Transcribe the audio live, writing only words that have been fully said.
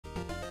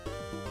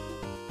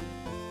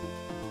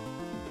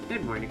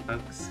Good morning,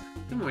 folks.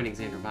 Good morning,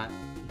 Xanderbot.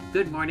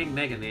 Good morning,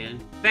 Mega Man.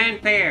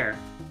 Fanfare!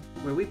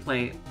 Where we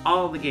play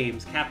all the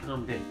games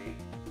Capcom did make.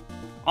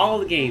 All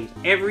the games.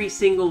 Every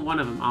single one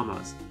of them,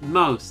 almost.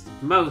 Most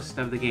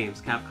of the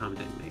games Capcom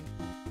didn't make.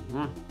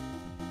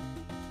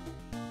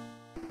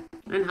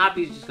 And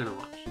Hoppy's just gonna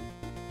watch.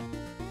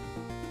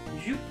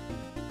 Zoop.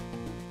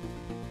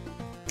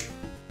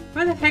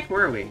 Where the heck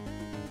were we?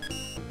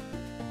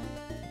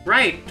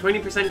 Right,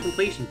 20%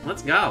 completion.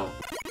 Let's go.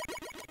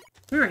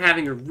 We were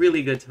having a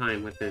really good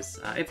time with this.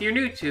 If you're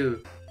new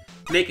to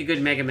Make a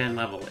Good Mega Man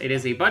level, it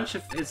is a bunch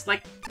of... It's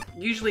like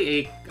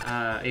usually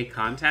a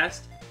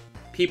contest.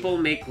 People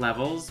make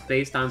levels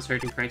based on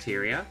certain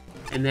criteria,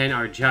 and then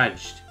are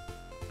judged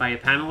by a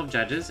panel of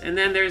judges. And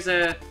then there's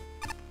a...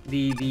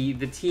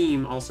 The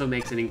team also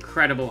makes an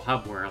incredible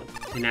hub world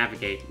to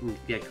navigate and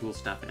get cool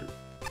stuff in.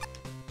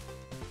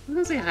 I'm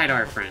gonna say hi to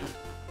our friend.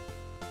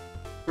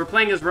 We're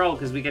playing as Roll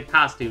because we get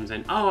costumes,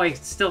 and oh, I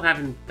still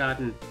haven't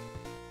gotten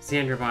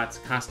Xanderbot's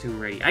costume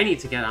ready. I need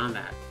to get on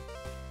that.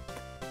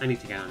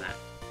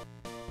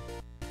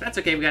 That's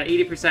okay, we got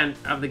 80%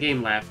 of the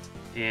game left,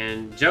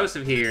 and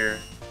Joseph here.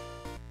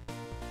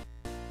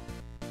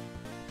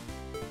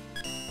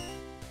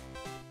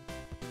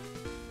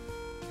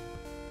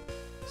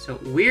 So,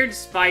 weird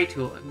spy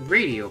tool,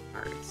 radio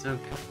parts,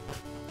 okay.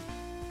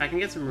 If I can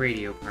get some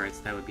radio parts,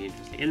 that would be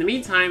interesting. In the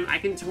meantime, I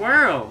can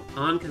twirl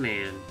on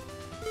command.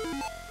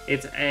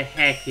 It's a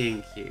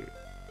heckin' cute.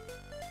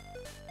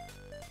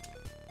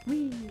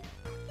 Whee!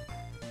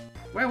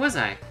 Where was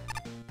I?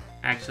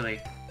 Actually.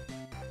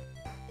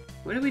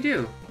 What did we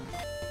do?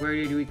 Where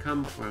did we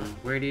come from?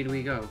 Where did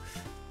we go?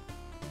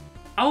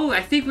 Oh,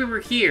 I think we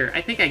were here.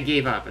 I think I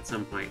gave up at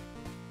some point.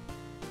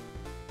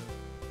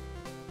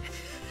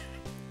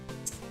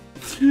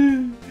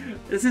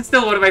 This is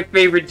still one of my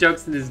favorite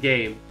jokes in this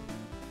game.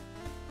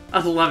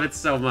 I love it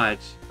so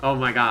much. Oh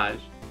my gosh.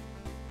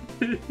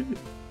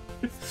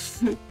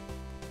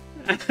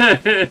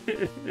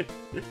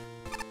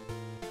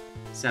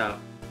 So,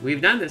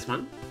 we've done this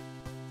one.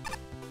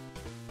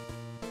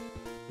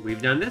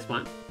 We've done this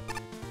one.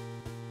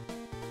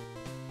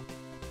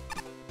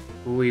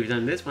 We've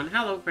done this one.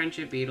 Hello,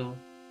 Friendship Beetle.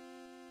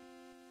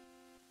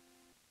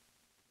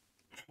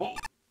 Oh,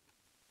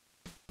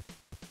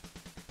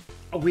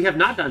 we have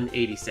not done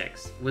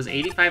 86. Was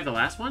 85 the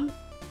last one?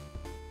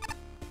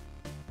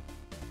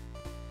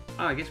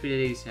 Oh, I guess we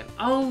did 87.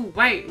 Oh,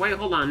 wait,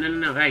 hold on.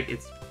 No, right,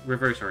 it's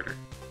reverse order.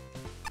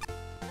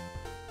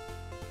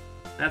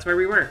 That's where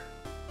we were.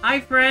 Hi,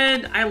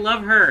 friend! I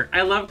love her.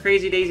 I love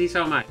Crazy Daisy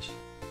so much.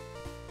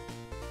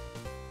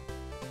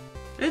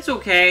 It's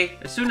okay.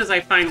 As soon as I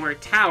find where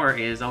Tower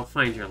is, I'll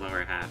find your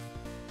lower half.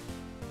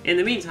 In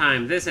the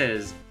meantime, this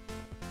is...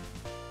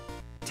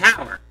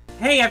 Tower.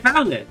 Hey, I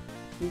found it!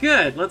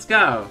 Good, let's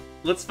go.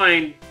 Let's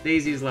find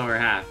Daisy's lower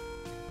half.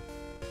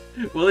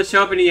 Will it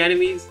show up any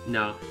enemies?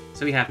 No.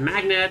 So we have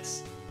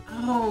magnets.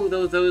 Oh,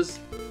 those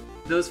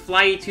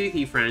flyy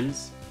toothy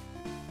friends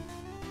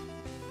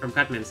from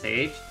Cutman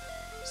stage.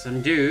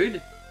 Some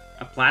dude,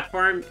 a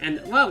platform,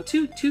 and whoa,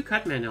 two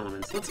Cutman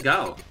elements. Let's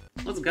go.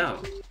 Let's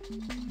go.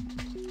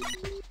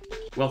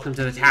 Welcome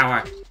to the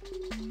tower.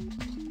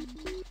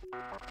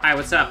 Hi,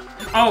 what's up?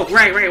 Oh,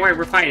 right.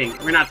 We're fighting.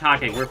 We're not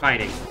talking. We're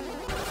fighting.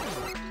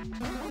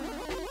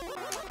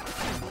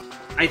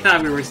 I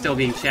thought we were still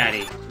being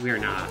chatty. We're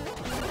not.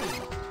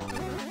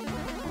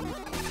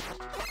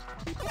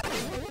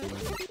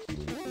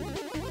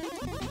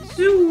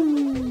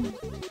 Zoo!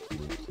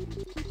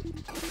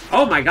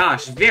 Oh my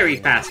gosh, very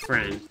fast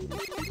friend.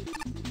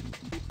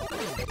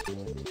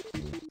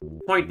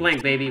 Point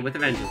blank, baby, with a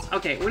vengeance.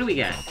 Okay, what do we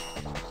get?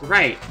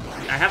 Right,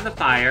 I have the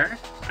fire.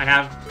 I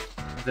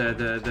have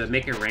the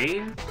make it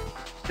rain.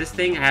 This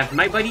thing, I have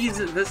my buddies,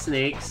 the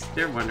snakes.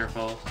 They're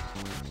wonderful.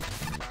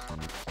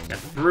 Got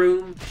the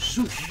broom.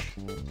 Swoosh.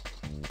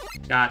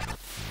 Got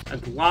a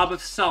glob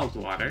of salt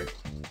water.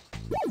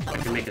 I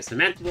can make a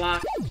cement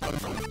block.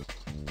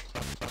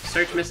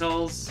 Search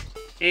missiles.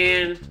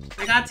 And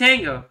I got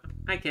Tango.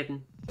 Hi,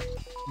 kitten.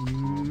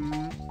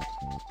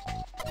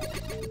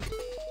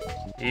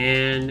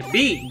 And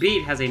Beat.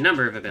 Beat has a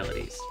number of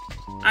abilities.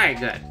 Alright,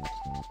 good.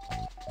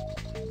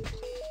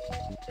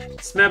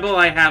 Smebble,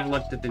 I have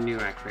looked at the new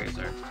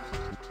Actraiser.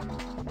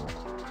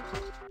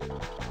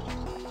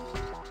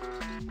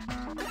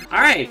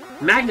 Alright,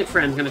 Magnet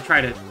Friend's gonna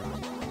try to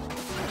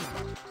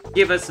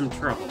give us some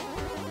trouble.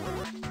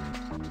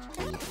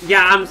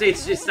 Yeah,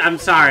 I'm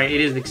sorry,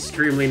 it is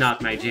extremely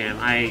not my jam.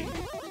 I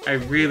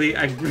really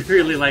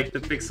like the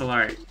pixel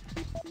art.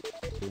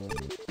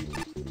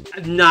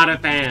 I'm not a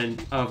fan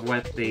of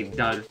what they've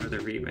done for the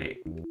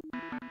remake.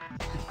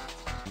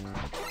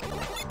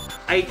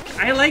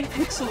 I like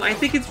pixel, I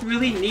think it's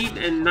really neat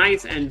and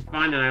nice and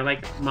fun, and I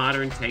like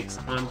modern takes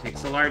on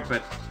pixel art,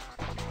 but,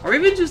 or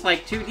even just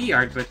like 2D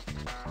art, but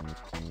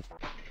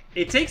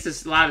it takes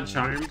a lot of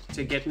charm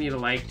to get me to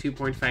like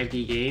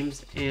 2.5D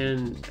games,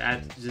 and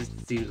that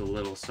just seems a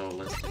little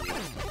soulless to me.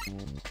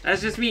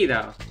 That's just me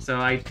though, so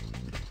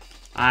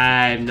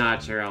I'm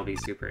not sure I'll be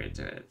super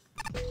into it.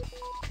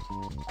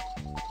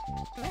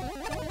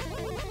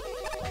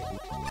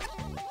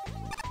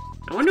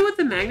 I wonder what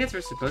the magnets are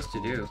supposed to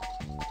do.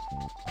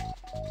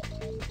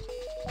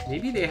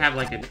 Maybe they have,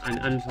 like, an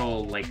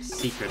untold, like,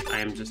 secret I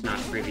am just not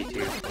privy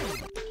to.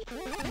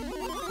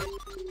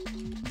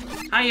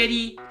 Hi,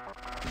 Eddie!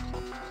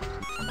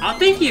 Oh,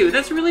 thank you!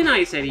 That's really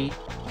nice, Eddie!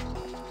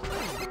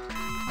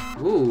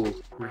 Ooh,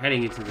 we're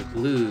heading into the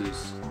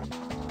blues.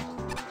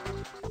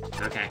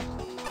 Okay.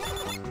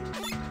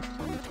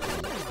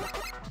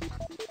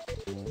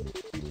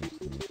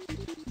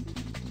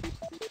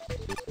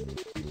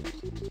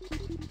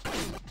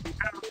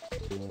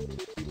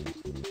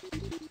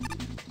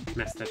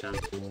 Messed that up.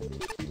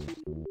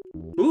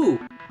 Ooh!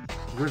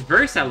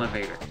 Reverse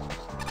elevator.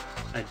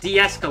 A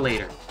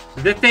de-escalator.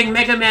 The thing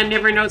Mega Man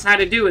never knows how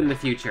to do in the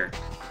future.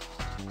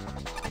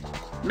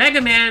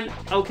 Mega Man,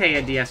 okay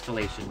at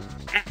de-escalation.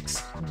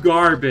 X,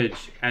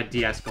 garbage at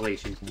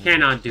de-escalation.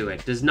 Cannot do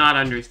it. Does not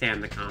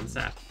understand the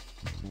concept.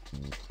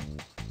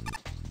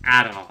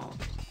 At all.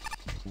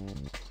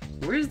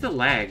 Where's the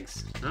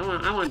legs?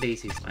 I want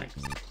Daisy's legs.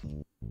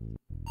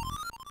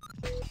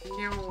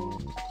 No.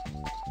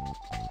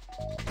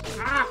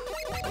 Ah!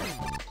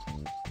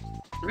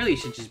 Really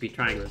should just be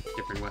trying a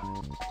different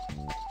weapon.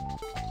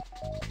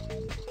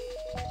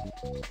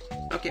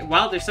 Okay,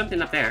 well, there's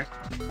something up there.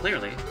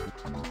 Clearly.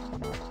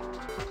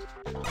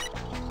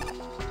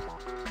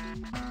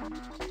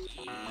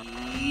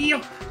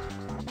 Yup!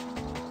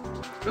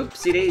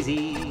 Oopsie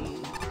daisy.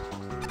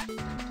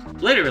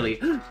 Literally.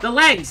 The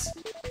legs!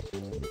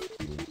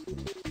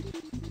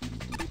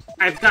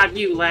 I've got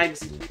you,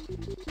 legs.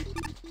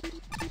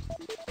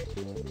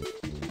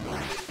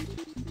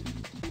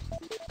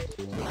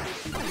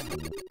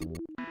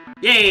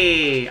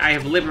 Yay! I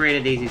have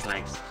liberated Daisy's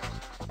legs.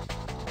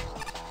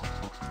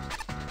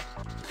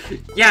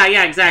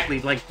 Yeah,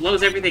 exactly. Like,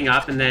 blows everything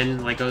up and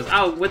then, like, goes,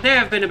 oh, would there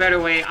have been a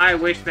better way? I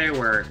wish there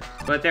were.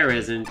 But there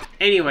isn't.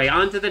 Anyway,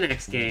 on to the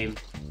next game.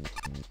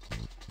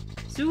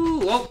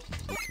 Whoa!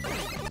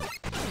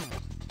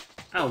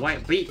 Oh, why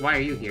are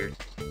you here?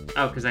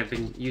 Oh, because I've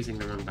been using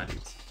the wrong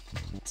buttons.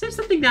 Is there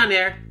something down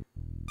there?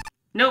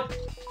 Nope.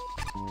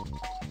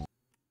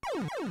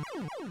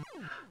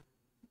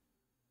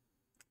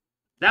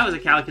 That was a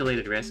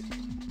calculated risk.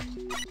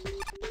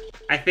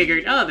 I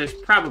figured, oh, there's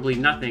probably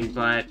nothing,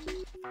 but...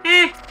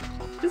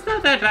 it's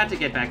not that bad to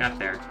get back up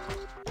there.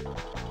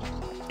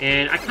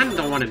 And I kind of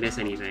don't want to miss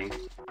anything.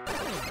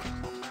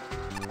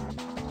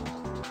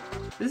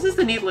 This is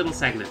the neat little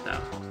segment, though.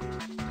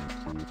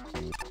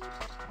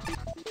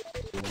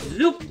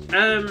 Zoop!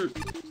 I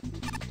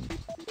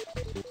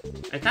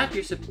thought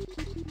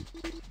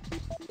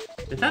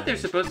they're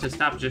supposed to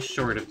stop just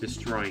short of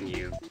destroying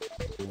you.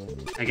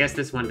 I guess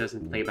this one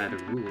doesn't play by the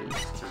rules.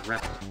 It's a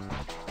rebel.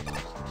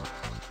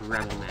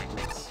 Rebel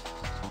magnets.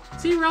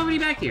 See, we're already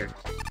back here.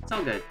 It's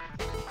all good.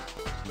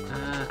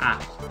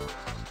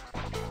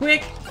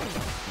 Quick!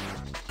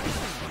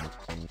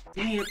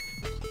 Dang it.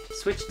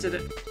 Switch to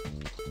the...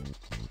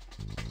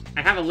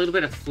 I have a little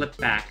bit of flip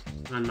back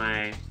on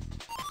my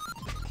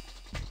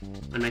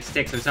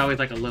stick, so it's always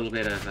like a little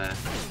bit of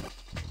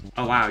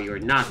oh wow, you're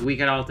not weak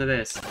at all to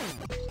this.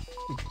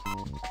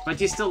 But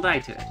you still die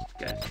to it.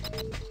 Good.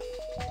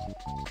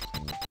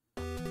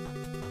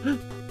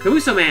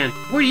 Caruso Man,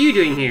 what are you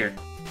doing here?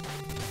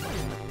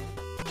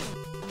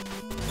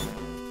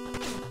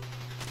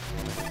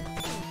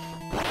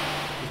 You're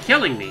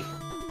killing me.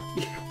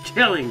 You're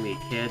killing me,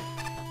 kid.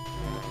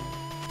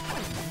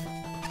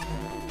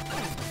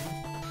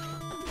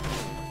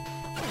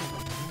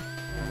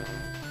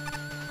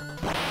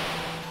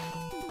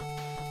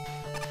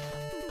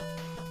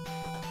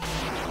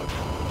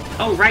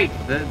 Oh, right,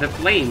 the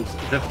flames.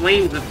 The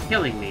flames of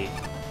killing me.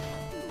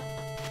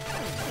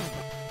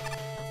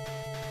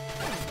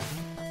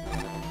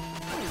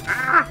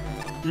 Ah!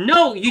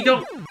 No, you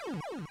don't...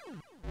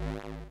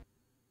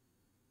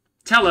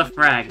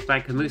 Telefrag by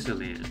Caruso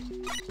Man.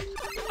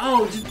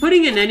 Oh, just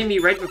putting an enemy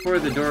right before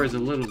the door is a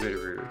little bit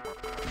rude.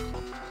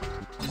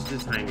 Just a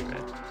tiny bit.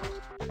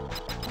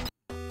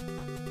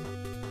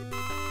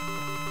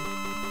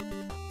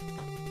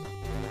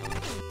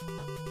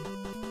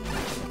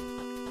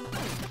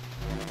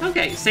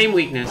 Okay, same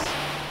weakness.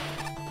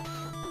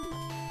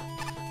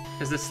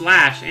 Because the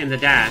slash and the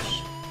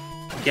dash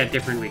get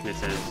different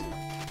weaknesses.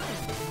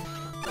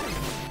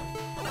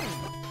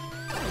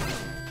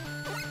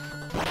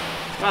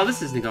 Well,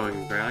 this isn't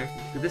going great.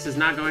 This is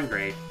not going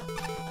great.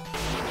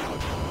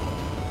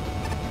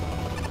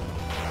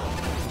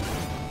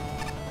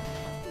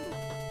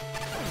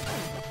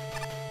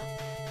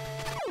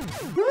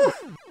 Woo!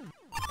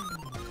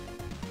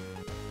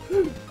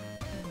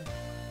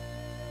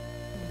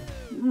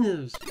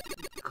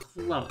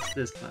 Close,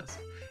 this close.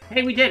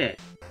 Hey, we did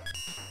it!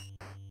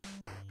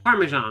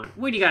 Parmesan,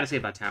 what do you gotta say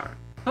about Tower?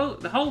 Oh,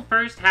 the whole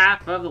first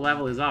half of the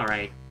level is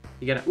alright.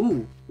 You gotta...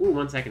 Ooh,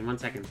 1 second, 1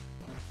 second.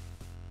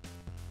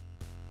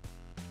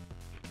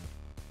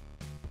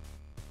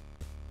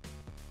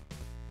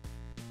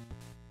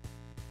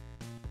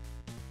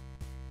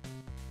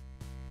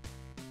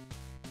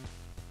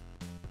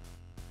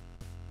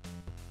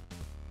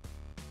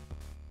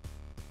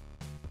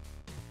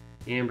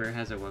 Amber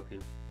has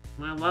awoken.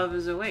 My love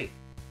is awake.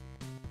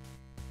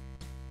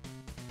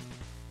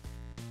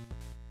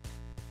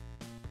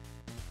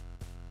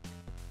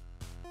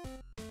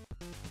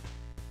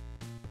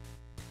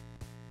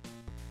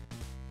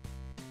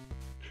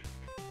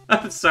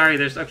 I'm sorry,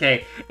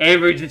 okay,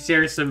 Amber just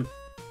shared some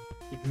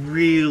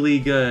really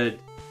good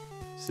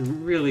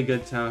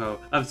Toho.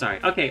 I'm sorry.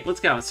 Okay, let's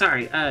go.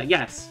 Sorry.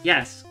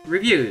 Yes.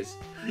 Reviews.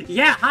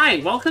 Yeah, hi,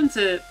 welcome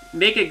to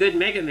Make a Good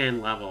Mega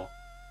Man level.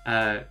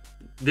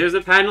 There's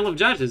a panel of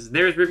judges.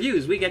 There's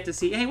reviews. We get to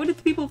see, hey, what did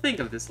the people think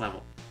of this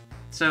level?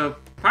 So,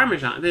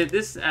 Parmesan,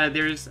 there's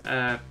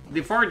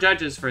the 4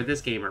 judges for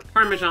this game are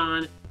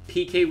Parmesan,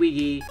 PK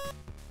Wiggy,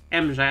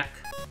 Mjack,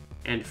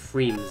 and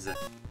Freems.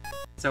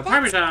 So,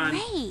 Parmesan...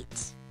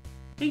 Great!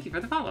 Thank you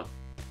for the follow.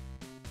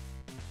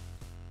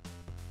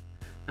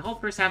 The whole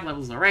first half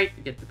level is alright.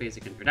 You get the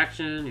basic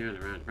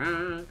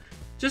introduction.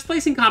 Just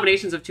placing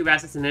combinations of 2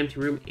 assets in an empty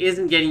room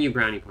isn't getting you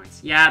brownie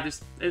points. Yeah,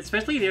 there's,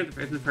 especially near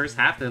the first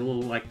half, the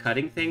little like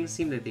cutting things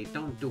seem that they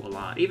don't do a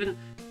lot. Even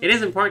it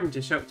is important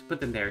to put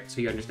them there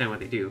so you understand what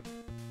they do,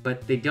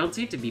 but they don't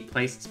seem to be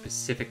placed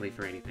specifically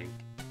for anything.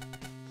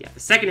 Yeah, the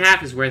second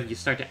half is where you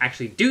start to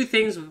actually do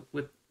things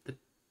with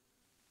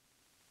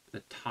the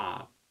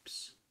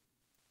tops.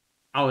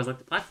 Oh, is like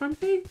the platform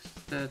things?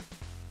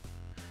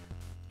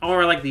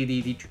 Or like the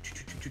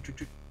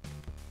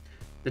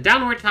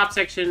downward top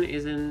section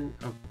is in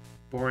a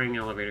boring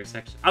elevator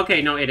section.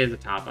 Okay, no, it is a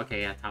top.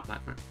 Okay, yeah, top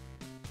platform.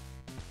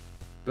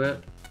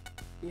 But,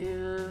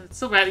 yeah, it's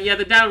still bad. Yeah,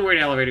 the downward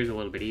elevator is a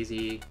little bit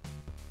easy.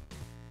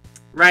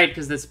 Right,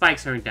 because the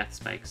spikes aren't death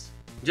spikes.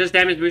 Just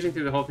damage boosting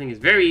through the whole thing is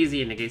very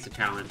easy and negates the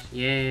challenge.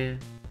 Yeah.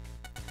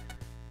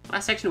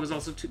 Last section was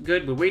also too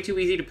good, but way too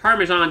easy to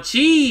Parmesan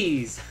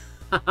cheese!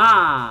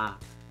 Haha!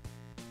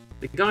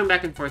 The going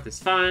back and forth is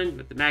fun,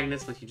 but the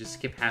magnets let you just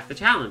skip half the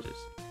challenges.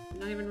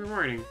 Not even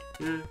rewarding.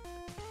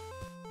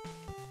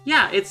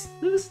 Yeah, that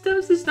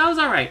was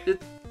alright. It,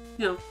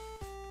 you know,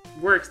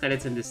 works that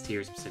it's in this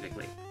tier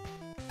specifically.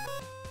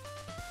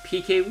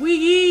 PK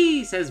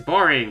Wiggy says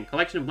boring.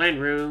 Collection of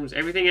bland rooms.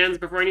 Everything ends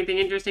before anything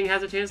interesting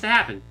has a chance to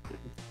happen.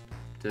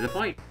 To the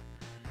point.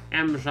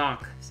 M.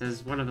 Jacques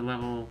says some of the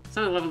level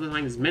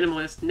design is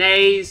minimalist.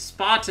 Nay,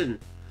 Spartan.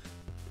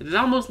 It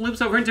almost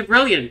loops over into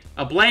brilliant.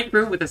 A blank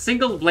room with a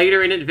single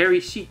blader in it, very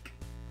chic.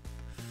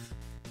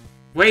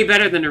 Way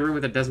better than a room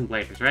with a dozen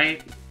bladers,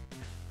 right?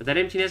 But that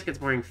emptiness gets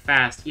boring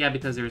fast. Yeah,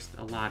 because there's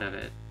a lot of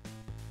it.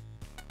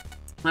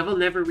 Level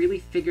never really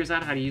figures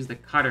out how to use the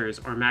cutters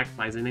or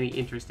magflies in any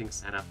interesting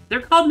setup.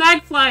 They're called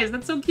magflies!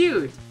 That's so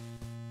cute!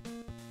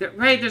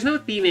 Right, there's no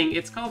theming.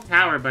 It's called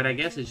Tower, but I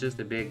guess it's just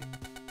a big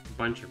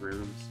bunch of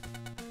rooms.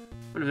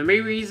 One of the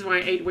main reasons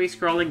why 8-way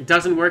scrolling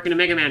doesn't work in a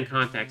Mega Man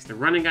context. The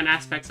run and gun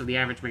aspects of the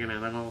average Mega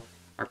Man level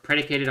are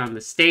predicated on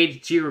the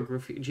stage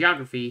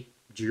geography,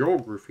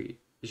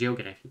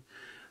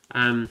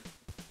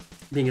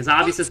 being as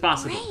obvious as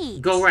possible.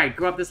 Great. Go right,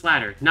 go up this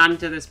ladder, not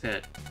into this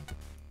pit.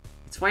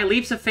 It's why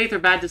leaps of faith are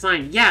bad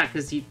design. Yeah,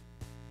 because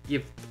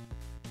you've...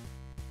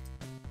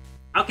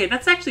 Okay,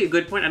 that's actually a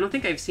good point. I don't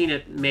think I've seen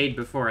it made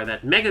before,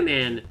 that Mega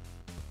Man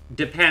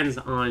depends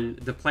on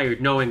the player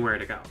knowing where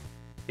to go.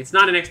 It's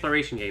not an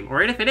exploration game.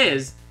 Or if it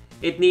is,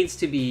 it needs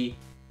to be,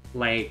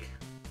 like,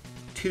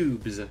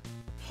 tubes.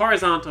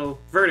 Horizontal,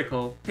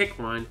 vertical, pick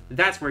one.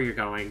 That's where you're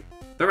going.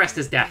 The rest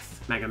is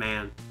death, Mega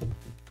Man.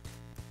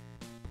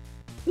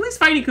 At least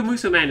fighting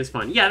Kamuso Man is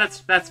fun. Yeah,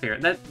 that's fair.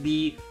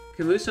 The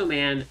Kamuso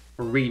Man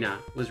arena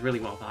was really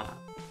well thought out.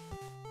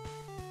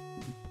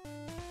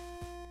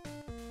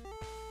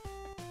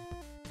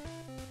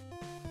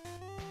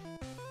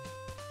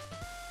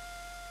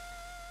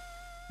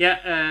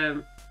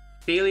 Yeah,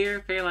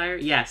 failure,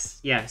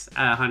 yes,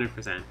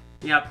 100%.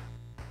 Yep.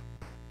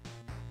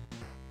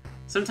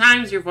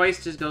 Sometimes your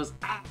voice just goes,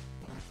 ah.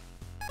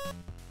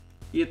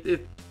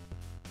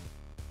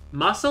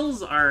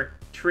 Muscles are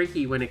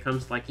tricky when it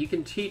comes to, like, you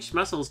can teach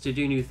muscles to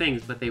do new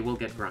things, but they will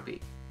get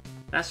grumpy.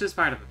 That's just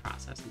part of the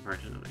process,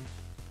 unfortunately.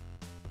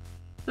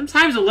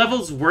 Sometimes a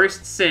level's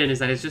worst sin is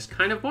that it's just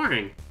kind of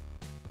boring.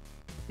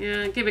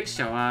 Yeah, gimmicks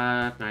show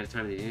up, night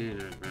time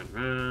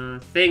to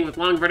thing with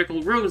long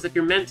vertical rooms that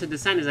you're meant to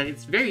descend is that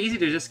it's very easy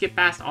to just skip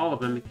past all of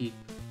them if you...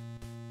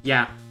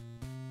 Yeah.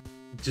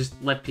 Just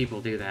let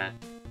people do that.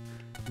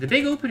 The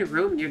big open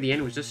room near the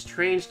end was just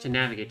strange to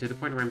navigate to the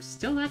point where I'm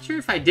still not sure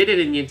if I did it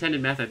in the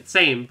intended method.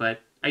 Same, but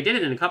I did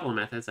it in a couple of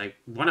methods.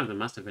 One of them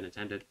must have been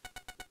intended.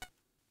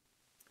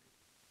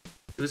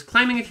 It was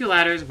climbing a few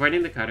ladders,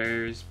 avoiding the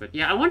cutters, but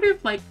yeah, I wonder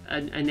if, like,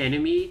 an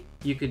enemy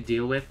you could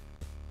deal with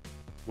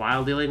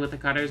while dealing with the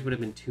cutters would have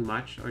been too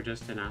much or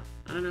just enough.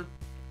 I don't know.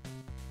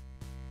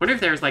 Wonder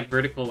if there's, like,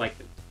 vertical, like...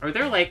 Are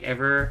there, like,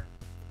 ever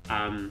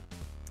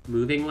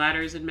moving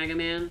ladders in Mega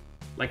Man?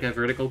 Like a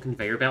vertical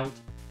conveyor belt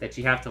that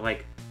you have to,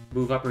 like,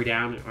 move up or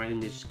down,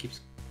 and it just keeps...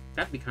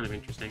 That'd be kind of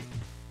interesting.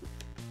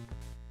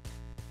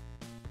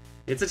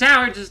 It's a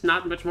tower, just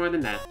not much more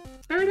than that.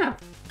 Fair enough.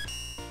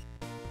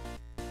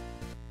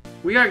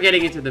 We are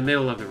getting into the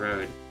middle of the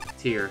road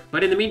tier,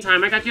 but in the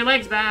meantime, I got your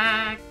legs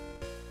back!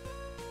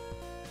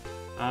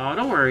 Oh,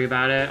 don't worry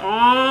about it.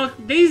 Oh,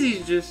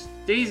 Daisy's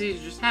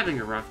just having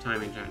a rough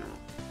time in general.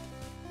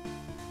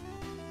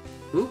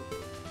 Oop.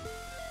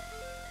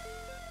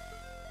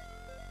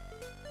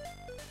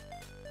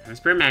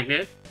 Spirit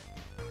magnet.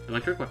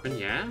 Electric weapon,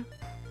 yeah.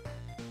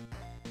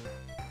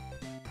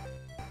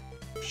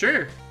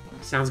 Sure.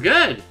 Sounds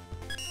good.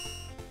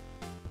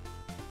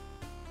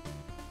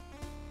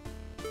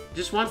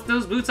 Just wants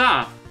those boots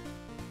off.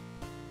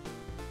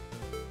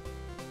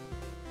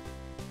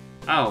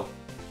 Oh.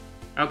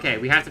 Okay,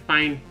 we have to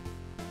find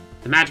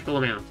the magical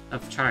amount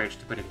of charge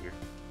to put in here.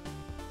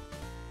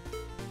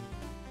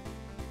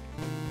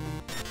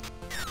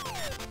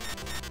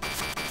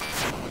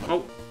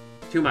 Oh,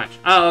 too much.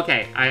 Oh,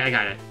 okay, I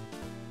got it.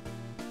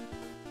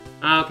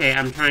 Okay,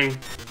 I'm trying...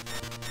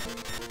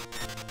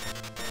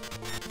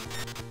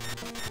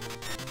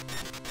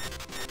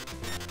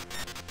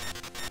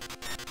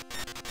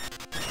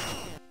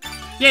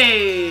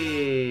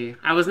 Yay!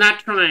 I was not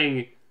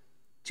trying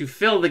to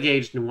fill the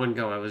gauge in one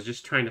go. I was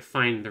just trying to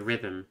find the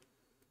rhythm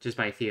just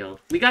by feel.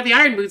 We got the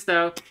iron boots,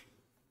 though.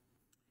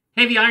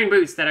 Heavy iron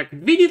boots that are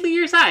conveniently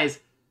your size.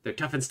 They're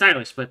tough and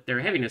stylish, but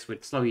their heaviness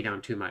would slow you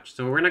down too much.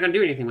 So we're not going to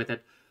do anything with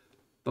it.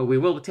 But we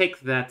will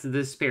take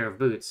this pair of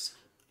boots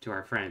to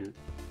our friend.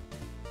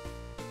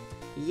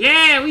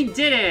 Yeah, we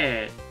did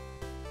it!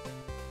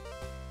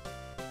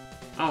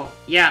 Oh,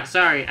 yeah,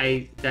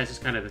 sorry. That's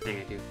just kind of the thing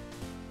I do.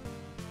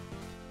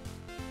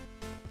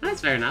 That's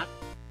fair enough.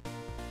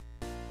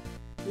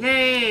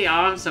 Yay! Oh,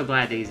 I'm so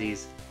glad,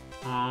 Daisy's.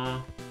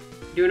 Aw.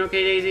 Doing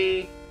okay,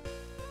 Daisy?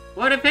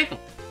 What a pickle!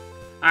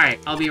 Alright,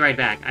 I'll be right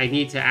back. I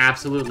need to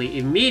absolutely,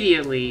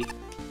 immediately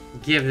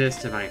give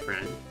this to my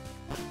friend.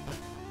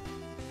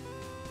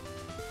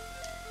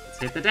 Let's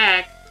hit the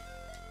deck.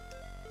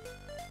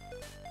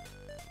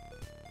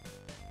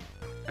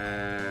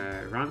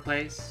 Wrong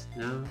place?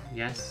 No?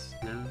 Yes?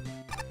 No?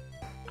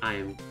 I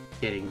am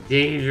getting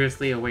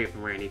dangerously away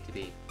from where I need to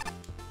be.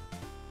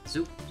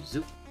 Zoop,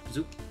 zoop,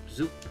 zoop,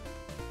 zoop.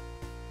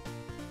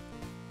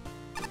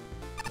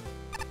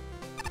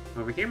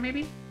 Over here,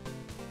 maybe?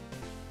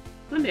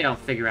 One day I'll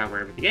figure out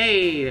where everything...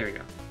 Hey, there we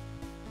go.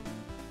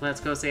 Let's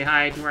go say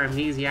hi to our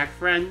amnesiac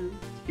friend.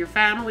 Your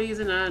family's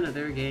in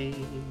another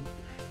game.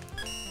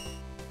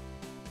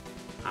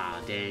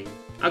 Aw, dang.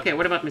 Okay,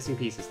 what about missing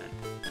pieces, then?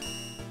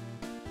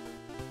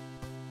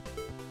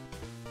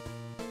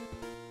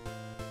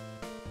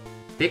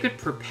 They could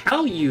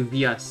propel you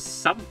via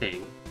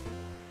something.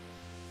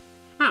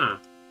 Huh.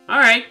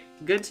 Alright,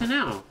 good to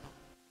know.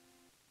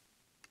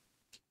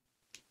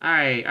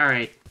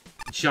 Alright.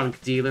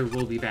 Junk dealer,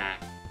 we'll be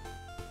back.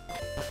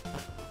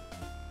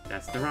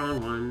 That's the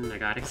wrong one. I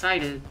got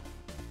excited.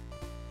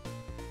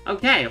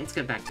 Okay, let's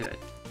get back to it.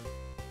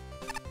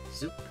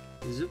 Zoop,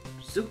 zoop,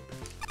 zoop.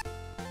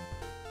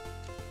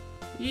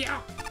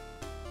 Yeah!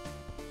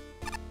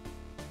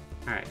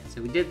 Alright,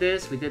 so we did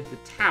this. We did the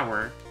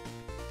tower.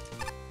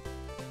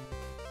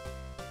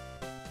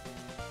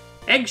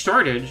 Egg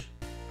shortage?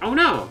 Oh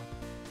no!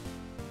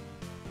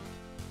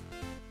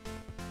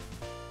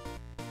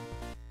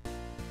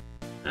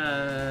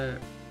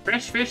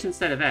 Fresh fish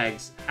instead of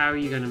eggs. How are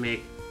you gonna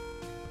make...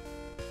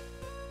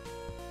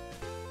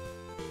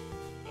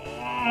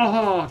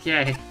 Oh,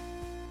 okay.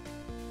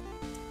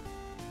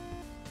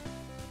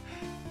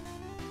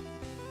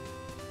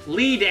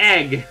 Lead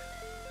egg.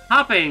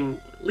 Hopping.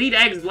 Lead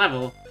eggs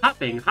level.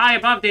 Hopping. High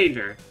above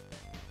danger.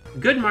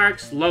 Good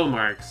marks, low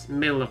marks,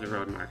 middle of the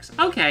road marks.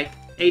 Okay.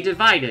 A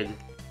divided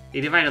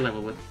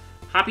level with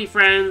hoppy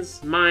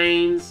friends,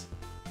 mines,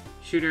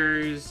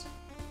 shooters,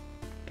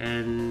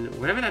 and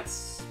whatever that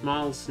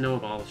small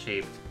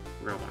snowball-shaped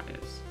robot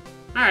is.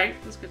 Alright,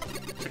 let's go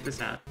check this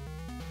out.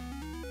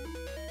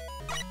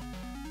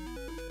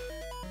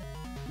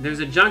 There's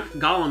a junk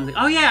golem.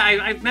 Oh yeah,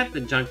 I've met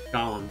the junk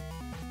golem.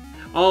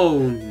 Oh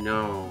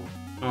no.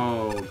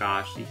 Oh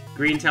gosh.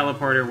 Green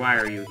teleporter, why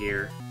are you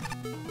here?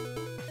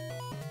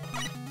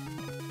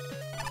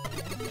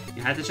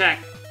 You had to check.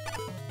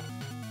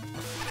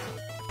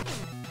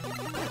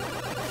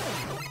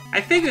 I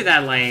figured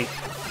that, like...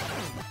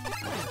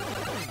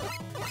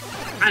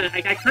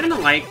 I kind of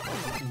like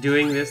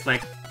doing this,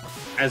 like,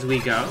 as we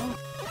go.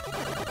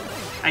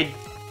 I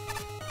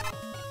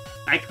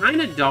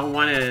kind of don't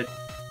want to...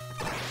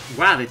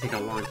 Wow, they take a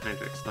long time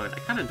to explode. I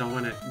kind of don't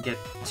want to get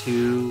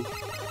too...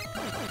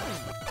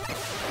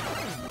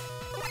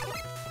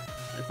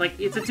 It's like,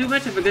 it's too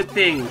much of a good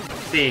thing,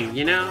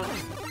 you know?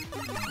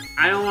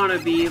 I don't want to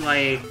be,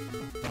 like...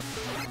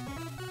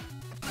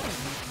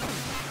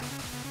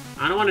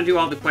 I don't want to do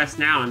all the quests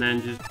now and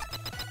then just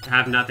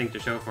have nothing to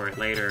show for it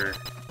later.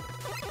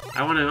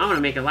 I want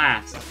to make it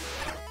last.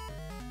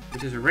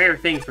 Which is a rare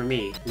thing for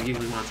me, who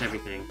usually wants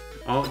everything.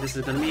 Oh, this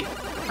is gonna be a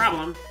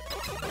problem.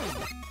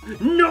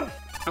 No!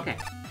 Okay.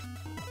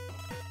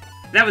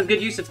 That was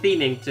good use of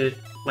theming to,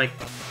 like,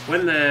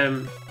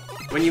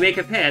 when you make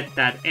a pit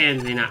that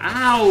ends in a...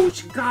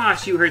 Ouch!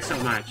 Gosh, you hurt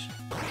so much.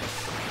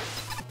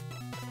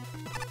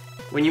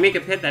 When you make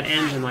a pit that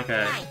ends in, like,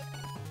 a...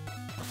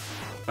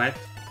 What?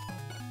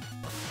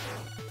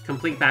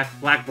 Complete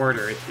black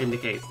border, it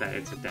indicates that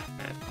it's a death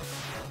pit.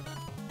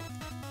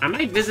 I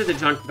might visit the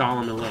Junk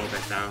Golem a little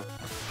bit, though.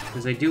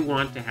 Because I do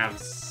want to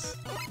have...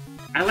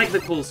 I like the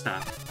cool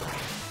stuff.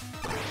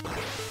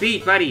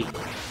 Beat, buddy!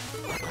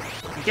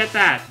 Get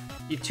that!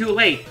 You're too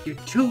late! You're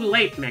too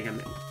late, Mega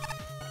Man!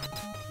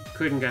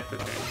 Couldn't get the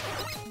thing.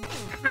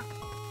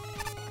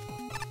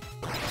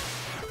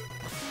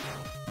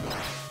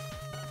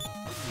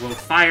 Will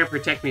fire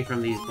protect me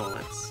from these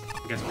bullets?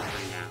 I guess we'll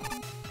find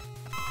out.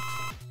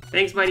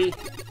 Thanks, buddy!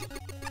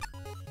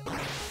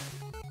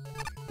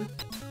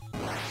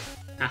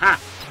 Haha!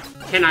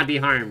 Cannot be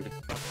harmed.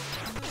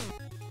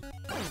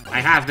 I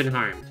have been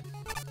harmed.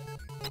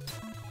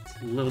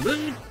 A little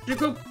bit.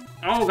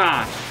 Oh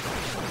gosh.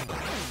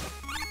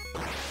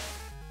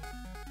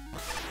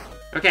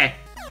 Okay,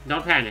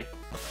 don't panic.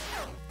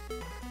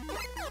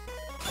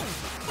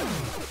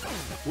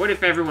 What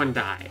if everyone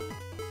died?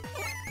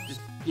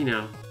 Just, you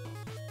know.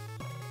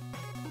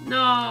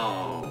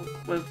 No!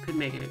 Well, could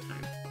make it in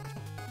time.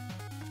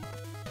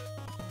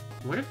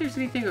 What if there's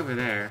anything over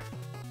there?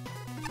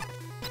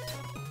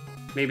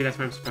 Maybe that's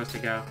where I'm supposed to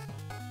go.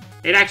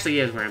 It actually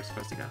is where I'm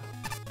supposed to go.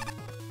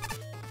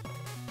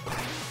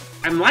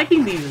 I'm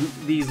liking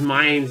these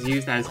mines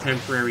used as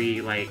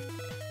temporary, like...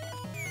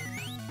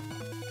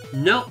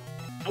 No!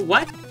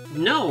 What?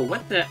 No,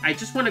 what the... I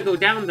just want to go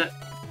down the...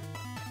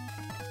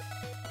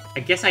 I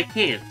guess I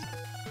can't.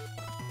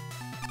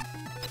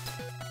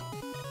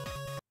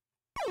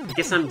 I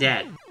guess I'm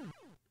dead.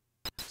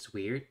 It's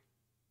weird.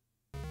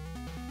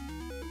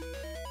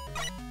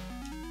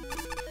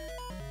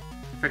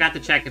 Forgot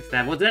to check if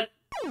that was it.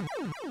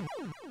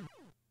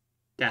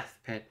 Death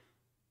pit.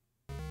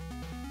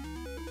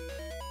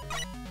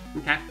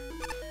 Okay.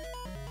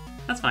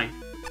 That's fine.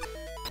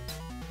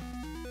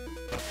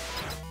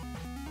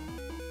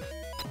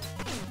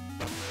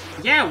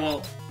 Yeah, well...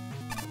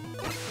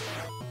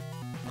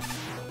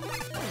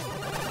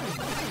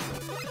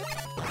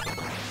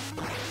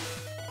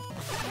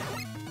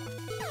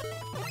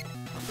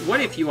 What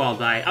if you all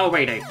die? Oh,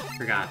 wait, I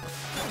forgot.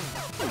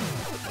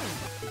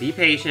 Be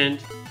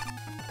patient.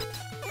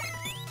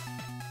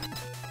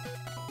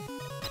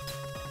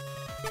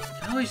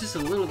 Oh, he's just a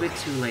little bit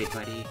too late,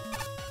 buddy.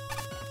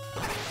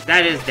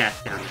 That is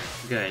death down there.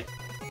 Good.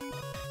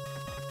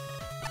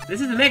 This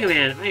is the Mega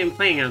Man I am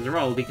playing as a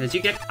role because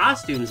you get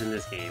costumes in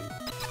this game.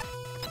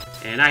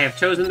 And I have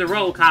chosen the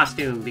Roll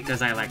costume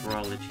because I like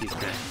Roll and she's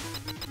good.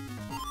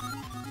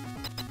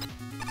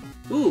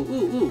 Ooh,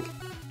 ooh, ooh.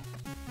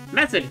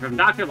 Message from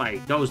Dr.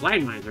 Light. Those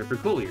landmines are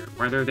peculiar.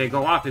 Whether they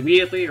go off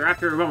immediately or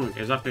after a moment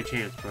is up to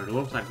chance, but it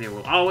looks like they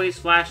will always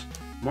flash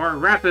more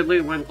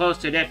rapidly when close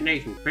to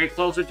detonation. Pay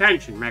close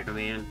attention, Mega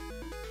Man.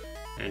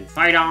 And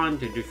fight on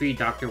to defeat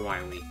Dr.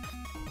 Wily.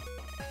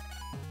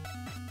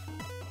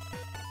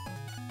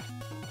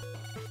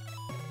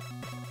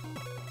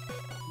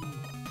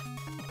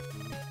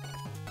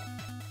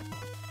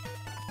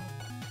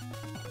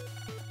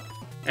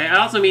 It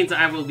also means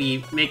I will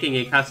be making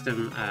a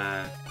custom,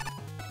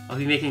 I'll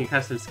be making a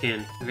custom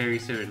skin very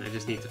soon. I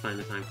just need to find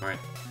the time for it.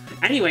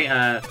 Anyway,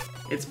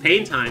 it's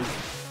pain time.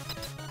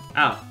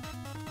 Oh.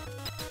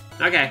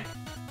 Okay.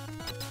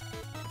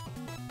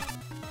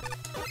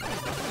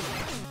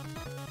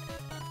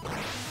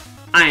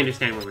 I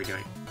understand what we're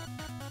doing.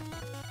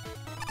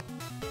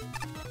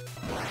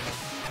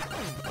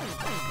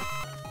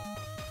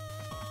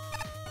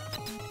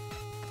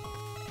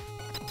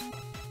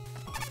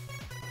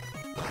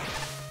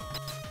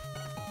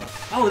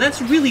 Oh,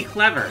 that's really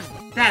clever.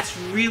 That's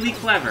really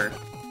clever.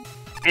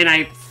 And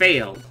I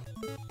failed.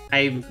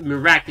 I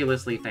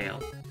miraculously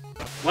failed.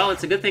 Well,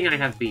 it's a good thing I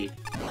have beat.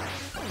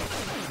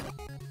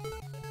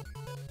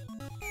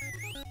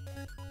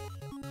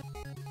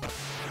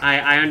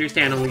 I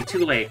understand only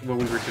too late what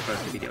we were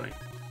supposed to be doing.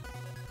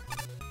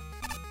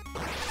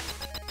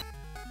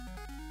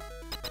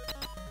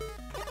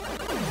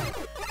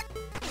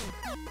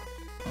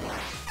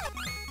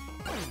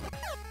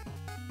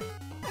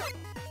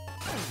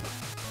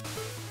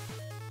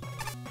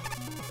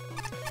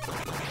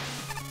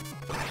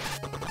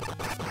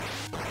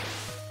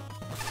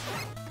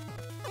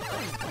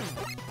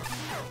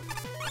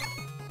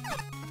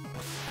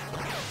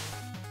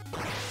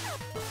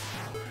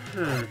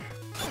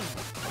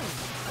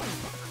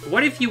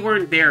 What if you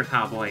weren't there,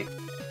 Cowboy?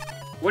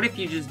 What if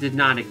you just did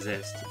not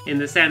exist, in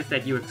the sense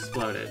that you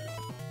exploded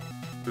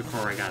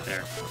before I got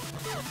there?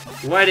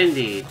 What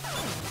indeed?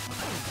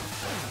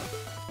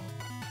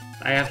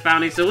 I have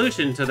found a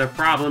solution to the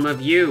problem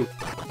of you.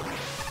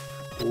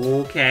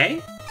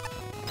 Okay.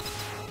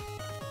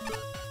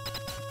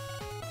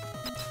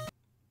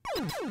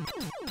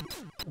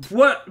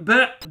 What?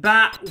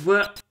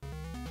 What?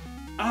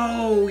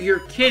 Oh, you're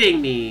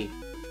kidding me.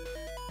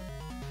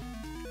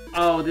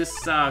 Oh, this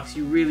sucks.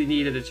 You really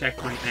needed a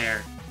checkpoint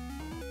there.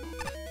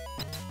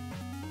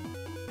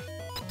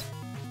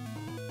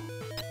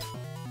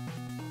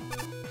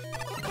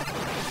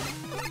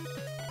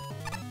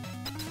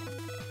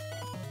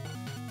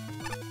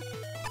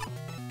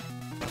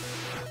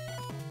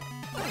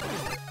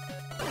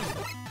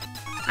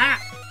 Ah!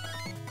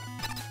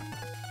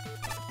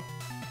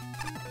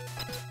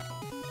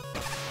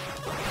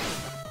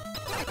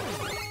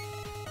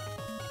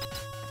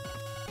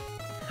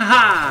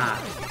 Haha!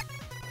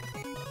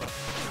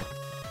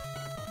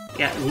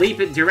 Yeah, leap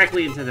it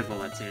directly into the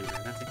bullets, Andrew.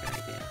 That's a good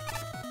idea.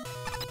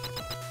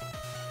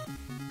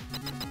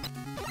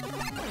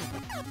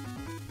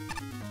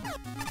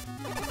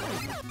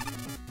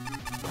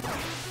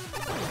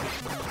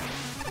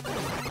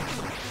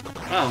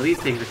 Oh, these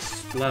things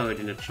explode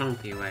in a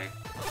chunky way.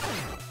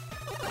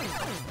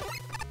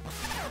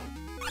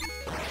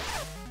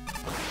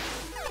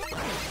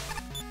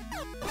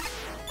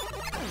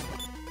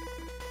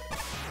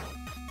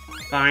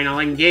 Fine, I'll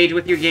engage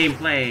with your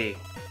gameplay.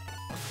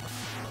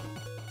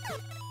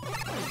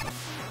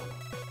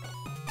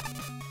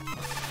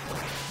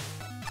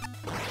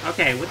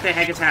 Okay, what the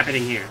heck is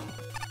happening here?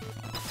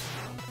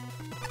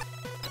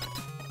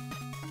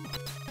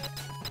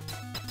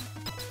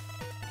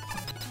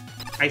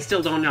 I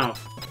still don't know.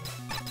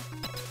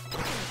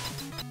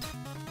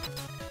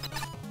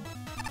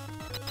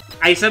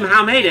 I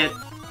somehow made it!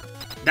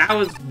 That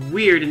was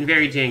weird and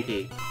very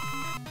janky.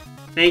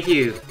 Thank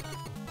you.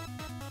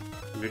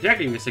 I'm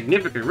detecting a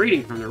significant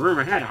reading from the room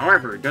ahead,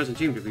 however, it doesn't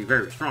seem to be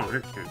very strong.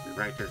 It can't be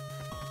right there.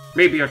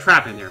 Maybe a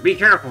trap in there. Be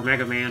careful,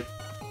 Mega Man.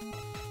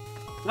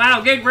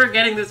 Wow, good work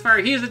getting this far.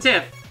 Here's a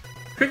tip.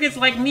 Crickets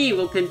like me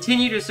will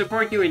continue to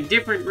support you in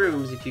different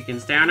rooms if you can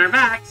stay on our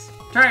backs.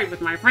 Try it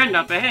with my friend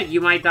up ahead.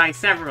 You might die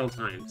several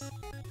times.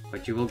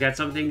 But you will get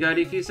something good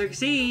if you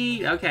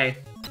succeed. Okay.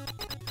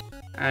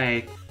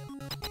 Alright.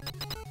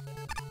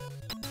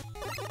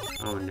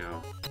 Oh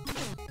no.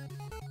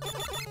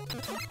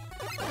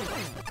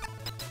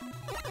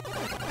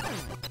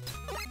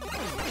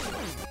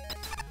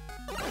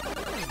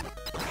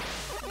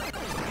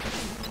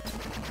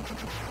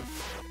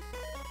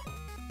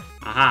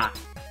 Aha.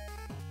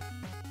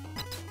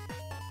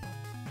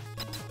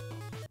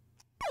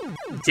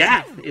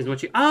 Death is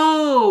what you—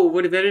 oh!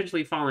 Would have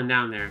eventually fallen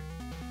down there.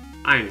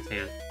 I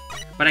understand.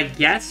 But I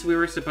guess we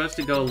were supposed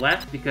to go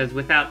left because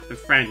without the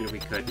friend we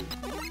couldn't.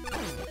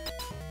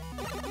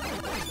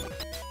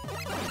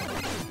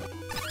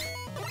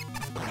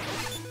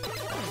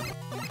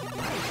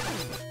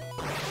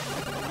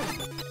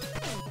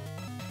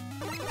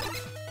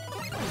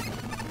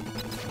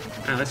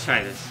 Alright, let's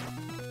try this.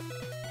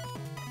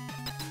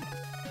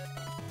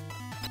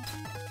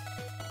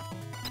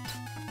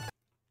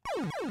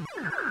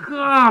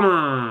 Come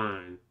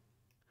on!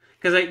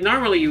 Because like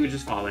normally you would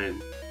just fall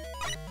in.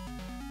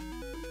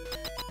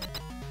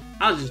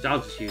 I'll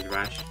just use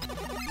Rush.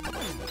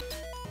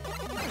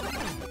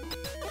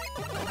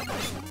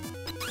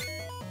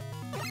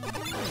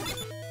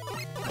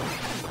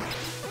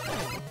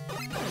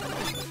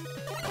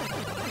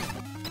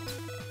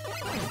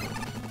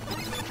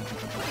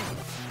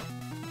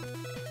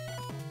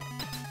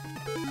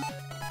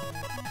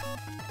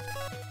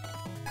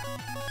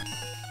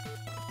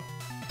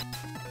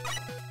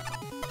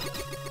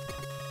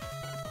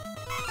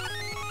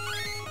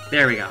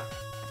 There we go.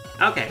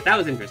 Okay, that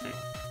was interesting.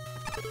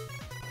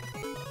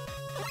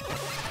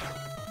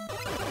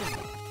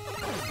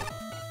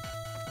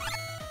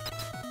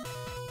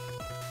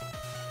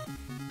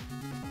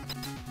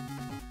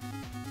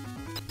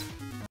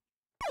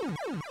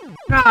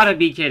 Gotta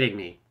be kidding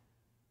me.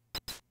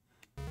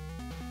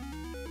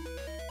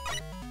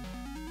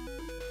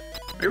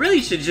 I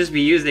really should just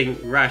be using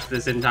Rush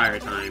this entire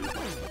time.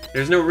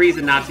 There's no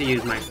reason not to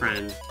use my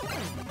friend.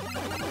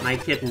 My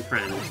kitten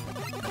friend.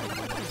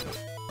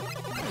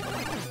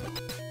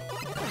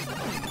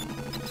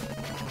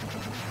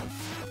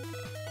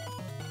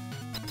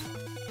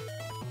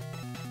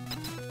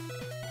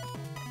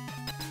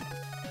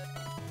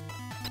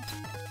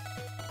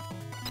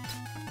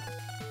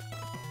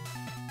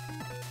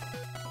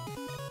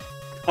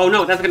 Oh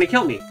no, that's gonna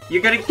kill me!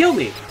 You're gonna kill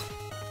me!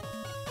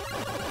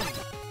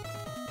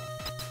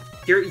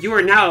 You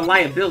are now a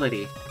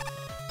liability.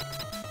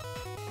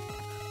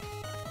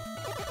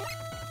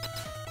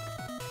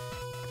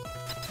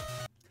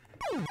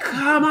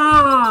 Come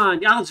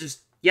on! I'll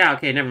just— yeah,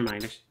 okay, never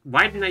mind.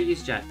 Why didn't I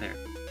use Jet there?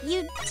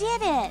 You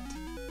did it!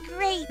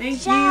 Great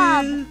Thank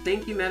job! you!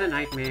 Thank you, Meta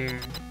Nightmare.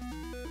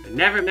 I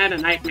never met a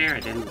nightmare I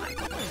didn't like.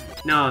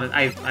 No,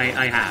 I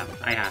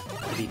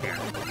have, to be fair.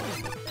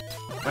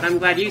 But I'm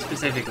glad you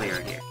specifically are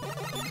here.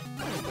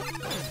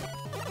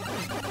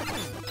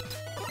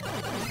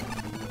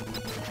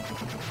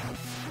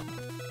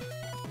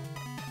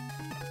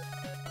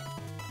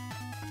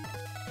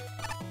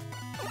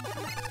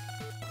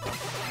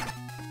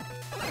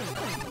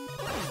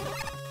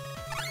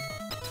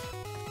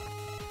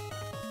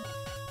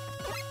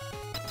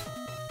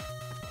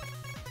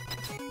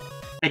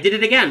 I did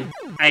it again!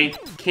 I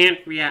can't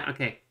react—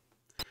 okay.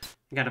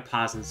 I gotta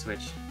pause and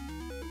switch.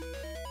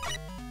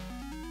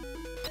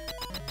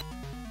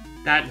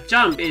 That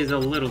jump is a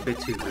little bit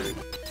too rude.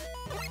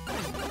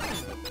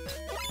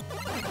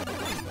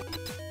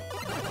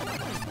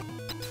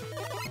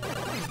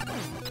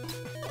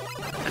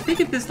 I think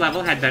if this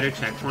level had better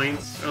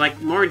checkpoints, or like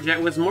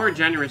was more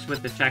generous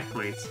with the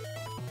checkpoints,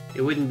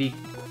 it wouldn't be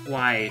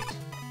quite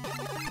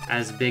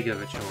as big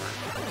of a chore.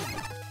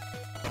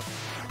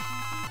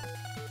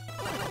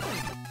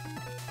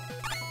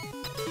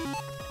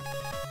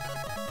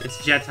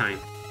 It's jet time.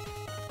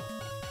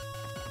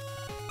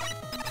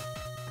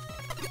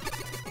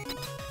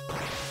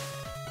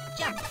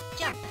 Jump,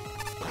 jump.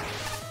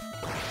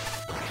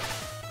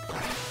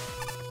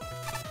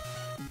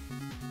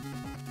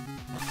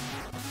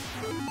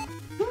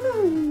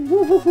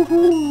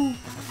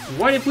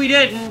 What if we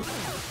didn't?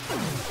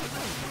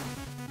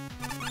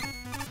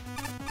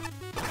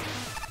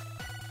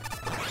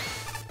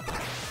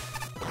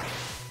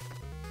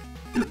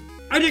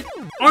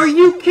 Are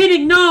you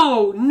kidding?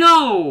 No!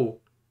 No!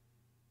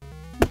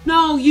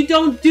 No, you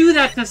don't do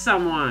that to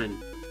someone!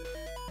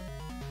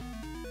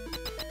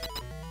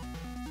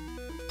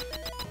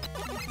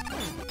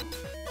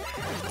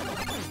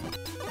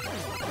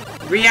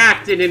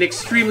 React in an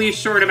extremely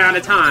short amount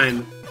of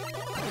time.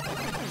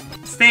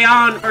 Stay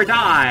on or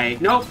die.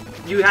 Nope,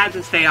 you had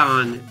to stay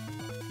on.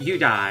 You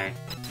die.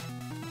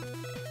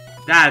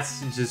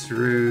 That's just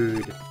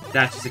rude.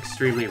 That's just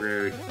extremely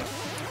rude.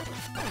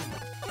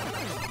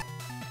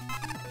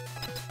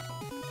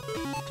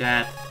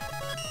 Jet.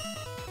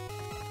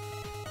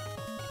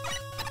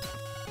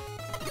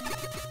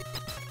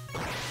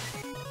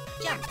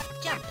 Jump,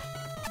 jump.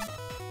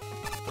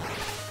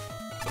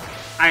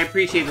 I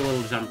appreciate the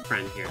little jump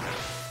friend here, though.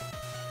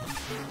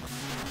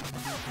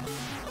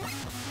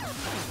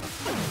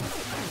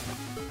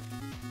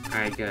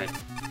 Alright, good.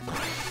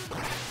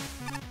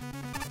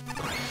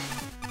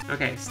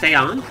 Okay, stay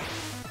on.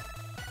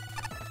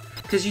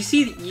 Because you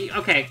see,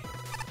 okay.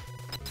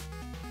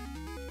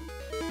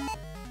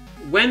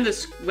 When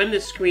the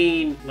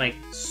screen, like,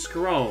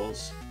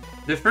 scrolls,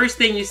 the first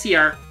thing you see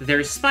are,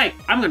 there's Spike.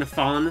 I'm gonna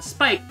fall on the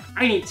Spike.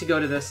 I need to go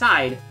to the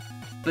side.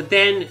 But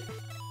then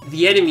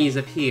the enemies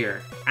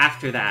appear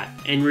after that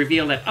and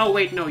reveal that, oh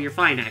wait, no, you're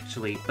fine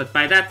actually. But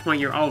by that point,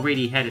 you're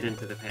already headed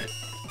into the pit.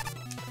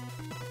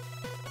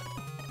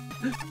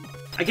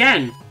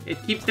 Again,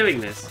 it keeps doing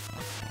this.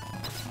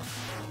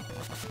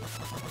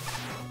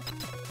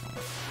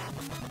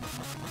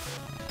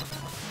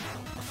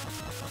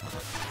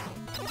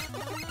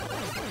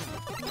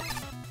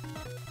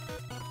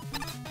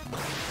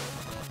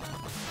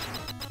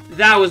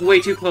 That was way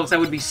too close. I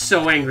would be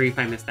so angry if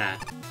I missed that.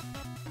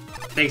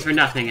 Thanks for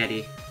nothing,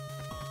 Eddie.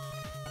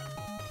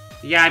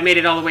 Yeah, I made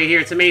it all the way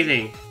here. It's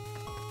amazing.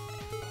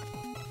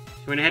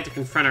 She went ahead to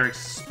confront our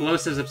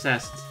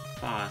explosives-obsessed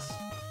boss.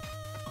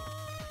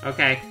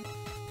 Okay.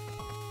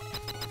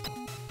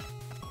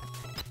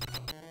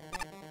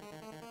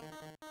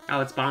 Oh,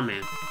 it's Bomb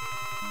Man.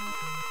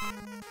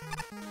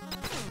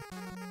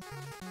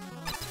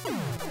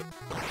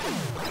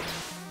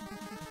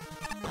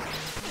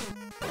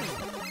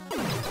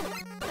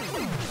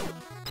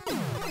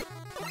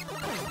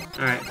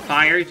 Alright,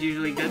 fire is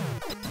usually good.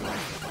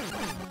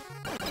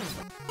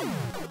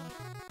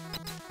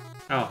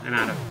 Oh, I'm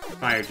out of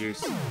fire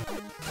juice.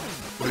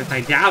 What if I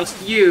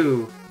doused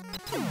you?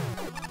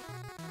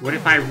 What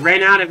if I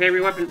ran out of every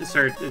weapon?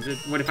 Sir,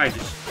 what if I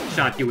just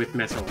shot you with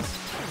missiles?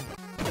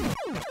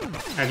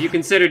 Have you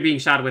considered being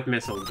shot with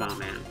missiles, Bomb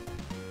Man?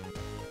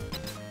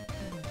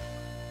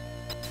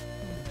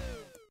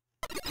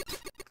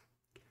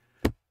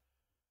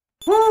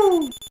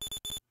 Woo!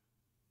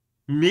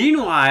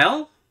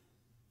 Meanwhile...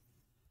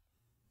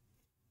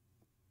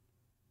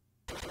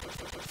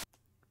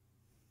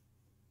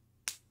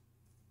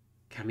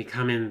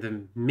 Come in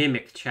the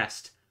Mimic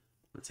chest.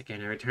 Once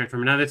again, I return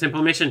from another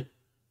simple mission.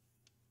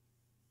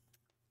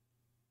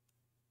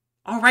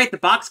 Alright, the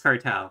Box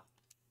Cartel.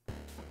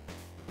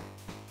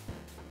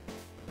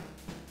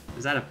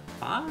 Is that a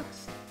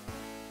box?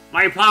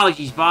 My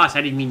apologies, boss.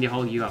 I didn't mean to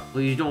hold you up.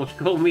 Please don't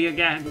scold me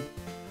again.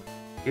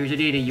 Here's the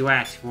data you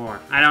asked for.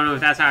 I don't know if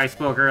that's how I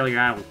spoke earlier.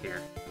 I don't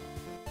care.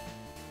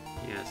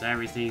 Yes,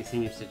 everything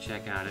seems to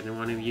check out. I didn't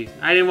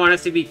want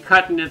us to be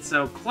cutting it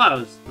so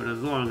close, but as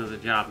long as the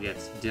job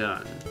gets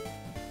done.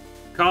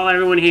 Call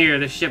everyone here.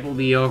 The ship will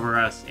be over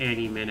us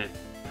any minute.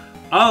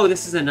 Oh,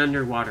 this is an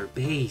underwater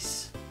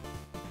base.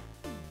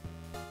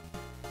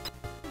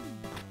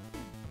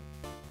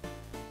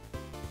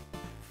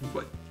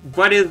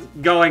 What is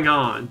going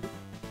on?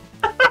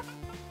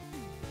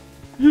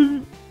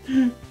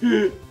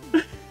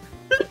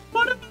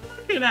 What am I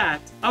looking at?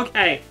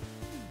 Okay,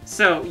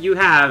 so you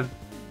have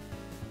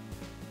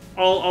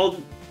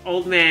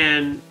old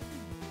man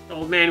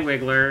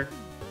Wiggler.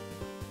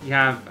 You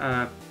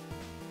have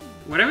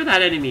whatever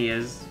that enemy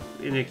is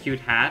in a cute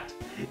hat,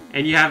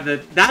 and you have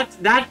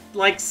that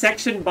like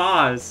section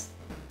boss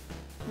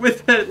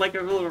with like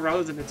a little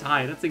rose and a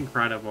tie. That's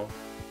incredible.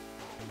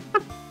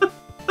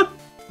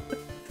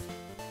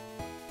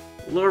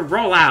 Little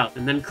roll out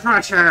and then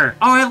crush her.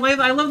 Oh, I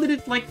love that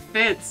it like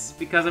fits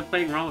because I'm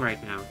playing roll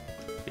right now.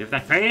 If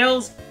that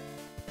fails,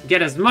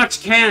 get as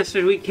much cash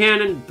as we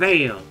can and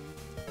bail.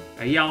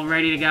 Are y'all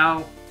ready to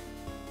go?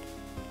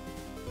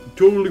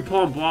 Totally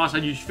pumped, boss. I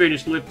just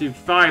finished lifting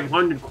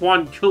 500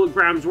 quantum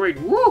kilograms weight.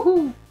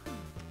 Woohoo!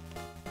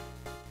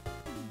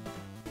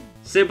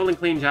 Simple and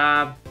clean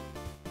job.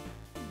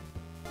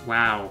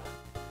 Wow.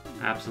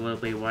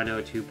 Absolutely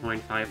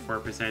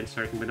 102.54%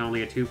 certain, but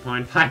only a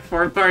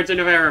 2.54 margin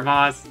of error,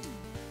 boss.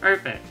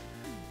 Perfect.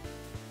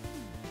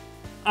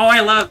 Oh,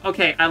 I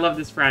love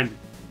this friend.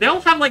 They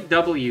all have, like,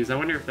 W's. I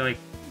wonder if they're, like,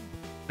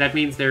 that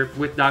means they're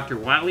with Dr.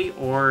 Wily,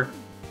 or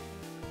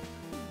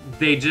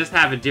they just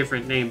have a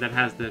different name that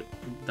has the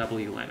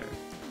W letter.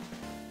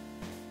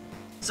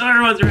 So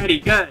everyone's ready.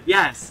 Good.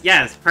 Yes.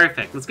 Yes.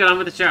 Perfect. Let's get on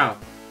with the show.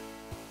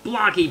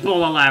 Blocky,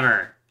 pull a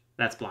lever.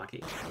 That's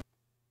Blocky.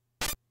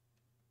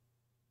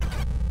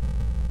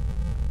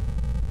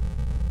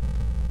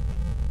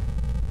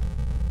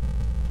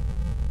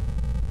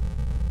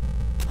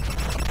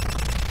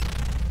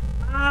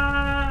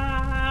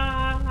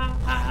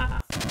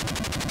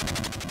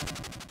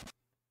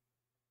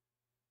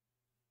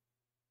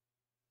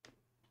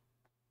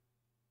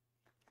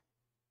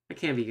 That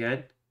can't be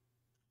good.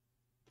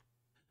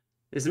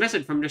 There's a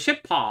message from the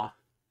ship paw.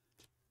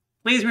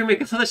 Please remain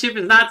calm. The ship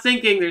is not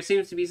sinking. There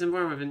seems to be some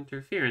form of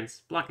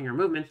interference blocking our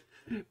movement.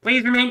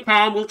 Please remain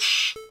calm. We'll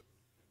shh.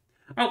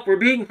 Oh, we're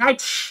being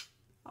hyped.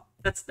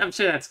 I'm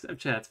sure that's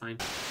fine.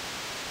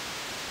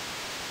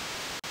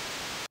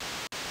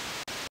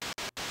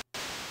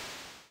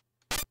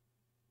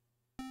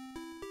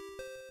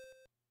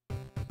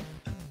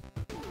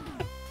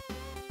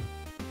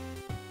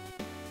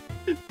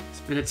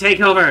 It's been a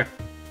takeover.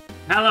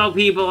 Hello,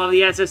 people of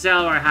the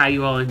SSL, or how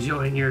you all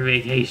enjoying your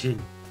vacation?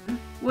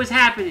 What's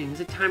happening? Is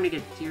it time to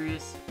get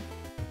serious?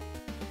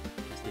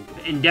 Just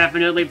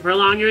indefinitely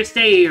prolong your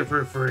stay here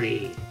for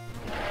free.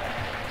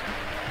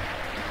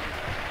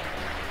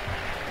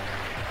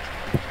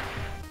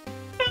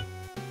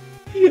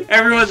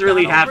 Everyone's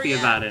really happy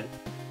about it.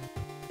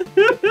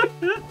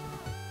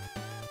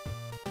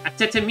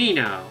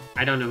 Tetamino.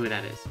 I don't know who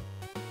that is.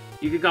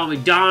 You can call me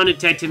Don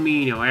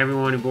Tetamino.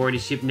 Everyone aboard the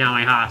ship now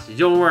my hostage.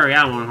 Don't worry,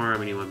 I won't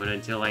harm anyone, but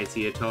until I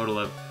see a total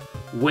of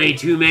way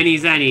too many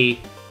zenny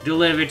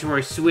delivered to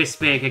our Swiss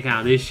bank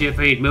account, this ship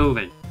ain't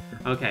moving.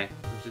 Okay,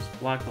 let's just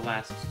block the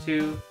last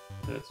two.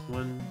 So that's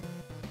 1,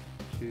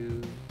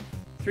 2,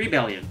 3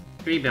 billion.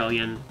 $3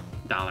 billion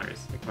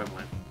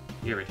equivalent,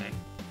 give or take.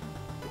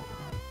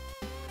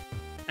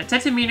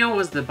 Tetamino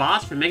was the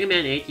boss for Mega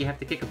Man 8 you have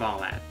to kick a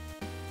ball at.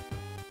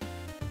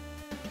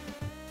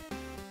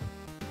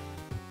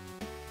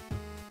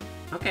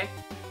 Okay.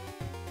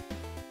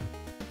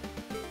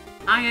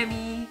 Hi,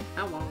 Emmy.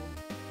 Hello.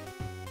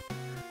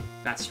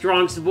 Got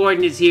strong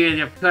subordinates here that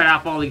have cut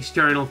off all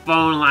external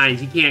phone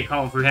lines. You can't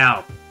call for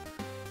help.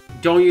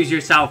 Don't use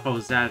your cell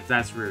phones.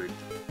 That's rude.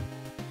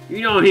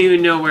 You don't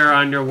even know where our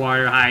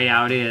underwater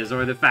hideout is,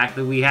 or the fact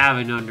that we have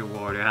an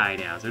underwater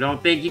hideout. So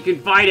don't think you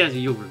can fight us or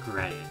you'll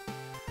regret it.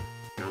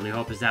 Your only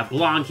hope is that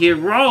blonde kid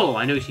Roll.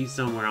 I know she's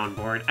somewhere on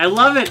board. I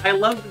love it. I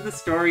love that the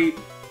story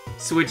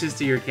switches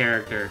to your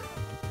character.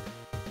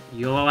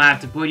 You'll have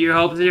to put your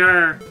hopes in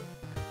her.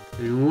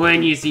 And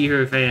when you see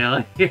her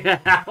fail...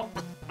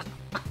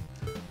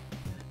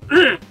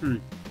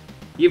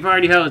 You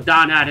party host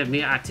Don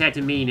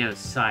Tetamino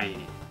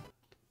signing.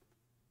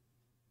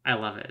 I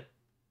love it.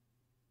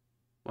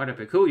 What a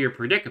peculiar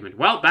predicament.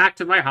 Well, back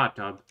to my hot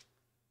tub.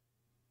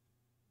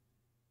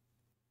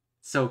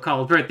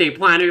 So-called birthday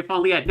planner, if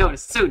only I'd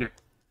noticed sooner.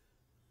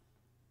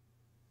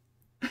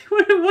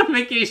 One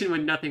vacation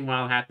when nothing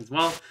wild happens.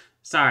 Well,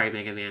 sorry,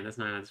 Mega Man, that's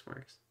not how this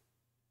works.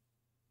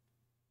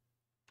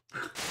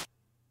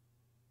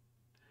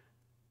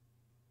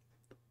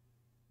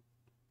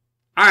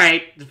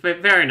 Alright,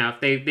 fair enough.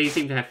 They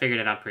seem to have figured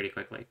it out pretty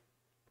quickly.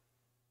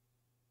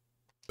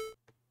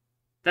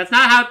 That's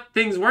not how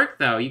things work,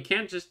 though. You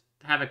can't just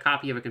have a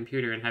copy of a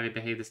computer and have it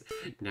behave this...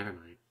 Never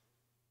mind.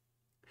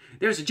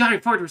 There's a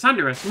giant fortress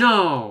under us.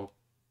 No!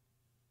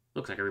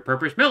 Looks like a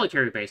repurposed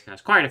military base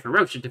has quite a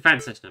ferocious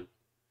defense system.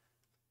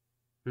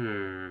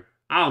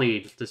 I'll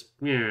need this...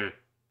 Yeah.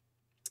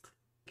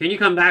 Can you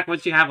come back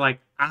once you have, like,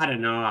 I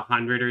don't know,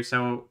 100 or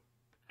so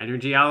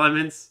energy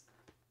elements?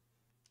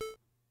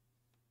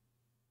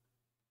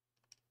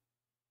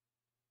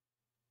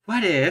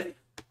 What if...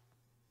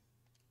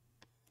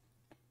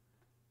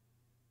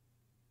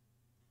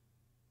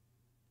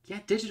 Yeah,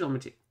 digital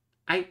material.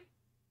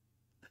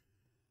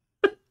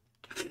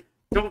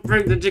 Don't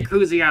bring the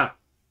jacuzzi out.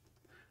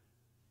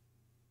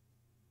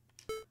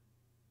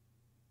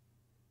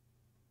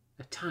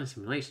 A ton of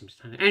simulations,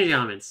 a ton of energy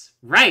elements.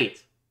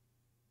 Right!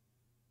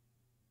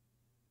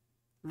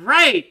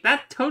 Right!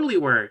 That totally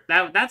worked.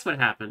 That's what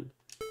happened.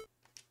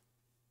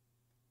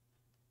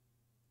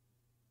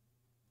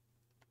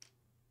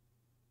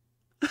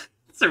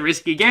 It's a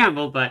risky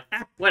gamble, but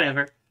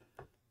whatever.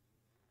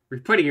 You're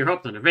putting your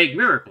hopes on a vague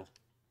miracle.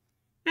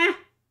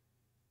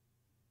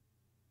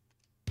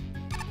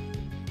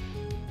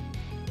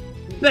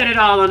 Bet it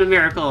all on a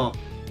miracle.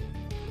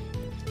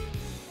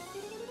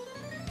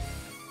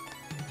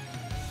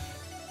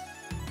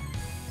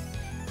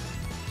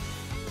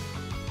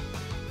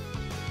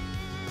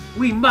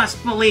 We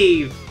must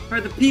believe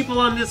for the people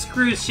on this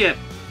cruise ship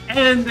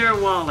and their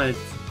wallets.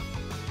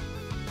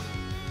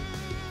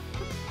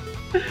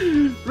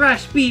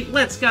 Rush beat,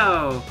 let's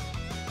go.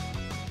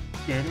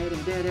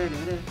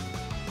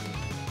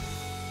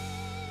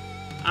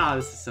 Oh,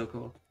 this is so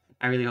cool.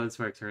 I really hope this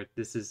works for it.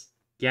 This is,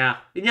 yeah.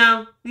 You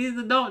know,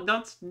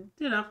 don't,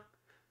 you know,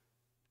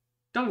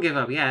 don't give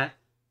up yet.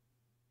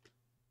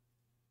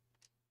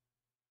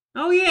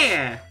 Oh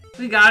yeah!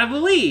 We gotta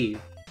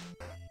believe!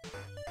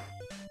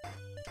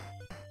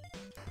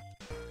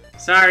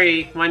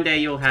 Sorry, one day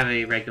you'll have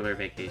a regular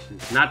vacation.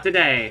 Not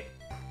today.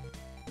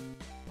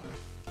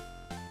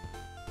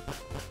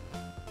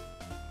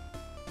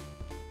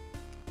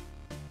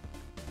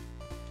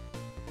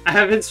 I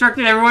have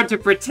instructed everyone to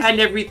pretend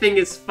everything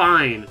is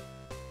fine.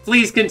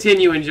 Please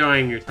continue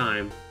enjoying your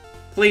time.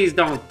 Please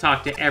don't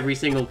talk to every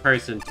single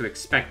person to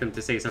expect them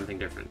to say something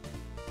different.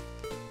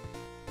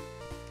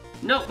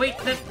 No, wait.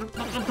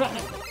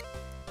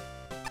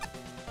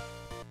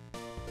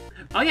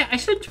 Oh yeah, I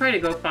should try to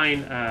go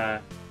find,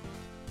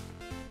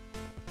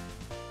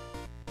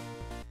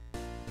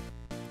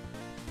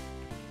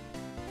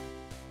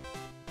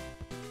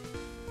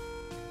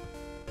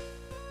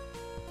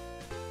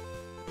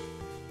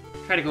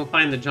 try to go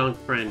find the junk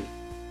friend.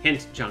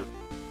 Hint junk.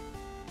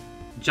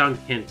 Junk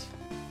hint.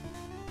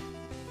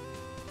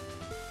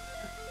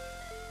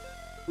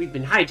 We've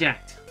been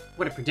hijacked.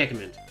 What a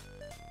predicament.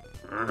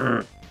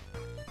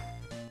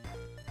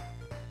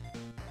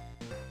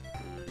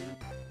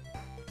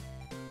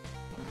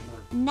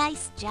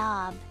 Nice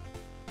job.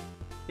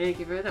 Thank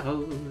you for the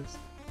hose.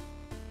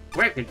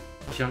 Where could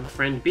junk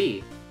friend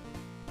be?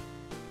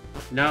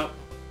 No.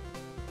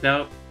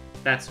 No.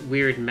 That's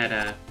weird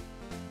meta.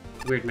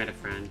 Weird meta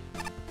friend.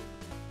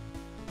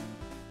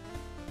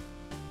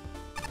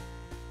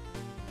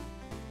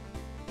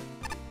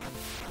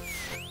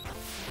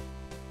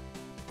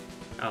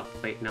 Oh,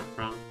 wait, no,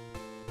 wrong.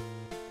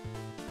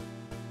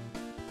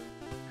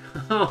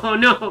 Oh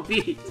no,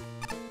 Beat!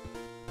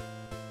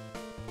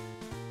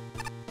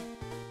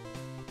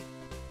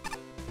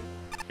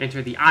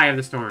 Enter the eye of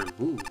the storm.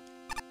 Ooh.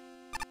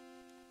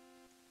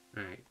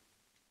 Alright.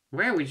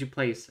 Where would you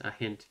place a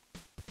hint?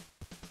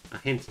 A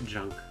hint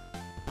junk.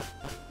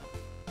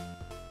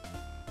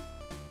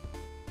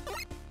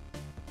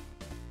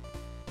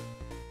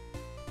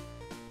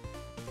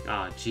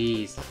 Oh,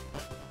 jeez.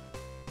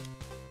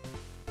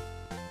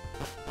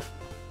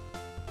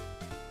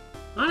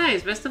 Oh,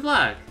 nice. Best of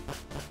luck.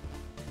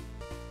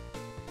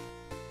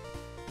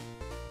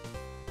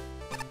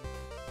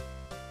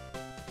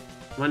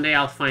 One day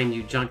I'll find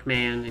you, Junk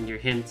Man, and your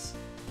hints.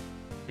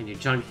 And your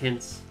junk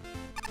hints.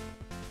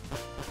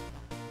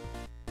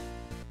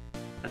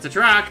 That's a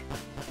truck!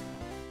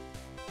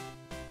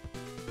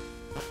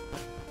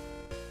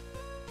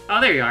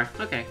 Oh, there you are.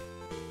 Okay.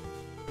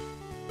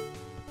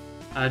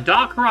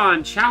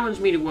 Docron challenged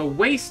me to a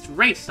waste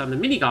race on the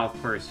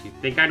mini-golf course. You'd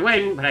think I'd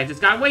win, but I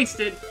just got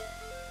wasted.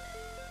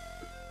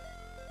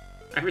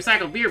 I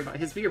recycled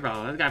his beer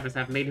bottle. That guy must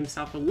have made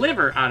himself a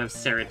liver out of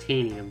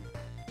serotonin.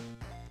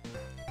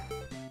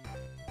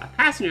 A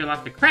passenger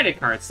left a credit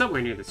card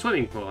somewhere near the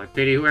swimming pool. I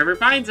pity whoever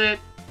finds it.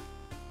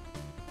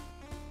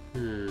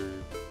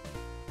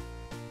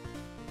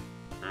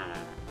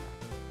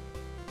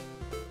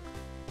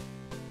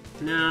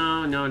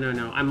 No, no, no,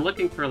 no. I'm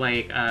looking for,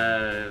 like,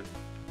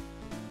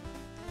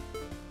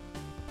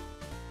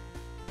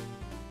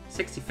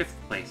 65th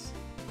place.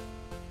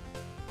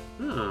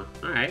 Oh,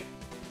 alright.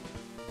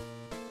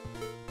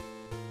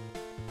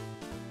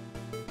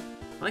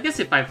 Well, I guess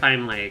if I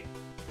find, like,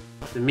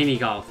 the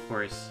mini-golf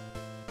course,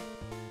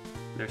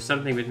 there's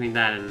something between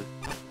that and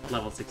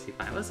level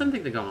 65. Well,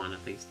 something to go on,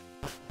 at least.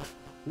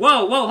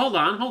 Whoa, whoa, hold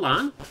on, hold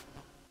on.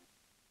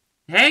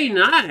 Hey,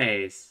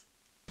 nice!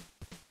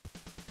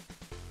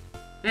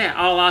 Yeah,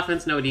 all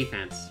offense, no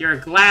defense. You're a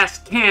glass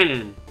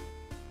cannon,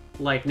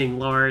 Lightning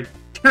Lord.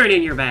 Turn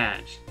in your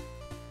badge.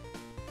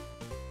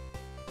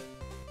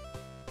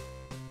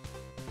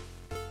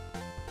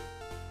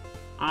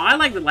 Oh, I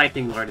like that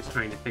Lightning Lord is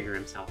trying to figure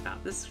himself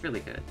out. This is really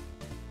good.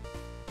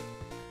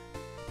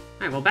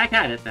 Alright, well, back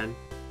at it, then.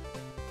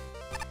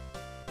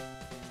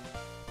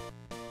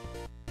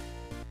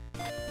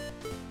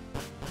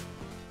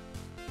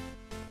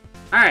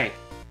 Alright.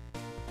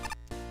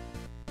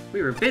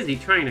 We were busy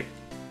trying to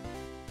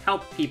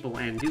help people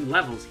and do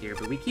levels here,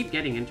 but we keep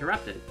getting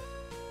interrupted.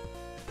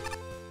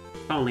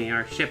 If only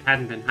our ship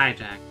hadn't been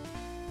hijacked.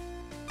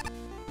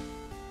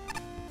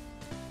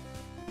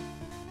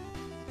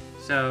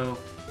 So,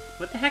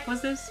 what the heck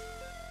was this?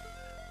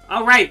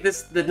 Oh right,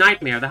 the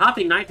nightmare, the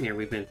hopping nightmare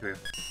we've been through.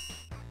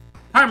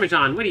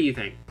 Parmesan, what do you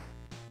think?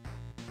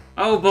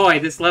 Oh boy,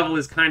 this level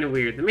is kind of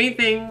weird. The main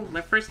thing,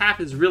 the first half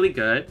is really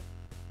good.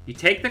 You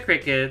take the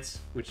crickets,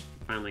 which is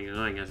finally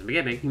annoying as a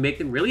beginning, you make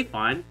them really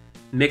fun,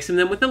 mixing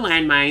them with the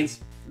landmines.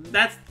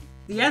 That's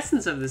the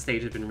essence of this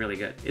stage has been really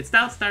good. It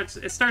starts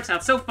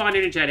out so fun and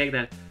energetic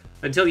that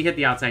until you hit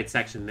the outside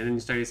section, then you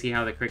start to see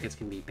how the crickets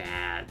can be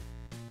bad.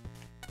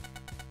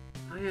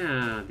 Oh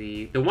yeah,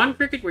 the one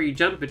cricket where you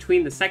jump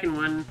between the second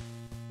one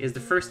is the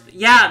first.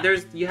 Yeah,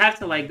 you have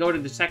to like go to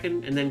the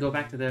second and then go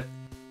back to the.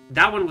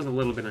 That one was a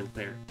little bit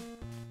unclear.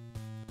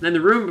 And then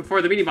the room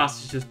before the mini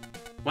boss is just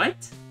what?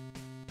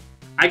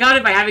 I got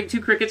it by having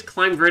two crickets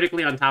climb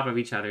vertically on top of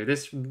each other.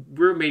 This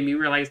room made me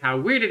realize how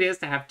weird it is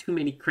to have too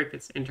many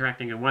crickets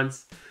interacting at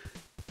once.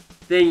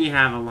 Then you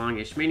have a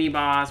longish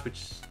mini-boss,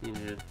 which, you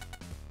know...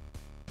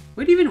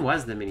 What even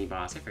was the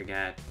mini-boss? I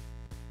forget.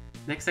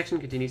 Next section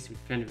continues to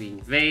kind of being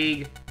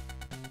vague.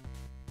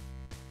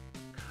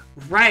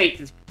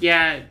 Right,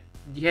 yeah,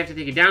 you have to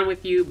take it down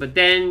with you, but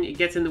then it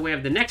gets in the way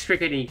of the next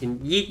cricket and you can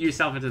yeet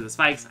yourself into the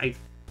spikes. I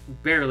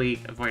barely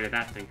avoided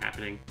that thing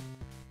happening.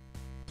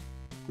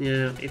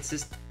 Yeah, it's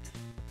just...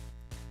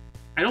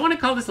 I don't want to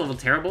call this level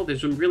terrible.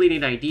 There's some really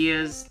neat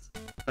ideas,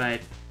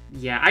 but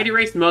yeah, I'd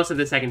erased most of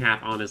the second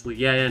half, honestly.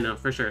 Yeah, no,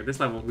 for sure. This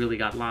level really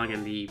got long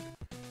and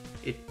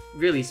it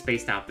really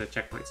spaced out the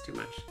checkpoints too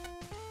much.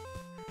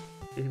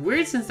 It's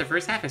weird since the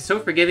first half is so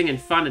forgiving and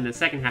fun and the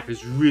second half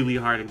is really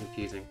hard and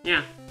confusing.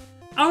 Yeah.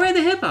 Oh, right,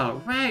 the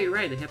hippo!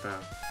 Right, the hippo.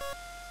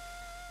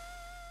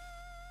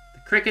 The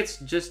crickets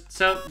just...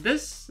 So,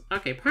 this...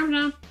 Okay,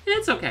 Parmesan,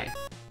 it's okay.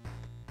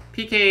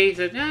 PK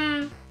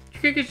said,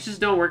 crickets just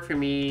don't work for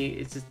me.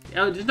 It's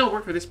just don't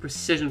work for this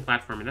precision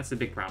platforming. That's the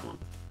big problem.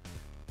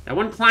 That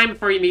one climb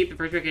before you meet the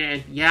first cricket,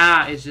 and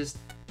yeah, it's just...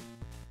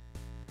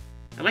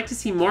 I'd like to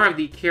see more of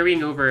the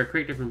carrying over a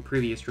cricket from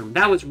previous room.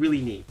 That was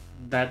really neat.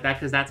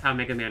 Because that's how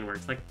Mega Man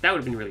works. Like, that would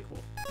have been really cool.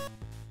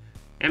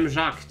 M.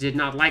 Jacques did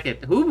not like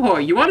it. Ooh boy,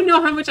 you want to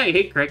know how much I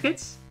hate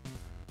crickets?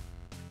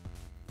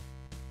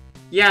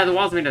 Yeah, the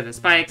walls are made out of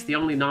spikes. The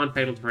only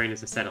non-fatal terrain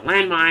is a set of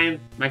landmines.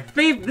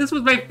 This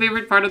was my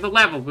favorite part of the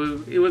level.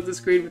 It was the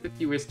screen with the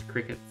fewest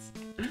crickets.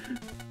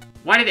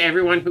 Why did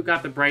everyone who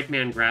got the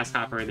Brightman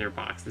Grasshopper in their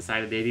box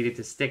decide they needed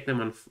to stick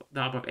them on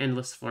top of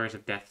endless floors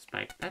of death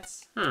spike?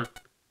 That's... huh.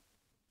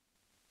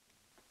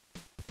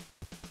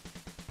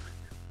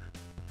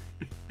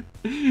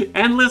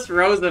 Endless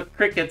rows of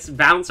crickets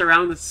bounce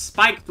around the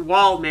spiked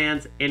wall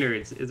man's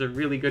innards is a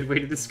really good way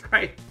to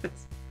describe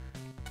this.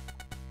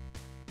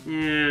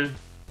 Yeah.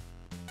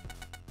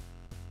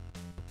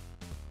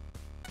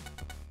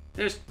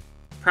 There's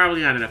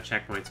probably not enough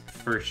checkpoints,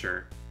 for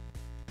sure.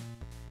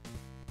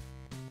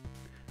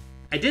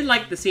 I did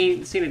like the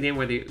scene at the end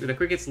where the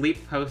crickets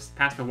leap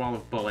past a wall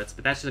of bullets,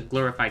 but that's just a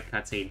glorified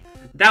cutscene.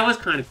 That was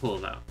kind of cool,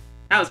 though.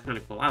 That was kind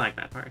of cool. I like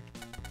that part.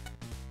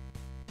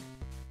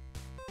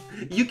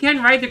 You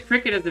can ride the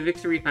cricket as the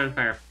Victory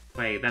Fanfare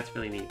play. That's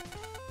really neat.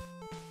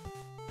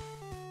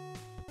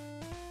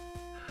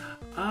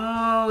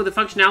 Oh, the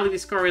functionality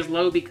score is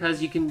low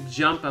because you can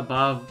jump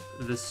above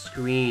the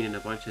screen in a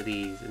bunch of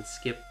these and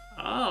skip.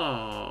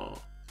 Oh.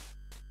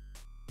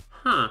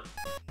 Huh.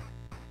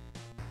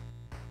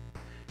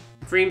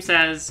 Freem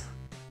says,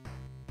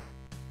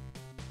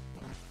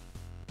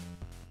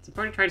 it's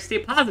important to try to stay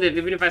positive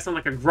even if I sound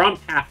like a grump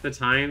half the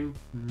time.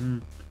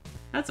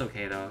 That's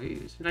okay, though.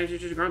 Sometimes you're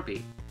just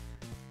grumpy.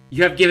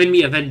 You have given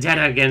me a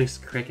vendetta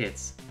against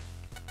crickets.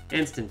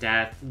 Instant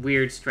death,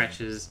 weird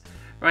stretches.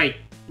 Right,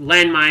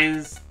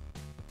 landmines.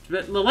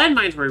 The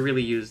landmines were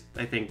really used,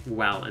 I think,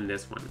 well in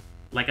this one.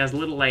 Like, as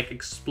little, like,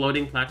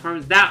 exploding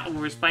platforms. That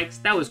were spikes.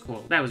 That was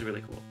cool. That was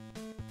really cool.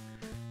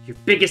 Your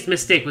biggest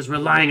mistake was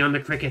relying on the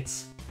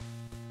crickets.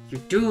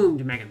 You're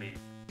doomed, Mega Man.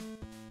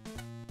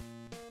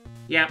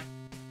 Yep.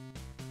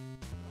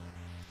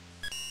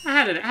 I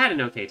had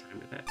an okay time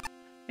with it.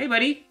 Hey,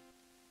 buddy.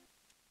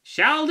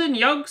 Sheldon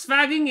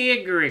Yogsvagen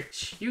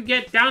Egrich. You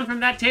get down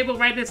from that table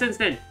right this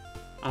instant.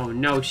 Oh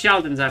no,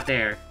 Sheldon's up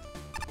there.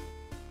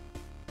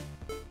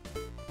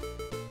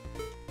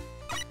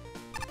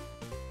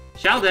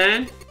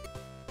 Sheldon!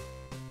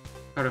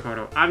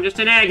 Kodo, I'm just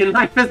an egg and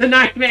life is a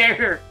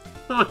nightmare!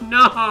 Oh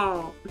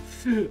no!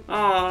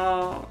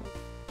 Oh.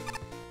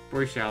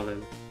 Poor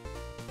Sheldon.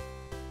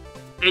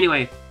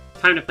 Anyway,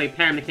 time to play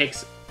Pam the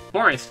Cake's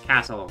Forest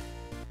Castle.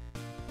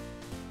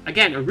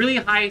 Again, a really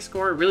high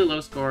score, a really low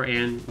score,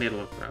 and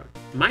middle of the road.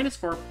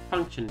 -4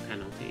 function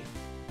penalty.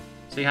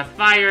 So you have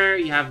fire,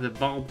 you have the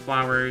bulb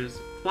flowers,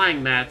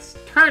 flying mats,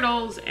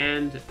 turtles,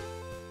 and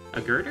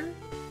a girder?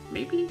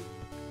 Maybe?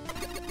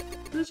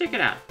 Let's check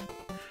it out.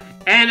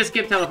 And a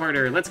skip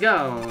teleporter. Let's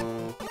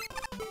go!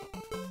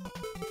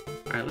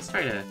 Alright, let's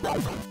try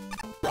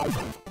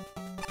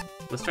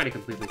to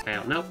completely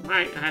fail. Nope,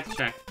 alright, I have to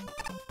check.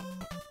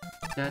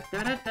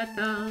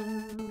 Da-da-da-da-da.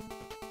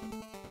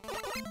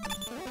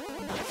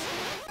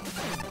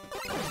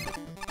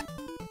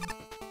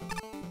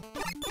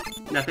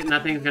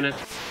 Nothing's gonna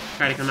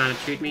try to come out and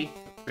shoot me?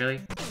 Really?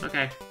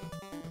 Okay.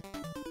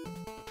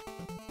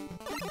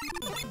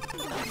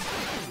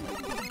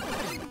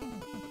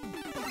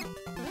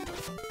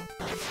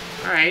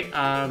 Alright,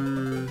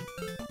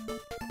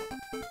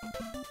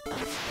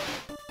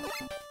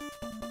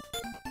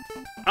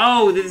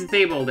 oh, this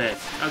disabled it.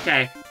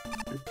 Okay.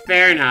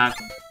 Fair enough.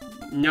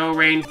 No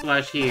rain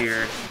flush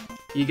here.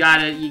 You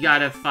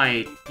gotta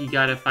fight. You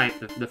gotta fight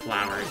the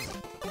flowers.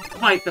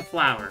 Fight the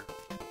flower.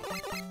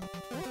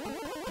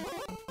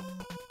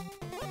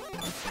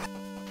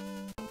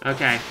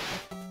 Okay.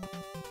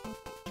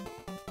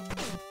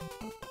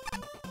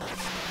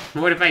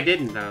 What if I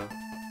didn't, though?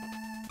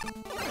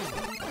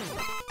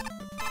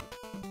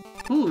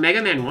 Ooh,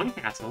 Mega Man 1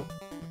 castle.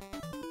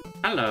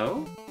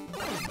 Hello.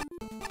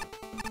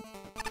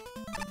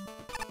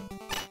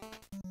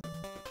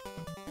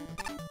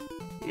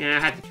 Yeah, I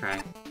had to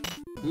try.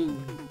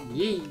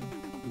 Yee!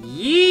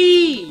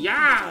 Yee!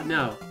 Yeah!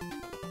 No.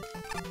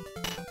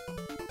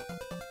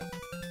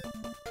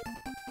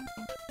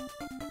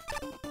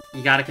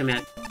 You gotta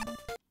commit.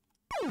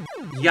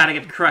 You gotta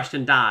get crushed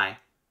and die.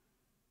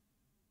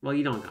 Well,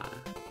 you don't gotta.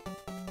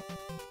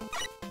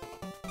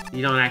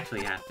 You don't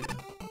actually have to.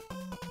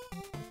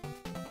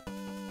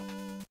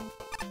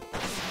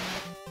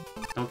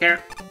 Don't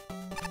care.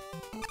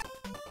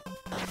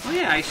 Oh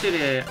yeah, I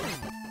should've...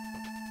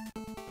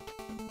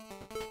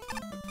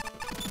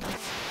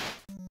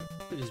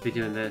 Should just be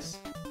doing this.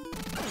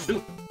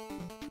 Ooh.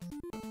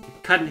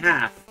 Cut in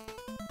half.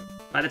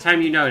 By the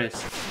time you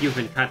notice, you've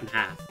been cut in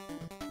half.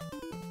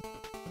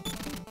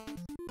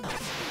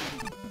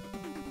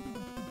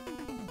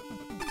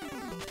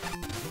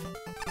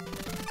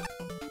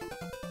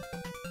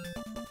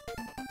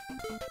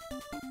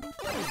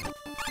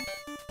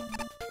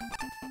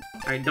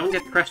 Alright, don't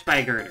get crushed by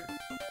a girder.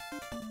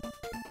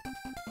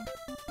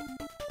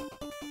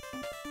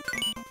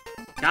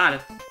 Got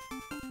it.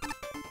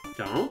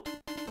 Don't.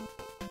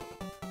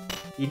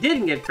 You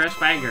didn't get crushed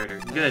by a girder.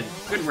 Good.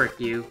 Good work,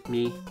 you.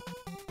 Me.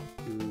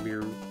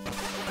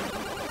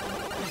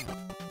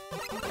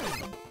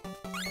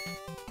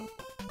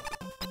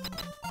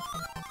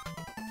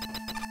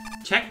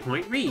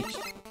 Checkpoint reached.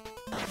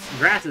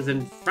 Grass is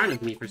in front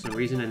of me for some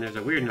reason, and there's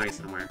a weird noise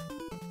somewhere.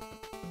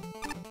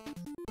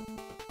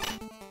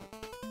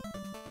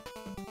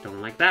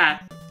 Don't like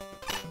that.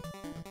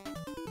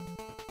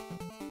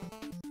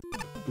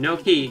 No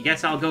key.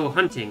 Guess I'll go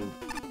hunting.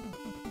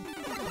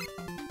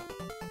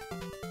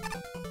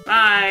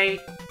 Bye!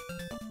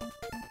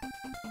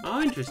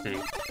 Oh,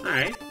 interesting.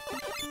 Alright.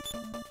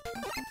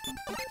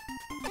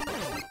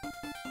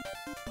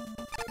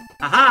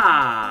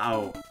 Aha!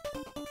 Oh.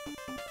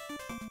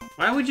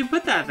 Why would you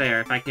put that there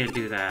if I can't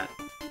do that?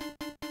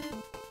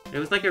 It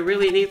was like a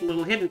really neat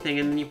little hidden thing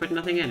and then you put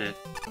nothing in it.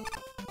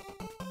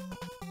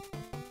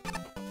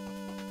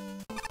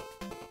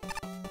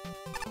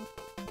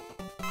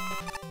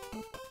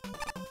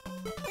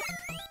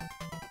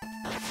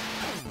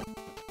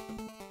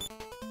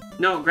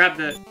 No, grab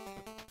the...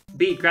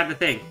 Beat, grab the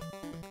thing.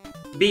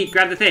 Beat,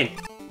 grab the thing.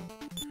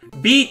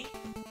 Beat!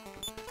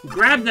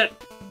 Grab the...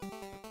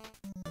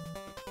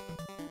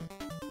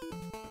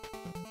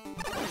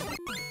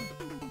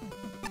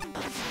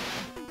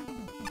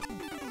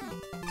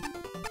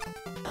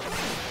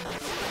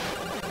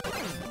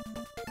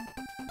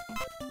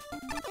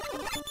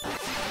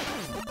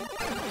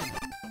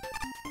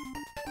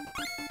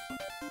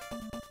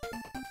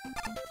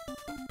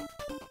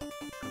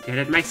 Get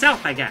it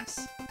myself, I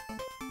guess.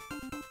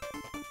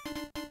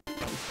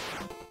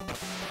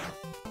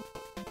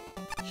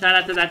 Shout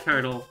out to that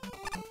turtle.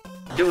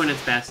 Doing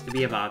its best to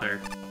be a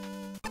bother.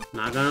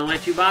 Not gonna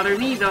let you bother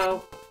me,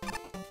 though.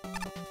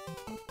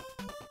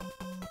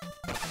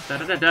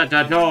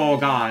 Oh,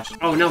 gosh.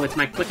 Oh, no, it's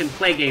my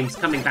click-and-play games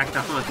coming back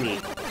to haunt me.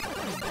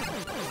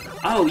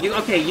 Oh,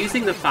 okay,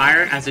 using the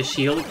fire as a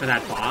shield for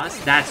that boss?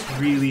 That's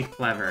really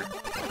clever.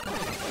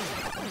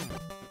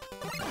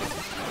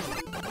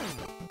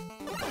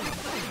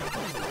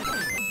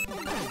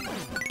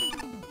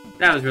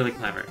 That was really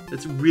clever.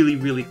 That's really,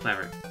 really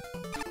clever.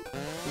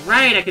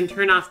 Right, I can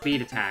turn off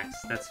beat attacks.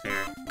 That's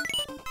fair.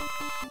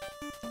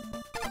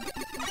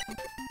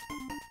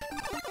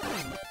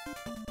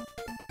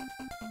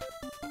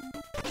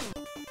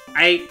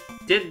 I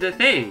did the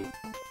thing.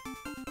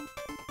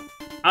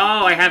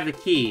 Oh, I have the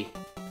key.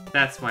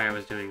 That's why I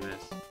was doing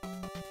this.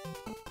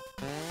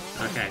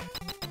 Okay.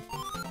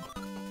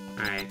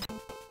 Alright.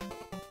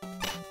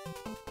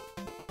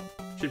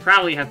 Should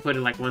probably have put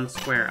it like one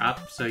square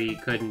up so you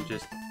couldn't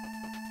just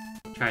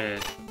try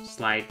to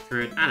slide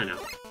through it. I don't know.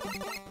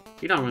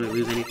 You don't really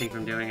lose anything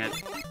from doing it.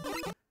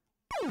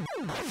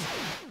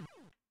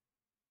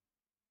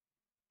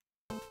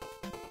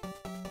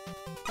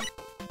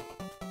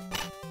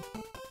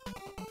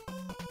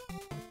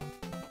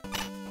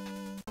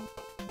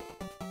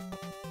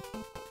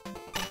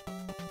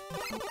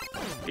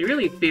 It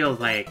really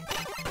feels like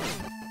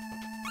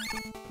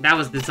that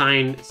was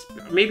designed...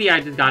 Maybe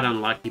I just got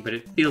unlucky, but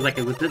it feels like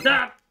it was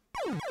designed...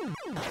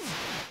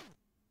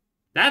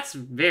 That's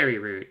very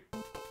rude.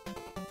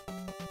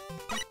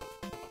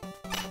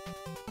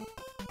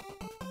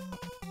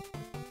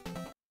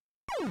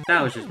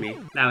 That was just me.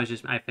 That was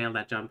just... I failed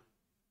that jump.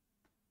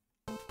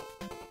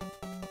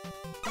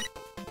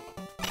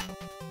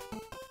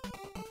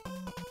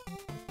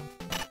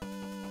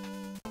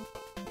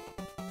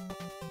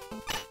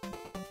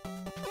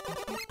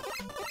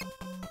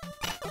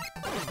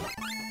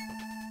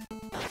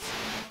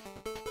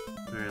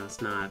 Alright,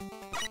 let's not...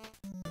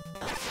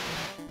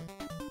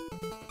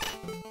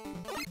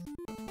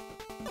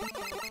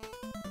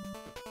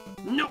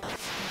 No!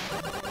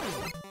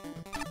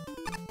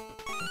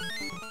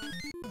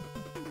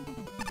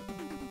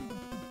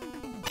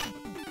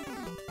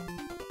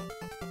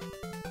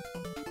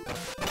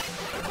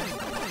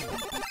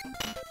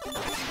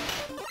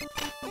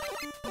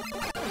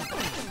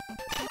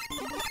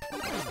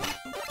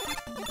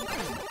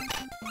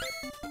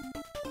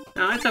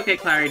 No, it's okay,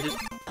 Clary. Just,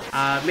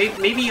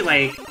 maybe,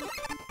 like...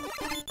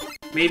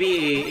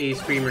 Maybe a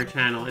streamer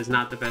channel is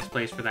not the best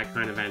place for that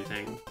kind of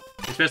venting.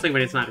 Especially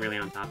when it's not really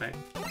on topic.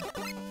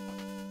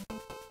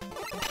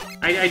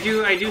 I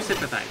do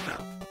sympathize,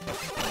 though.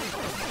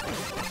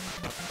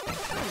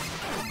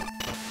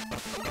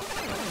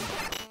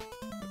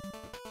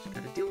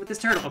 this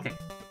turtle. Okay.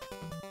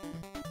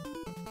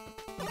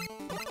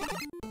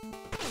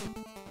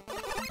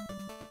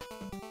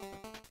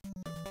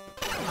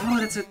 Oh,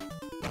 that's a...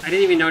 I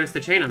didn't even notice the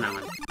chain on that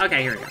one.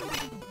 Okay, here we go.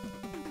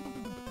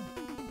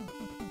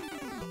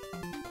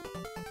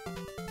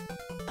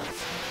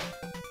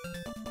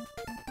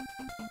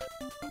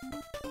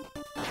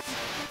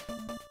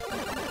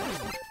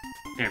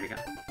 There we go.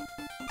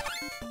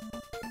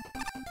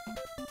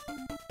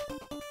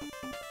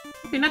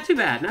 Okay, not too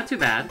bad, not too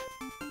bad.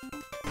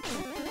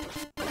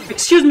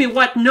 Excuse me,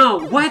 what? No,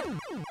 what?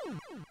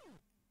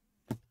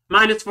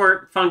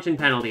 -4 function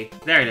penalty.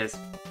 There it is.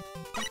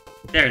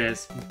 There it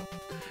is.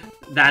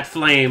 That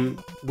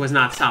flame was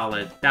not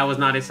solid. That was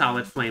not a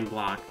solid flame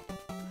block.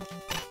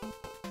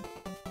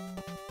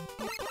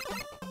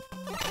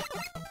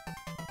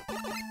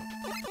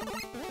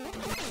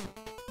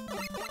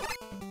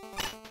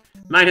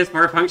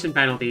 -4 function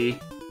penalty.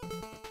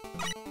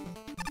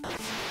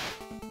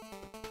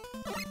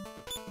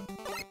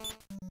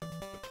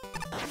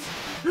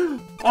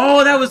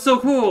 Oh, that was so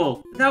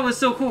cool! That was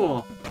so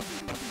cool!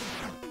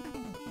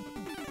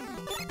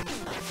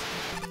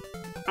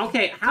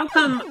 Okay, how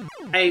come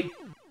I...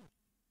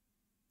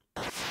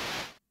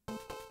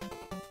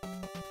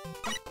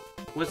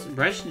 Was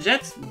Rush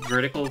Jet's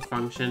vertical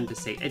function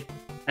disabled?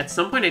 At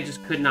some point I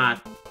just could not...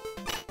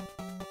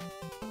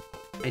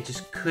 I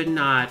just could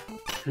not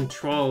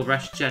control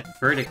Rush Jet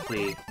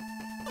vertically.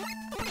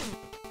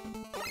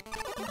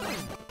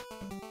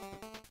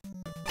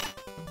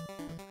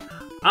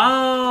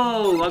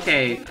 Oh,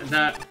 okay,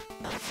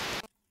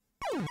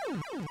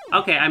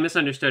 Okay, I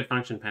misunderstood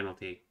function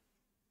penalty.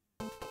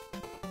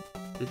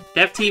 The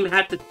dev team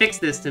had to fix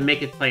this to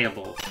make it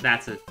playable.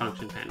 That's a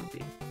function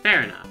penalty.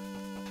 Fair enough.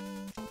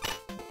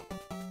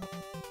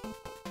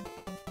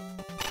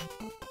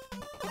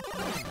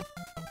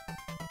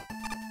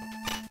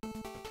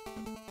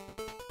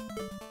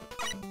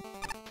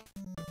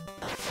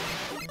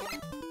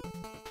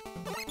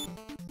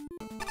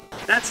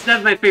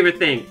 That's my favorite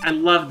thing. I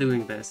love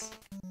doing this.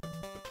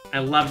 I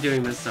love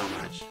doing this so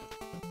much.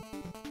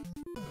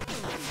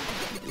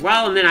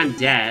 Well, and then I'm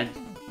dead.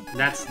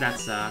 That's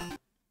I'm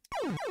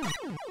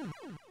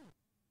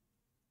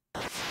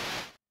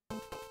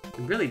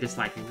really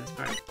disliking this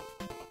part.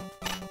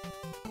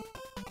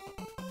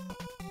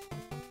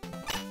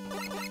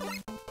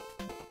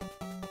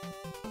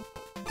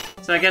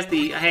 So I guess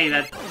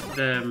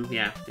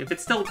yeah. If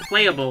it's still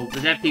playable,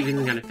 the dev team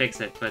isn't gonna fix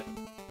it, but...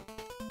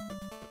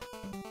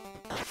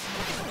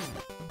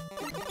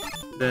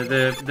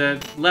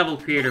 The level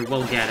creator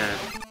will get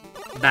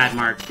a bad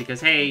marks because,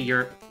 hey,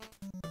 you're...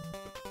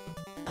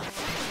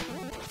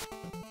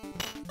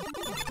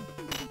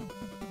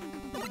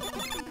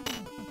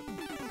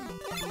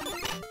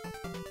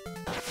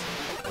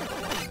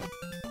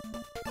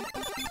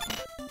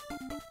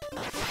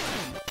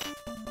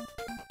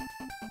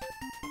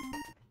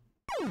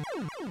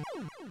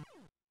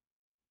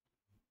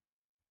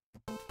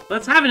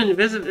 Let's have an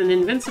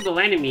invincible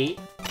enemy,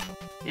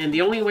 and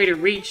the only way to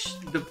reach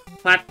the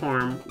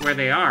platform where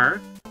they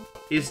are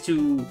is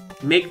to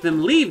make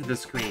them leave the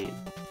screen.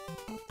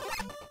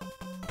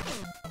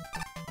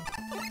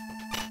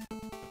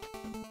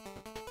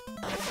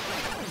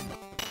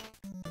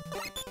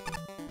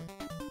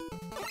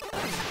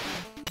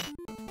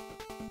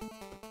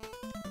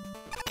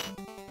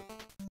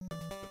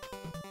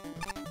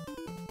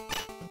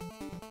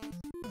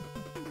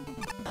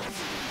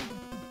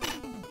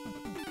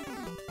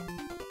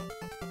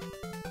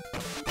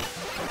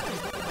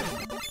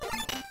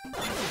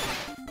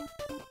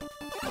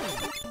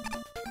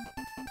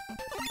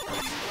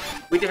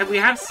 We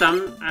have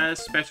some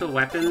special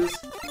weapons,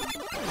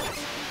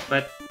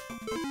 but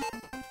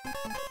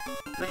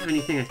do I have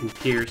anything that can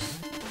pierce?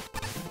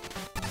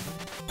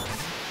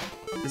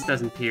 This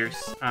doesn't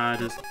pierce.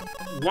 Does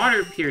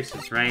water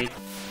pierces, right?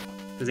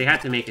 Because they had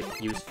to make it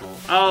useful.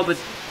 Oh, but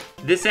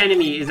this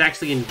enemy is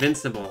actually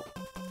invincible.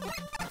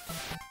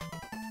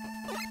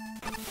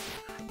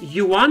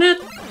 You want it?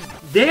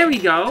 There we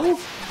go!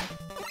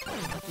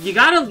 You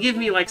gotta give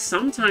me, like,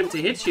 some time to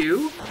hit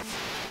you.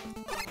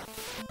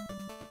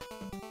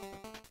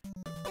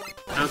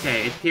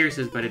 Okay, it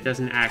pierces, but it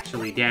doesn't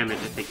actually damage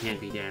if they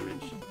can't be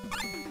damaged.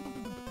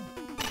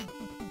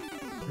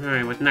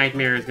 Alright, what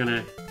nightmare is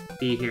gonna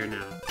be here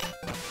now?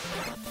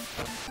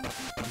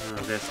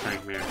 Oh, this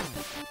nightmare.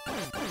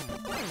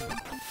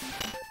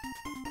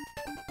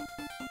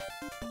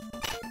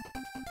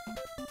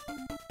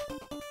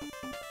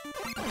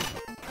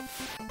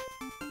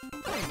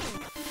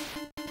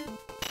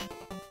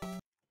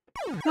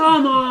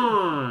 Come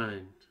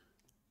on!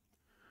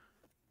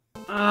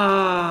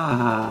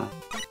 Ah!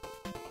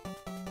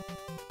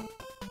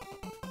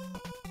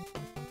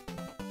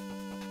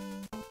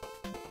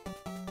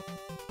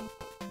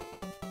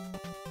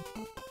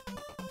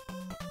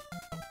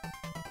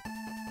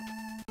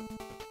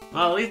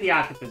 Well, at least the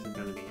octopus is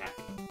gonna be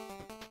happy.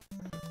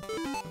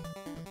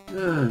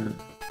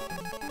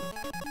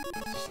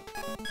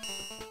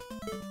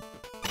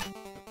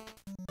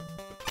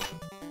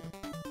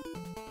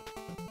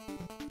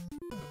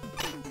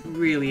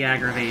 really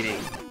aggravating.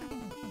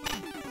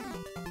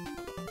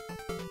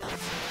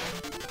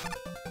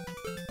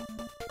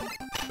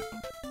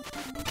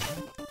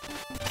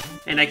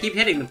 And I keep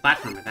hitting the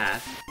platform with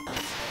that.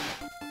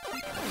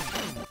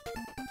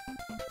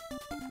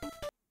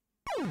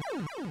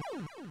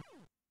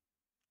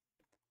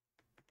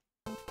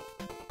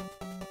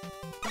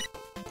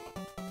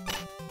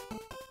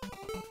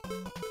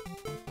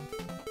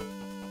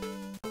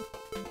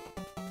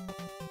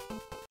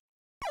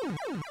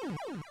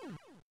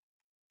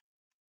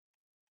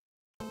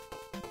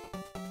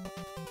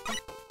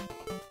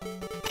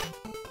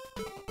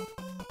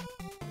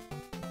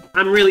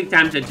 I'm really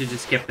tempted to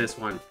just skip this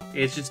one.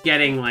 It's just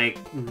getting, like,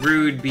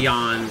 rude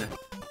beyond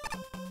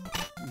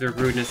the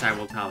rudeness I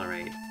will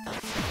tolerate.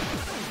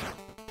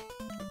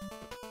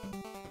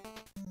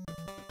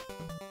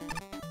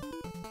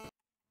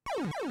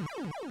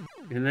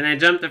 And then I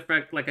jumped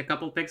like a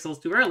couple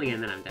pixels too early,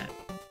 and then I'm dead.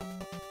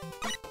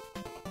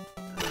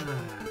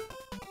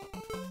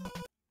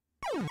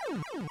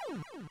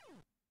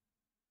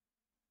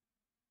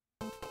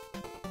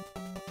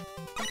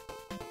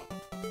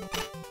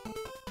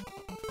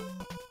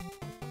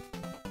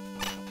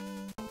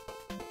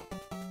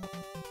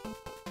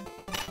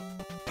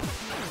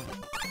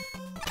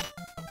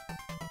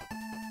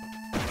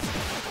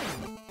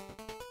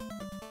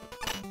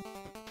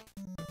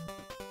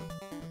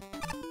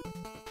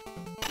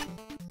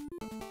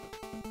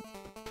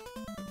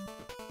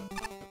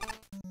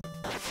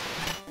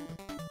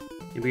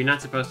 Maybe you're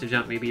not supposed to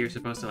jump, maybe you're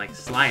supposed to, like,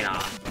 slide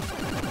off.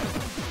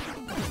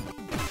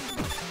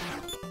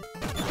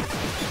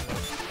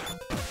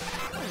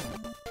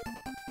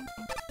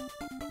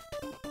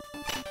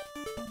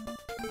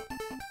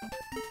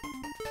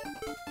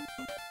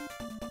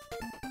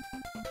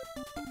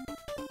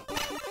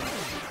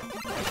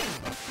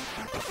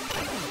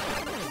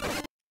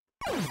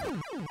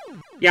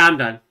 Yeah, I'm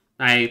done.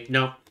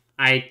 Nope.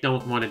 I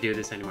don't want to do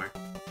this anymore.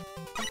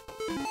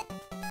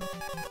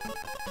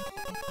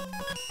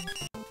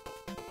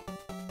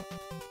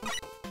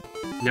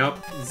 Nope,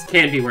 this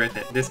can't be worth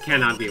it. This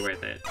cannot be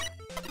worth it.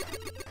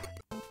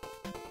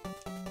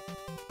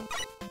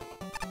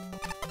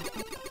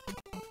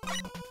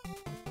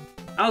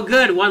 Oh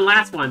good, one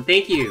last one.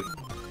 Thank you.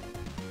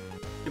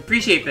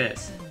 Appreciate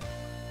this.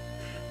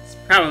 It's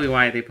probably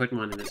why they put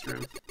one in this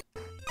room.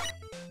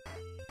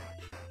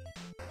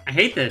 I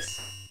hate this.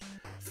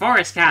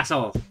 Forest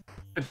Castle.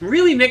 I'm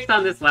really mixed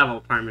on this level,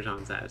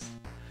 Parmesan says.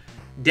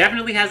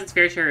 Definitely has its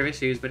fair share of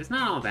issues, but it's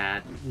not all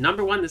bad.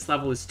 Number one, this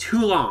level is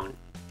too long.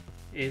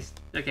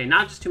 Okay,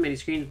 not just too many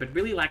screens, but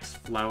really lacks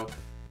flow.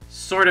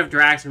 Sort of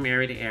drags from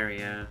area to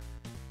area.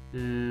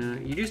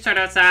 You do start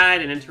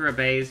outside and enter a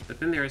base, but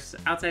then there's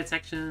outside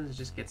sections, it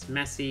just gets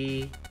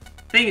messy.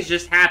 Things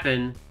just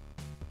happen,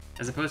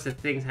 as opposed to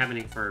things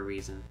happening for a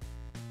reason.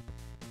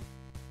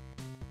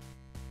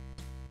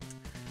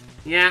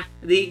 Yeah,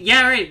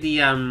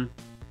 the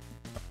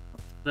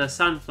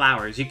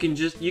sunflowers, you can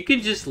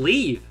just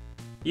leave.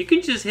 You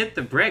can just hit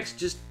the bricks,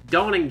 just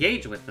don't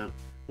engage with them.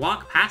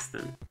 Walk past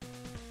them.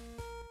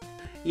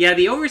 Yeah,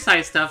 the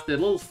oversized stuff, the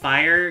little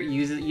fire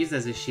used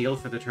as a shield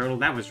for the turtle,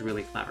 that was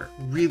really clever.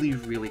 Really,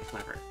 really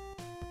clever.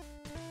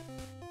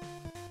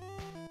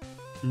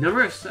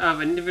 Number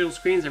of individual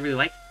screens I really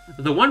like.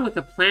 The one with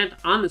the plant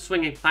on the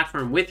swinging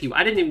platform with you.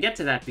 I didn't even get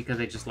to that because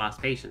I just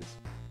lost patience.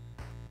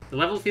 The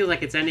level feels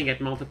like it's ending at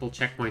multiple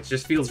checkpoints.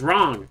 Just feels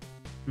wrong.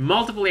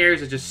 Multiple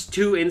areas are just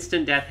too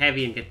instant death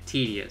heavy and get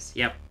tedious.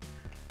 Yep.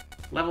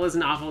 Level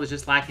isn't awful, it's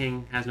just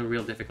lacking, has no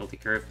real difficulty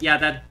curve. Yeah,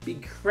 that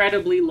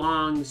incredibly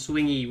long,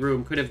 swingy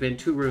room could have been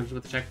 2 rooms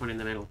with a checkpoint in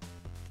the middle.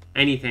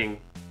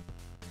 Anything.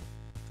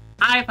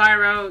 Hi,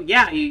 Pyro!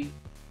 Yeah,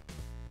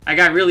 I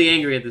got really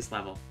angry at this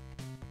level.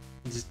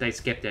 I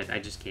skipped it. I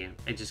just can't.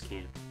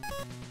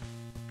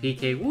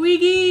 PK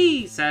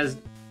Wiggy says,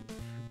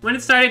 when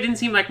it started, it didn't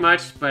seem like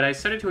much, but I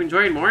started to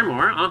enjoy it more and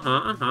more.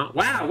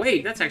 Wow,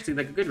 wait, that's actually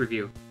like a good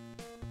review.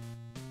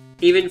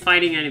 Even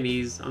fighting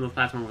enemies on the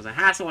platform was a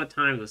hassle at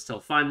times, it was still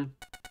fun.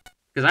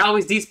 Because I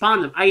always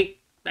despawn them. I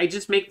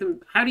just make them...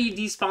 How do you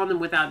despawn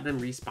them without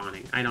them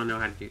respawning? I don't know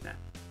how to do that.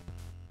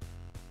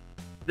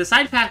 The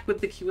side path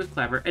with the key was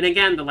clever. And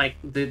again,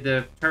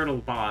 the turtle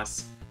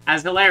boss,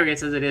 as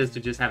hilarious as it is to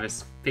just have a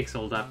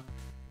pixeled up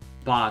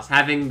boss,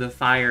 having the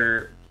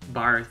fire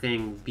bar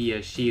thing be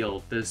a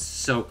shield is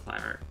so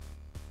clever.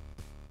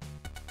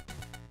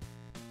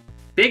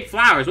 Big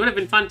flowers! Would have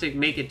been fun to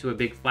make it to a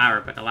big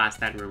flower, but alas,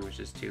 that room was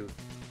just too...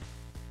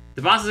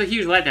 The boss is a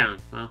huge letdown.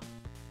 Well,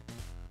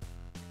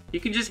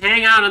 you can just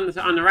hang out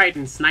on the right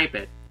and snipe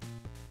it.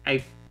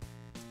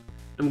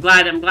 I'm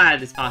glad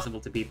it's possible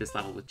to beat this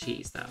level with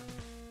cheese, though.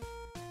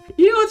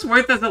 You know what's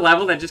worth as a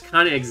level that just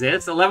kind of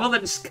exists? A level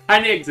that just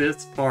kind of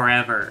exists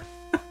forever.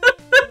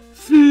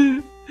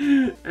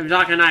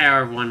 Doc and I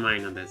are of one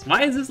mind on this.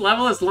 Why is this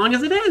level as long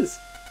as it is?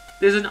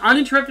 There's an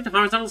uninterrupted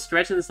horizontal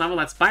stretch in this level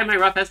that's, by my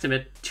rough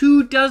estimate,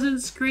 24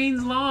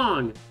 screens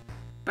long.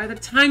 By the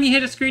time you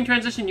hit a screen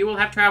transition, you will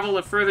have traveled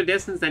a further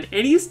distance than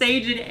any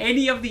stage in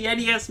any of the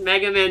NES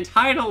Mega Man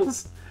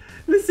titles.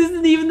 This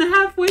isn't even the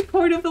halfway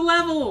point of the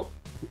level.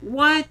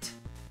 What?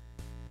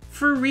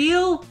 For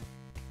real?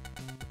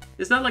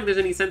 It's not like there's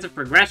any sense of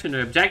progression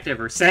or objective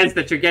or sense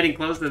that you're getting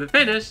close to the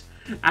finish.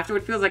 After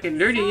what feels like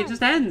eternity, it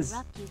just ends.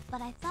 You,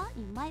 but I thought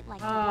you might like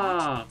to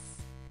Ah. watch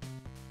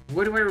this.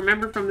 What do I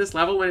remember from this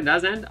level when it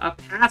does end? A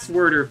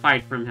passworder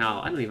fight from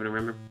hell. I don't even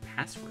remember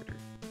passworder.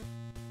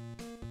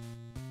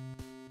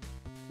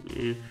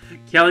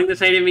 Killing the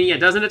same enemy a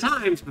dozen of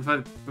times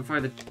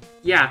before the...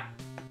 Yeah.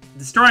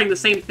 Destroying the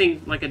same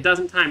thing like a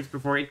dozen times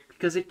before it,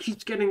 because it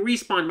keeps getting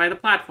respawned by the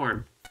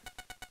platform.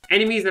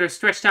 Enemies that are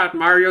stretched out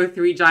Mario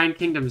 3 Giant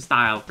Kingdom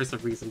style for some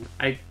reason.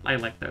 I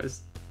like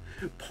those.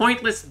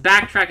 Pointless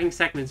backtracking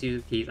segments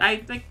using keys. I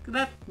think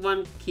that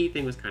one key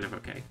thing was kind of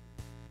okay.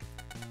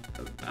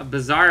 A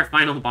bizarre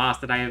final boss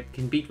that I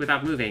can beat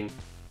without moving.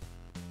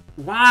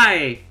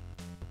 Why?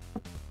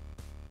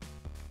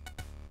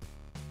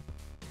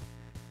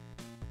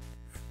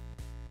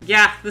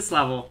 Yeah, this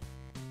level.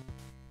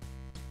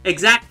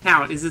 Exact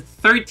count is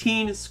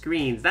 13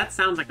 screens. That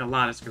sounds like a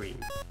lot of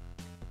screens.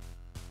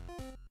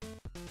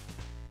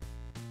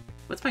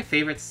 What's my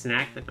favorite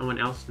snack that no one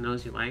else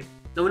knows you like?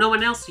 No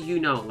one else you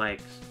know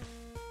likes.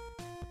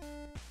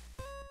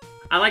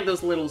 I like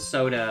those little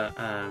soda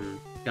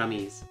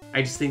gummies.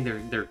 I just think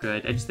they're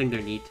good. I just think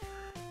they're neat.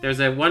 There's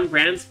a one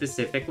brand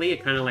specifically, a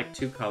kind of like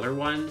two-color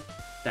one,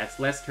 that's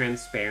less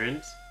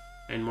transparent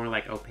and more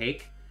like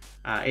opaque.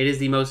 It is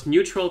the most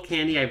neutral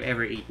candy I've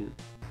ever eaten.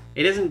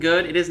 It isn't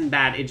good, it isn't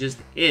bad, it just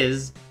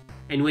is.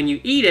 And when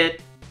you eat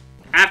it,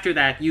 after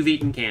that, you've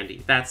eaten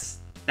candy. That's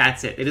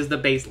it. It is the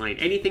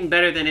baseline. Anything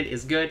better than it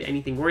is good,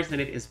 anything worse than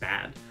it is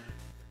bad.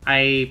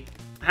 I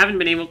haven't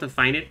been able to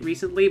find it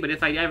recently, but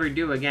if I ever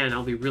do again,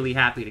 I'll be really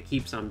happy to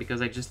keep some,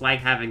 because I just like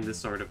having this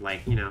sort of,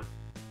 like, you know,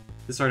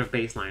 this sort of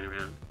baseline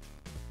around.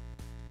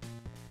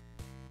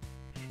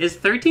 Is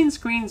 13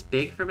 screens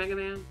big for Mega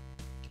Man?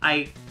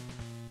 I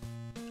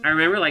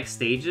remember, like,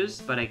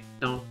 stages, but I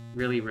don't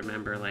really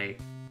remember, like,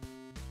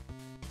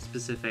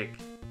 specific,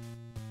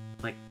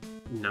 like,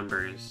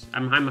 numbers.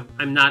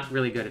 I'm not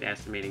really good at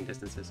estimating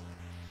distances.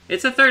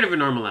 It's a third of a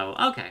normal level.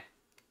 Okay.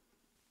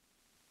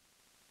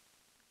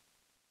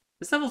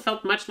 This level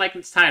felt much like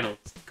its title.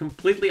 It's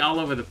completely all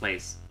over the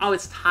place. Oh,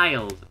 it's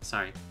tiled.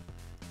 Sorry.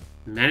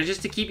 Manages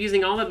to keep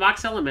using all the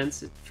box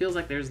elements. It feels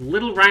like there's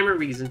little rhyme or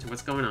reason to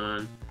what's going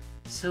on.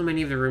 So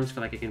many of the rooms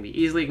feel like it can be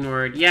easily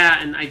ignored. Yeah,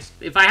 and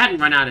if I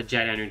hadn't run out of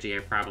jet energy,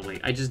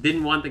 I just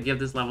didn't want to give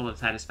this level of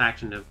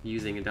satisfaction of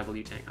using a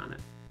W tank on it.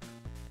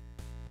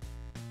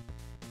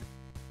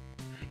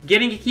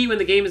 Getting a key when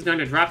the game is going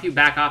to drop you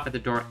back off at the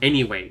door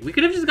anyway. We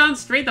could have just gone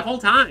straight the whole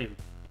time.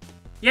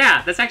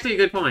 Yeah, that's actually a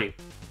good point.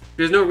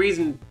 There's no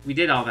reason we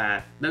did all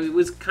that. It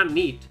was kind of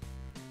neat.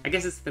 I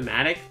guess it's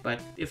thematic, but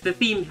if the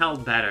theme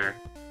held better,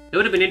 it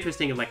would have been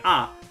interesting if, like,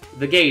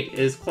 the gate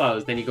is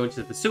closed, then you go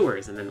into the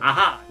sewers, and then,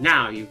 aha,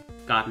 now you've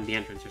gotten the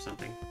entrance or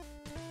something.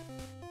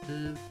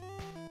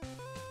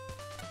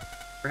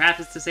 Perhaps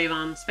it's to save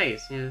on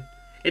space, yeah.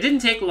 It didn't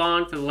take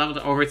long for the level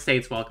to overstay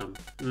its welcome.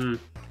 I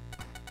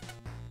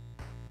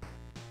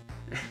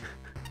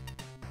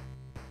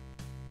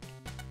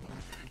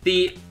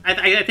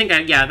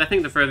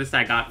think the furthest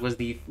I got was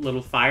the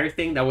little fire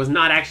thing that was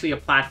not actually a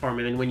platform,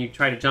 and then when you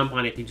try to jump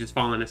on it, you just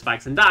fall into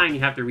spikes and die, and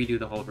you have to redo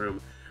the whole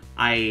room.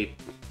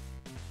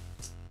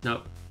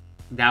 Nope.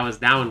 That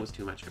one was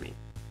too much for me.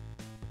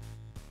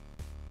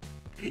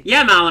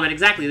 Yeah, Malamet,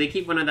 exactly. They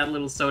keep one of that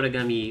little soda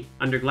gummy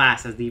under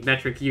glass as the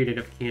metric unit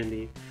of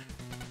candy.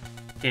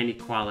 Candy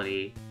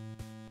quality.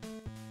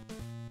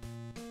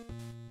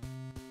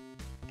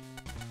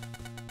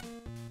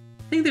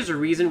 I think there's a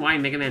reason why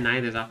in Mega Man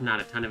 9 there's often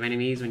not a ton of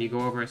enemies when you go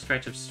over a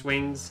stretch of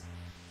swings.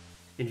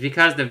 It's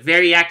because the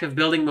very act of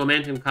building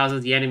momentum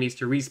causes the enemies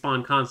to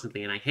respawn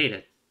constantly, and I hate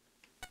it.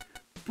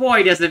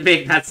 Boy, does it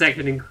make that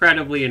section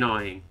incredibly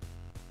annoying.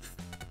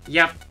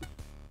 Yep.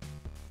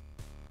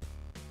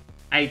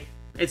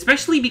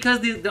 Especially because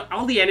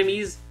all the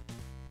enemies,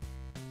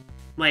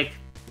 like,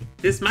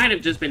 this might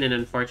have just been an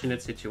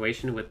unfortunate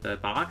situation with the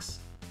box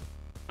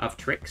of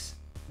tricks,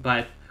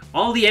 but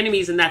all the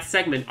enemies in that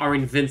segment are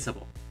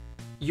invincible.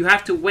 You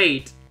have to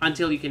wait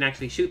until you can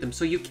actually shoot them,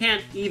 so you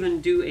can't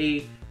even do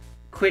a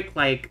quick,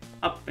 like,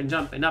 up and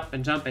jump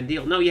and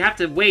deal. No, you have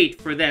to wait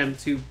for them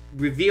to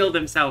reveal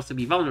themselves to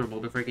be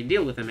vulnerable before you can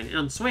deal with them, and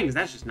on swings,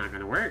 that's just not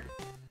gonna work.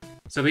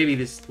 So maybe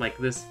this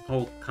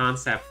whole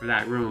concept for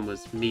that room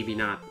was maybe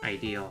not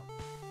ideal.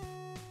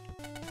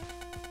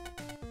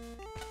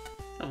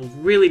 So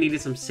really needed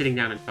some sitting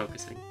down and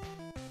focusing.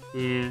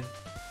 Yeah.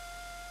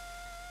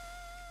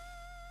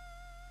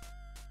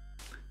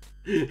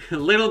 A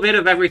little bit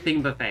of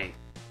everything buffet.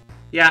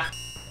 Yeah.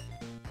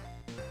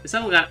 This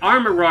level got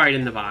Armoroid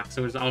in the box,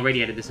 so it's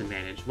already at a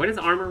disadvantage. What is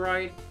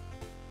Armoroid?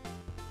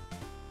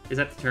 Is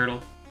that the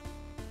turtle?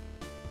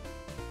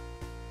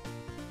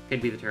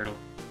 Could be the turtle.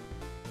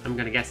 I'm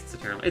gonna guess it's a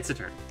turtle. It's a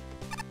turtle.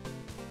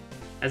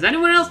 Has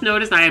anyone else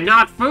noticed I am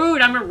not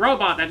food? I'm a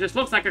robot that just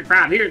looks like a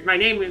crab. Here's my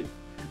name.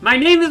 My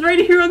name is right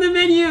here on the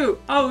menu!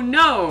 Oh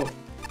no!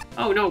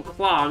 Oh no,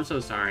 Claw, I'm so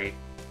sorry.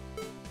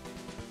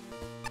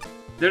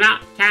 They're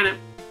not canon.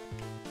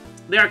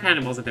 They are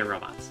cannibals if they're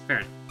robots. Fair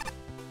enough.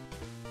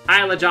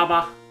 Isla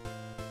Jabba.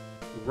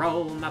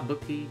 Roll my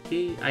bookie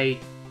key. I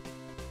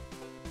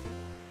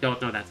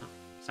don't know that song.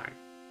 Sorry.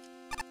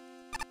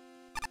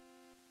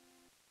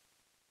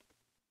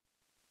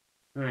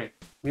 Alright.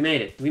 We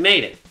made it. We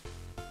made it.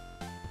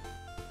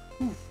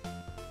 Whew.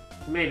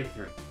 We made it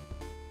through.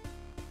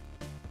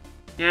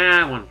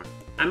 Yeah, one more.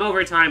 I'm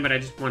over time, but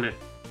I want a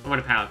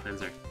palate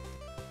cleanser.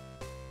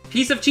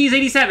 Piece of Cheese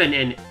 87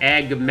 and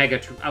Egg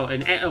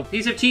Megatron.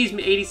 Piece of Cheese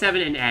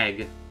 87 and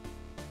Egg.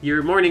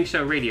 Your morning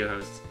show radio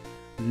host.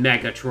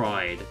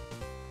 Megatroid.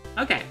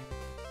 Okay.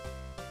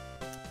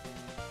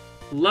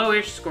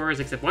 Lowish scores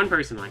except one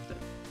person liked it.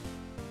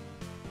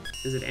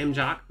 Is it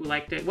M-Jock who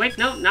liked it? Wait,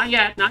 no, not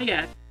yet, not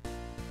yet.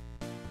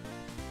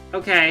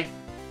 Okay.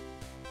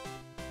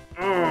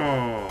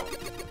 Oh.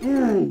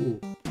 Ooh.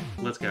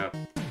 Let's go.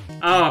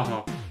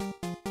 Oh.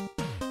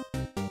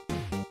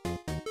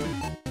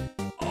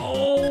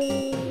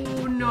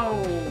 Oh,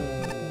 no.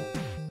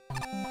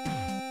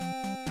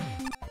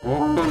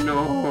 Oh,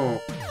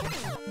 no.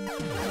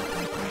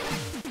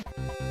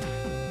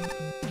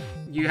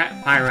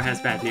 Pyro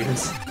has bad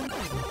news.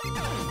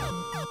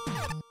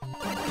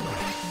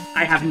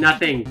 I have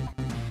nothing.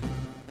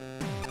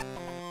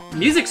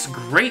 Music's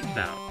great,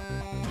 though.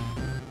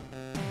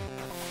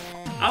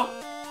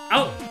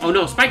 Oh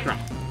no, Spike Drop.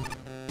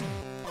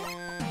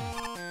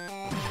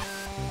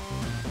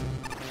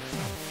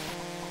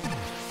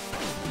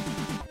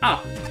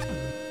 Oh.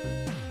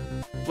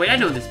 Wait, I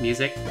know this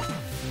music.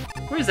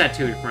 Where's that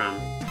tune from?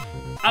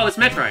 Oh, it's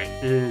Metroid.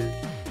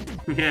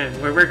 Yeah,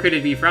 where could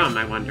it be from,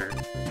 I wonder?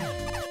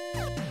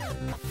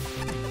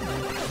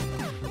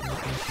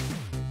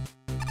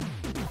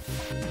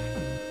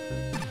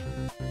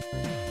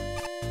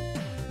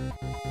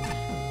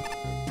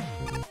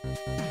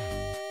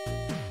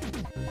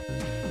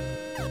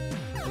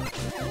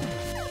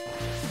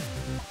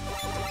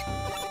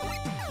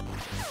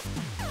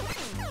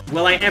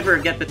 Will I ever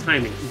get the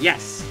timing?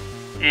 Yes.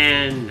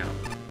 And no.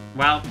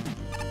 Well,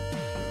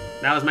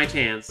 that was my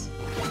chance.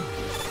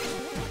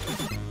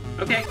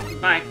 Okay,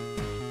 bye.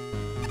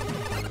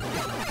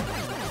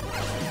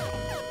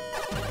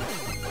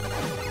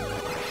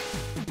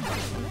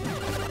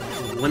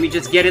 Let me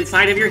just get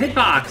inside of your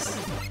hitbox!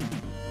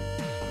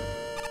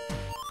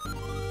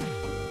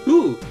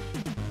 Ooh!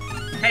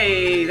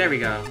 Hey, there we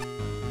go.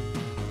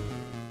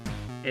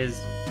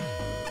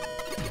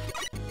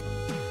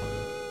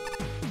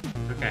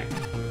 Okay.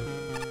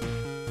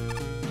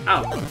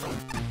 Oh.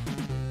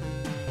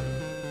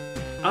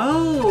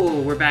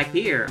 Oh, we're back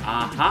here.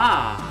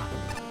 Aha!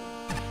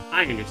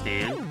 I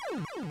understand.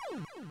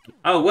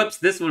 Oh, whoops,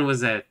 this one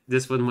was death.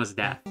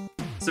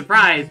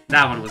 Surprise,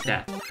 that one was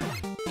death.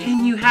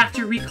 And you have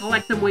to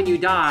recollect them when you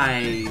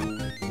die.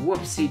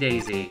 Whoopsie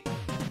daisy.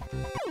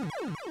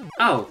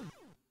 Oh.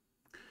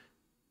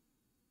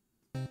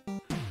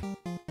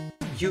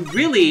 You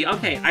really...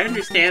 Okay, I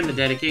understand the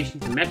dedication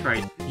to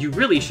Metroid. You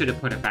really should have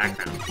put a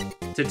background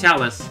to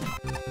tell us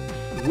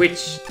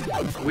which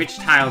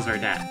tiles are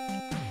death.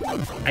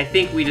 I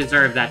think we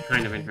deserve that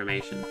kind of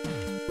information.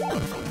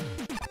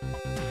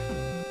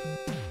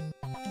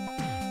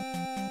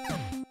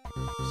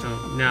 So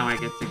now I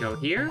get to go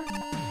here?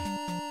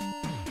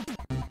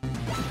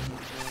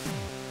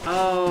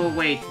 Oh,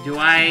 wait, do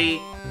I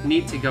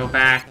need to go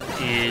back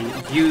and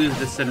use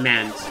the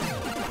cement?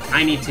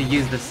 I need to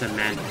use the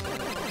cement.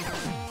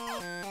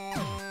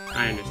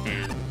 I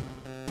understand.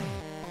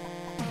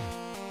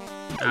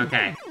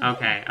 Okay,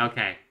 okay,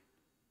 okay.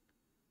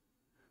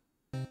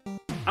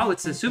 Oh,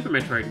 it's the Super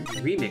Metroid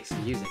remix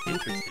music.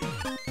 Interesting.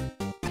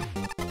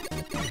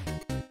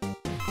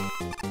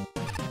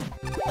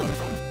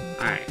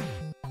 Alright.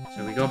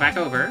 So we go back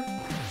over.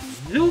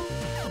 Zoop!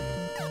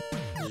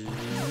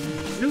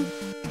 Zoop!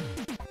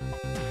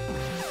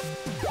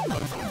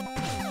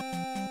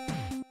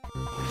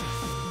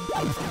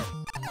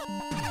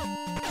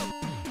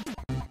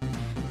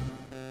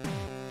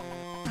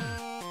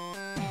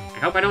 I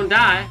hope I don't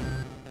die.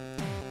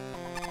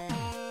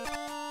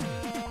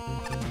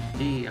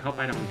 Gee, I hope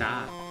I don't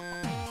die.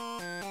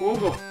 Oh,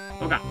 go.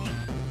 Oh, gosh.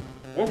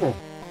 Oh, go.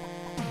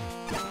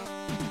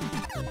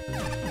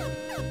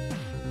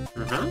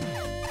 Uh-huh.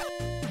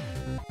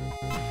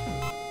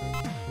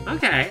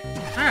 Okay.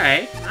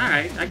 Alright.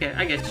 Alright.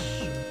 I get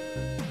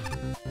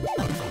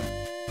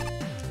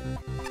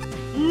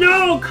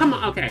No! Come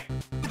on! Okay.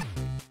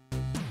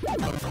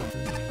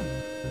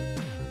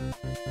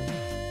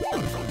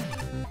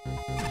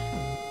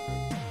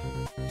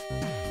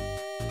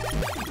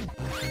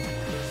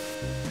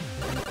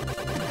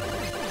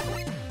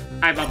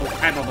 Hi,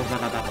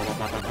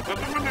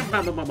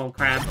 bubble, bubble,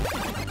 crab.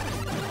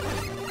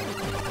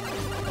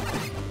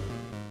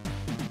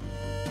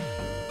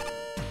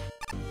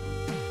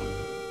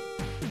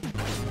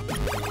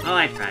 Oh,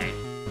 I tried.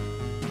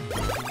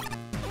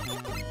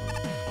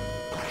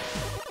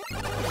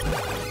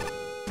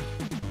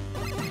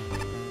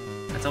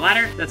 That's a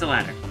ladder? That's a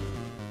ladder.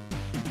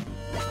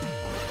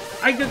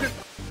 I go.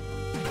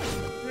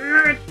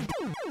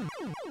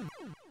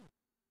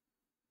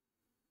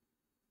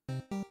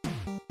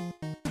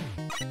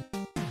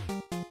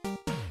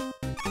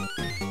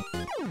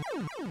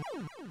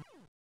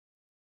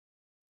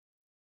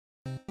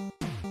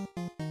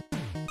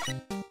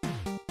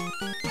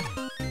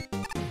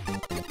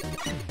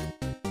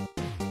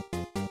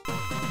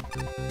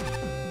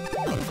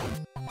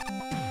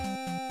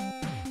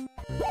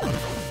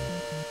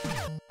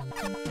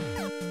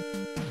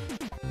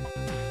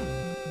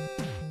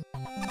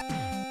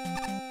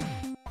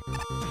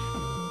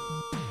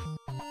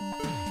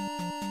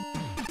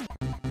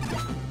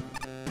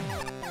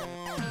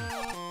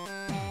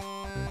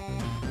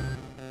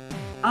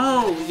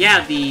 Oh,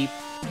 yeah,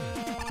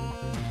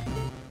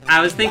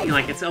 I was thinking,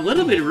 like, it's a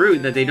little bit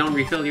rude that they don't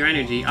refill your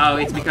energy. Oh,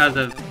 it's because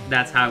of...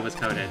 That's how it was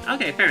coded.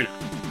 Okay, fair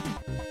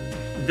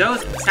enough.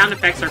 Those sound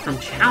effects are from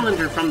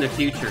Challenger from the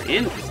future.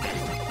 Interesting.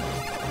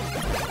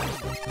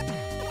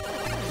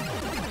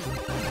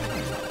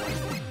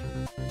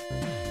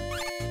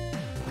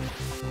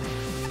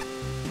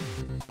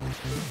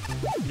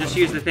 Just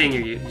use the thing,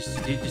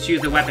 just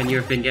use the weapon you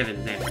have been given,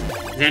 Xander.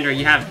 Xander,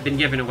 you have been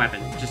given a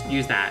weapon. Just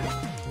use that.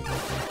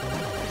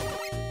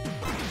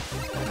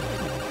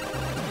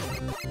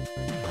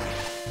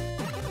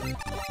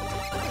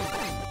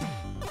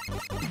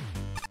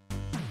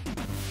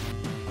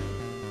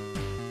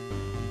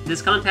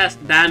 This contest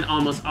banned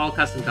almost all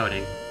custom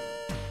coding.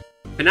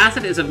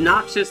 Fanacid is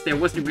obnoxious, there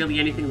wasn't really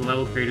anything the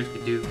level creators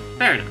could do.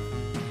 Fair enough.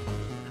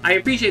 I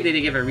appreciate that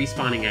they give a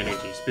respawning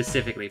energy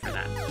specifically for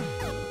that.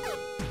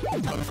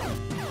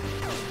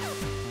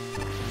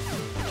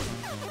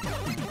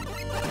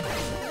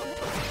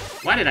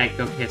 Why did I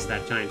go kiss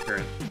that giant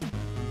bird?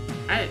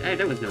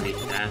 There was no need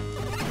for that.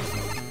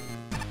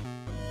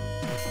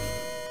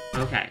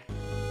 Okay.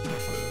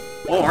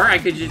 Or I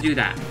could just do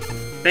that.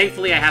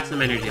 Thankfully, I have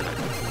some energy left.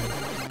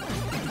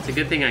 It's a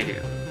good thing I do.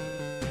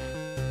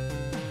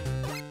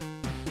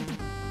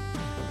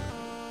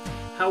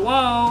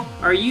 Hello?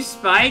 Are you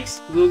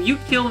Spikes? Will you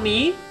kill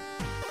me?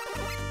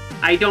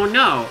 I don't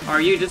know.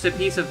 Are you just a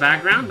piece of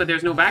background? But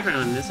there's no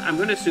background in this. I'm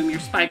gonna assume you're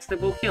Spikes that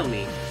will kill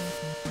me.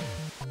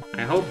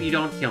 I hope you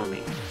don't kill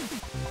me.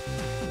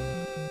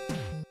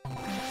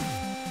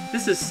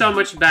 This is so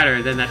much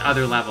better than that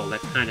other level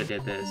that kinda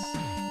did this.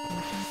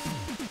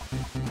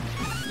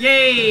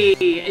 Yay!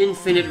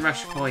 Infinite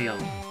Rush Coil.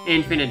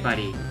 Infinite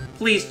Buddy.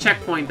 Please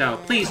checkpoint, though.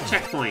 Please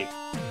checkpoint.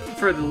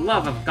 For the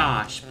love of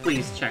gosh,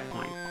 please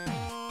checkpoint.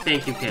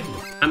 Thank you, kitten.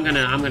 I'm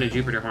gonna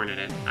Jupiter Hornet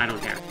it. I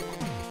don't care.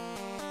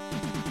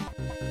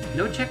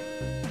 No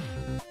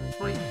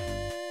checkpoint.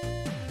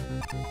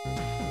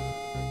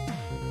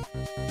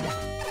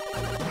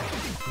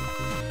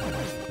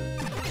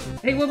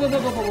 Hey, whoa, whoa,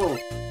 whoa, whoa, whoa, whoa!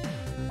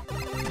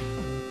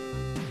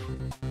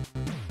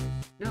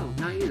 No,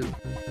 not you.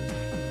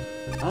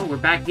 Oh, we're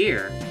back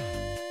here.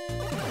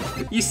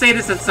 You say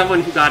this as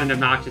someone who got an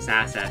obnoxious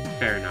asset.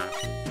 Fair enough.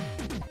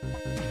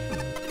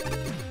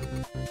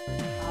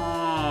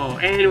 Oh,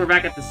 and we're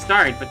back at the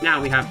start, but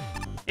now we have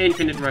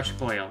Infinite Rush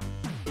Coil.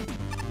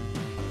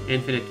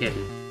 Infinite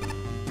Kitten.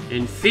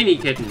 Infini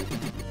Kitten.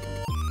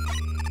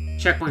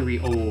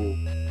 Checkpoint oh.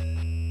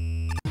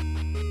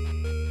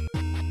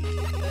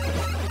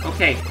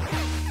 Okay.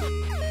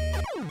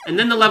 And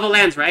then the level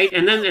ends, right?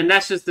 And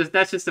that's just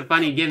a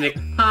funny gimmick.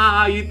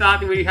 Ah, you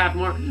thought we'd have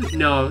more?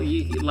 No,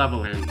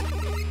 level ends.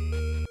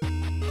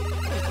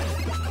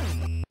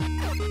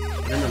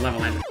 Then the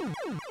level ends.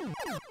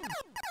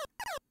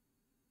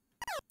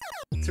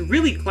 It's a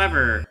really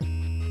clever.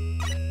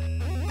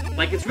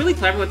 Like, it's really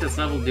clever what this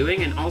level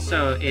doing, and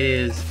also it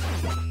is.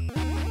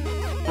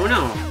 Oh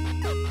no!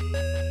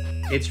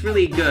 It's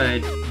really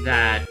good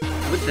that.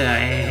 What the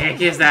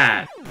heck is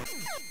that?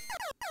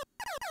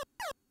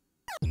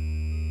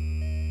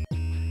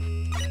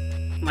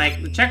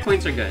 Like, the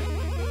checkpoints are good.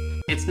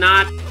 It's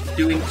not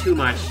doing too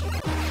much.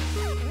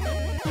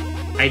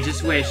 I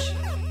just wish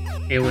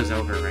it was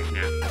over right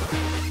now.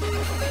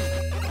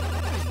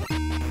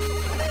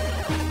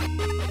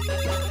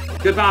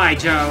 Goodbye,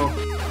 Joe.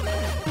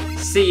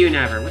 See you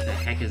never. What the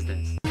heck is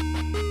this?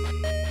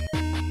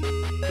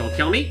 Don't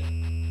kill me.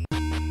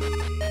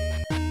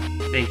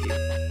 Thank you.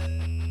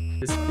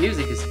 This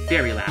music is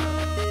very loud.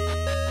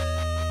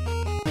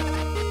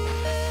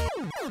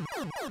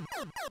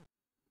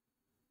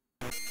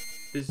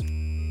 There's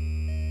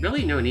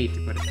really no need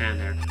to put a fan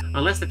there.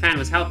 Unless the fan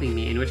was helping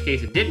me, in which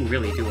case it didn't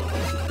really do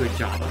a good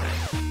job of it.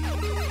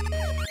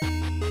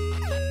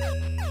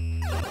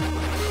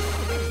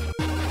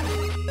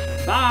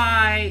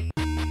 Bye!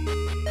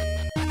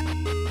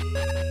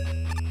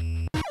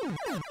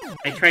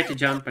 I tried to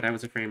jump, but I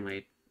was a frame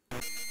late.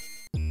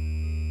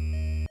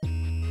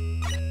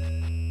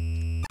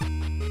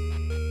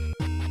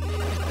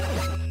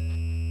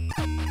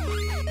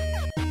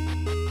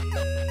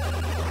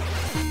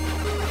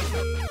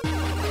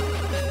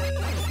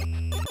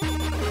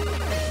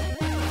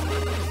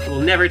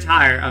 We'll never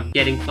tire of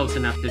getting close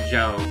enough to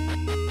Joe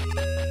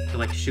to,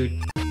 like, shoot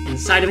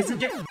inside of his...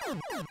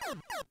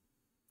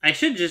 I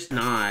should just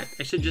not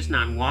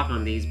walk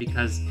on these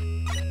because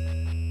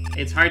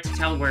it's hard to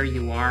tell where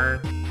you are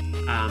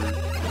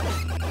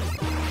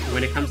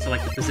when it comes to,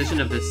 like, the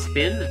position of the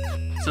spin,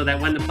 so that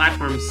when the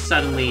platform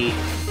suddenly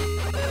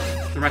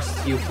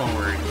thrusts you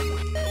forward,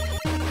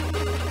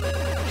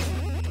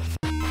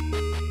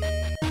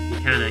 you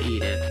kinda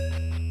eat it.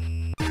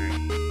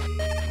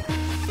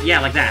 Alright. Yeah,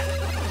 like that.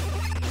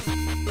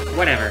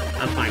 Whatever,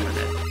 I'm fine with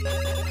it.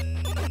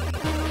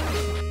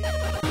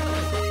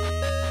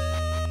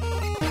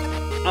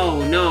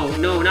 Oh, no,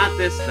 not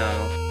this,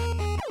 though.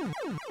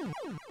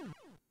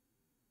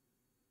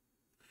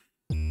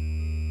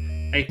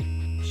 I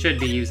should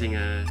be using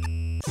a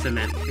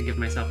cement to give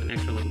myself an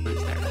extra little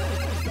boost there.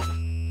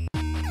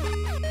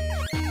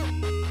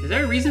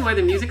 there a reason why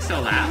the music's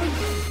so loud?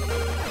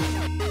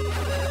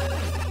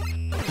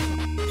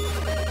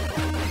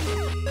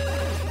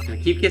 I'm gonna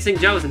keep kissing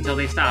Joes until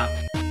they stop.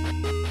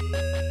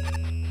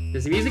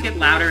 Does the music get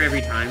louder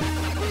every time?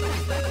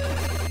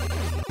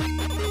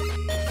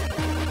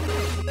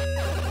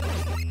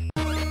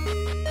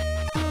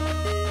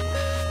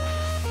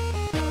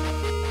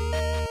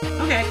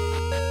 Okay.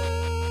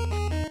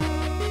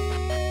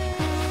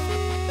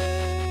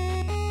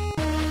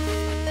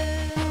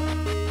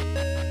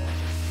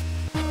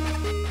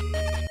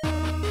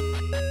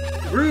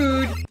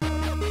 Rude!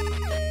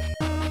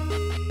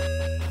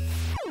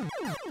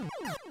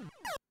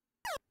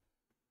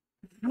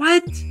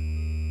 What?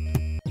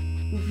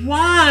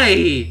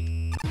 Why?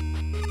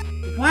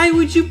 Why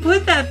would you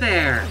put that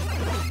there?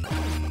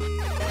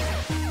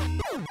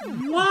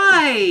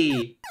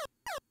 Why?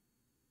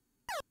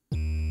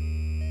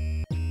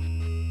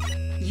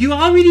 You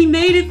already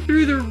made it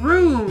through the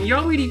room. You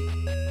already...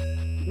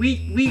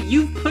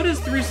 You've put us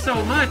through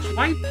so much.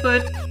 Why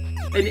put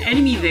an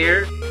enemy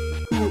there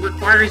who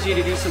requires you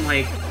to do some,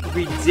 like,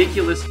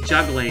 ridiculous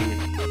juggling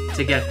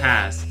to get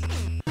past?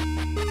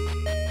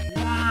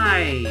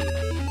 Why?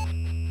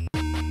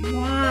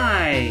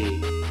 Why?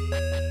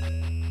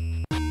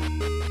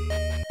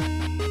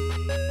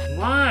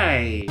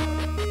 Why?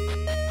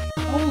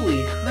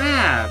 Holy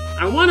crap!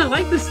 I wanna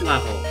like this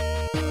level!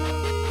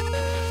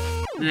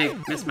 And I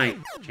missed my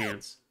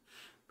chance.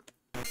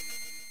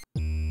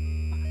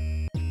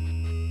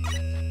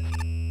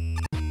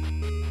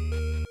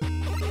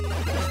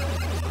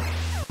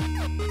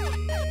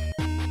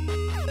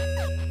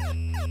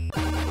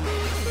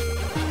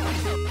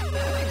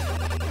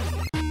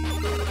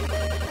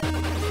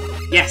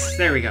 Yes,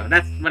 there we go.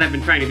 That's what I've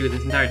been trying to do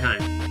this entire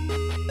time.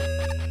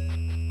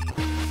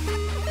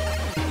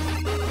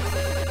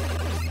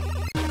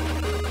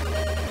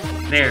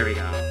 There we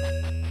go.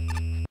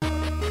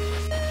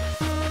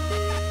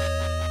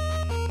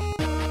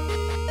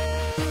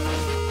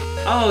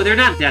 Oh, they're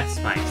not death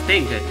spikes.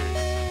 Thank goodness.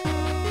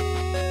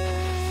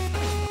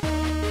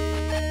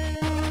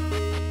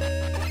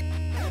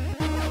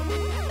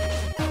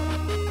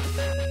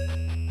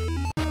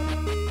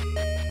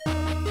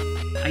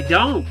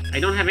 I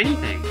don't have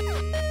anything.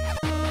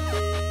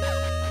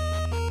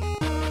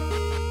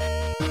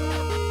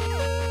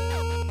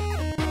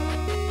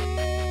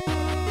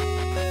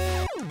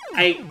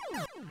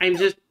 I'm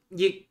just...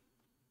 you...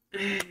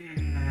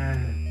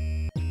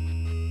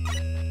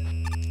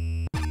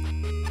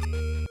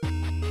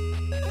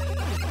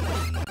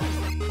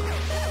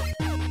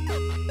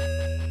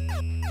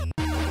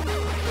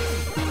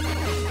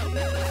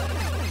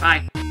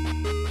 Bye.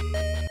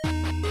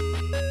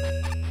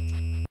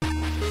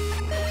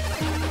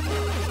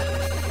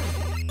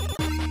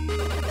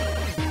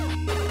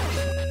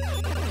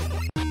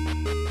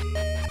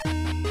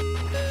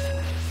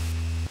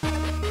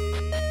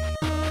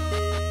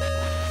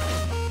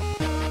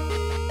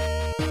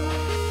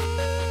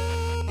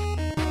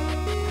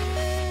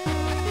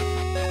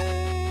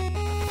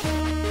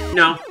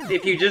 No,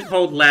 if you just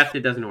hold left,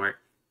 it doesn't work.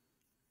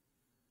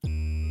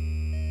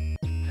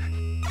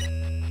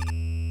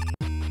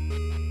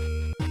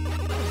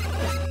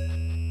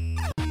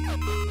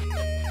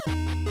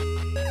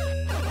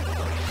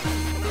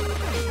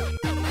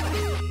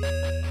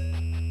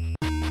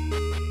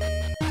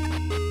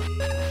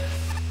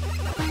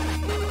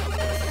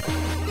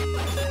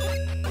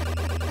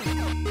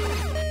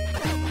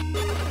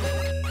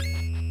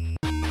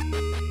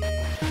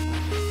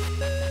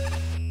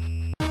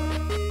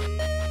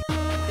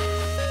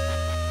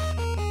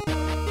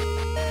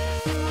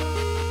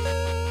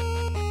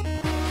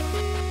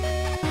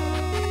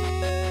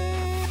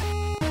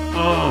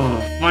 Oh,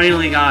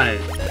 finally got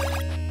it.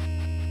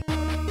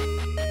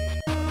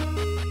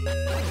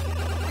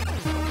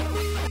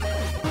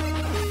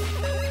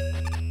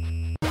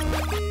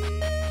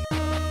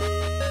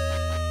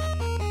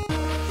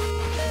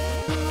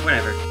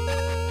 Whatever.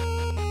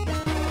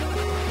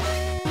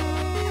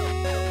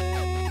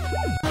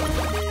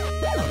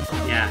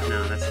 Yeah,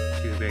 no, that's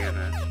too big of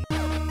a...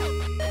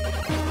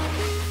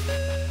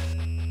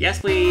 Yes,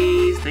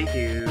 please! Thank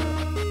you.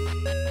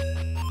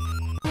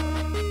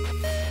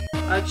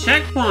 A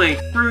checkpoint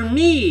for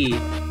me!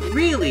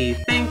 Really?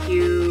 Thank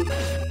you.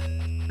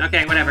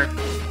 Okay, whatever.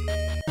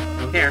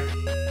 Don't care.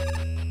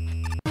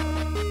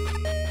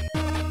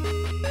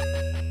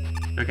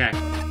 Okay.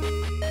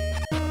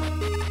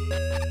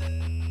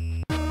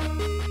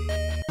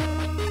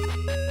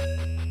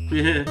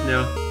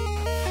 No.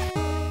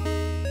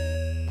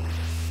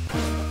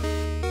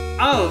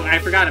 Oh, I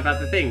forgot about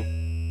the thing.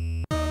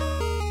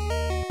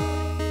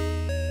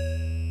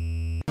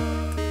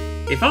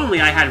 If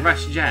only I had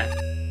Rush Jet.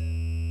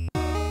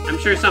 I'm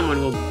sure someone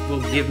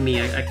will give me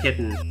a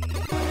kitten.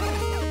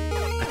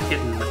 A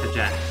kitten with a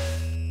jet.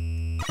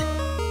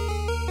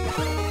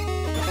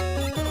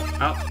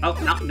 Oh,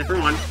 no,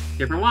 different one.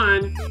 Different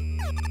one.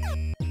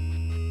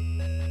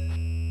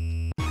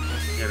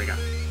 There we go.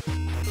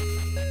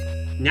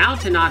 Now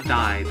to not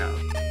die, though.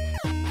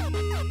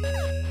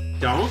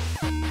 Don't.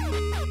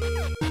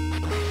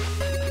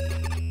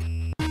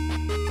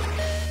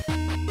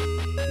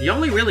 You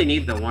only really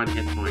need the 1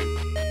 hit point.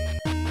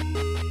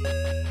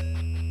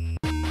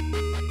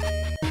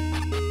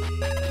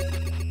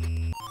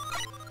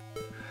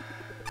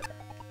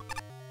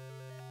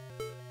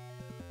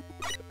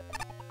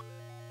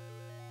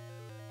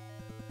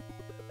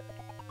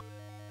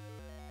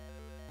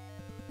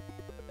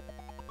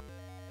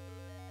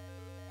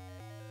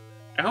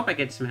 I hope I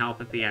get some help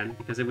at the end,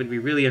 because it would be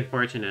really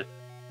unfortunate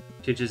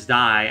to just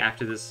die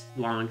after this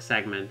long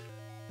segment.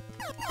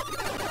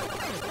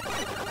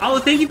 Oh,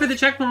 thank you for the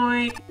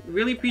checkpoint!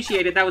 Really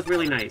appreciate it, that was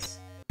really nice.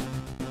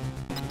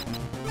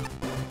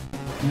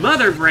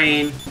 Mother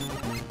Brain!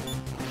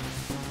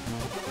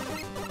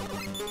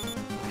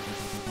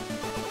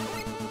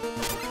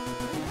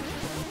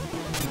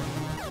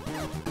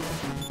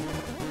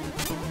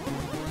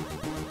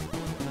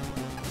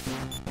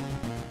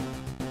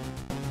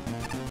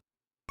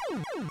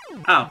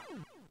 Oh.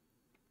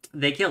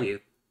 They kill you.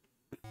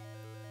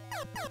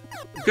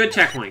 Good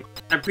checkpoint.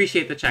 I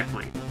appreciate the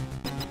checkpoint.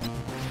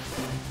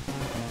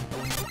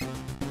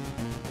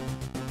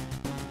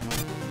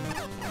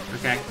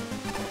 Okay.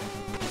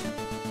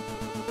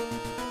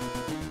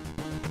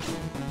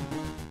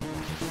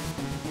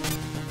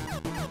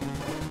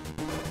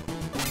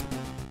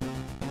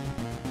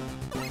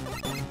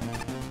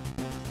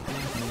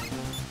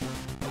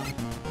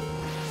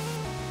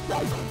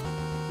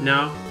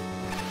 No?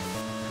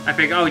 I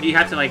figured, oh, do you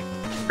have to, like,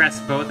 press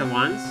both at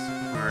once?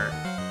 Or...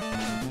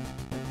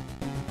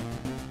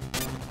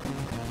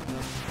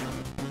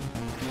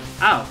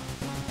 Oh.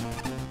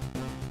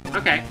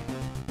 Okay.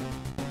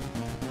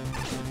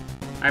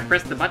 I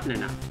pressed the button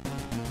enough.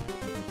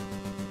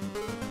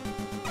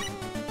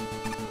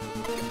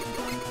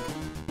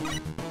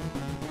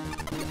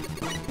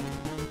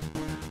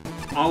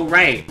 All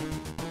right.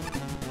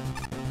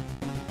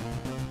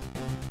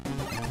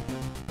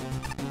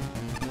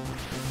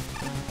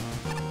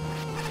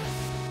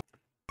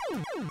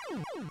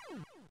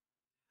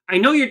 I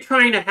know you're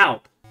trying to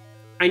help.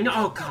 I know.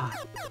 Oh, God.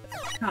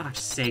 Gosh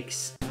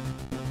sakes.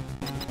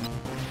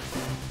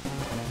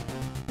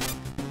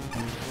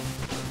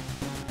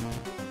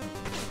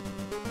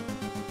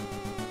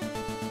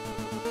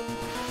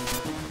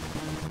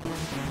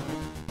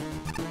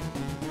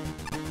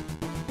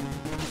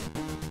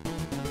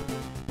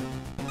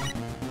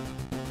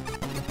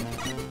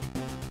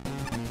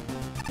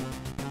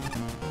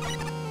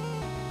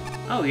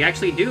 Oh, you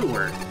actually do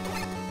work.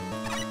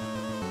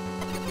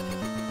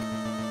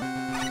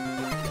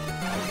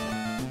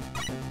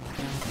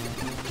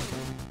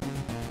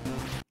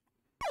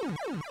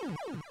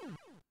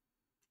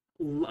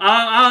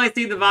 Oh, I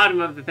see the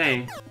bottom of the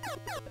thing.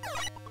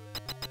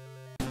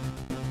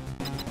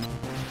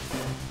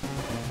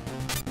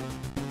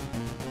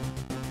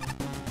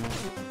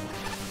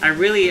 I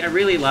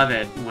really love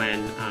it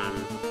when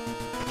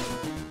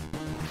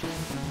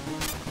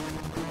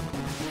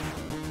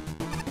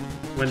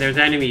there's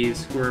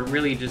enemies who are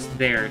really just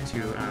there to,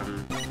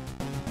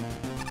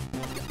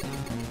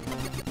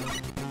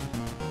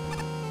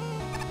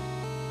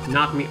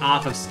 knock me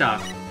off of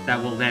stuff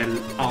that will then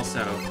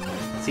also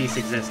cease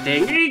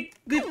existing.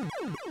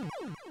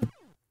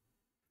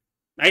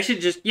 I should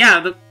just,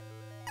 yeah,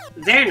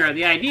 Xandra,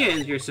 the idea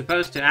is you're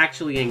supposed to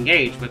actually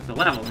engage with the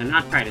level and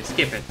not try to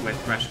skip it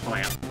with Rush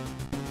Coil.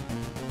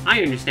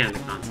 I understand the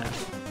concept.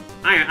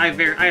 I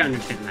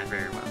understand that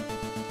very well.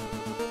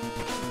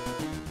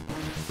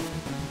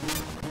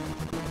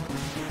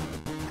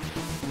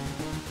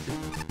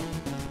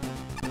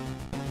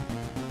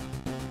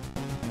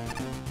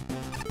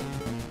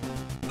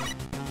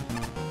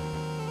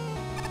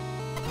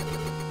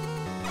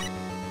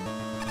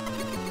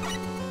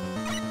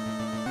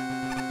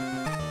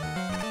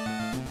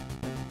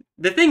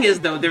 The thing is,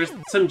 though, there's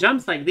some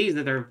jumps like these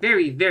that are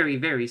very, very,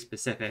 very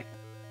specific.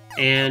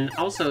 And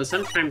also,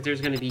 sometimes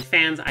there's going to be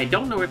fans. I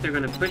don't know if they're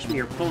going to push me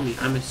or pull me.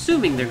 I'm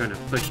assuming they're going to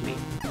push me.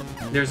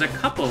 There's a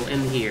couple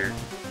in here,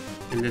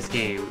 in this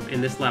game,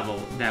 in this level,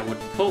 that would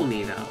pull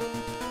me, though.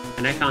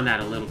 And I found that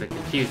a little bit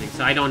confusing,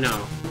 so I don't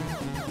know.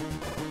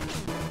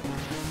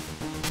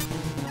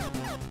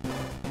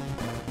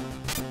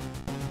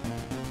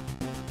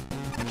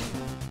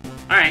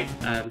 Alright,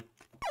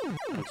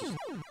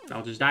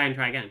 I'll just die and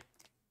try again.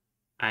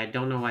 I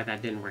don't know why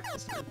that didn't work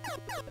this time.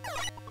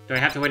 Do I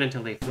have to wait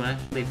until they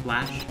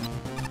flash?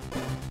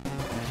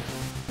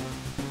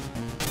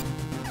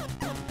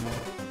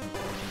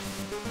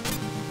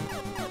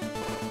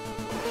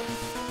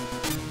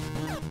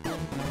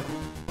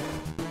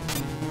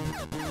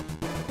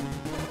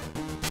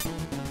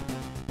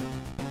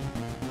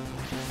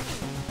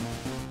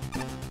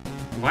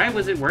 Why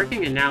was it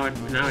working and now it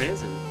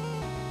isn't?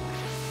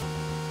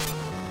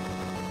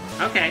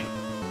 Okay.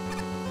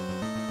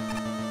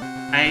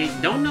 I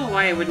don't know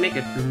why it would make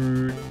a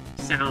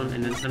sound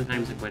and then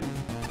sometimes it wouldn't.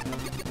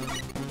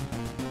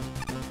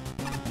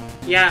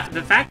 Yeah,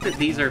 the fact that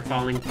these are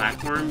falling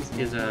platforms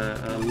is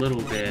a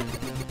little bit...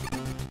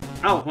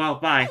 Oh, well,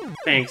 bye.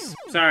 Thanks.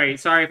 Sorry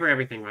for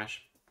everything,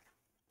 Rush.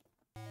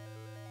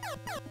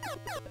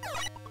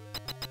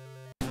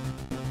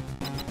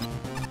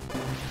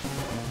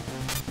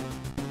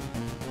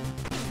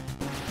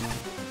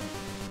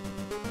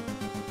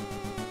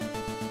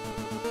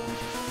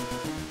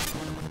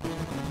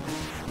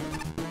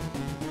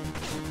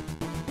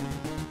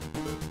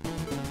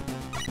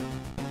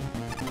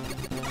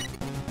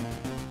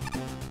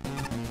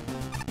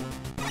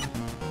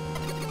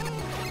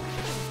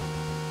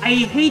 I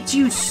hate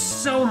you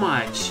so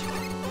much.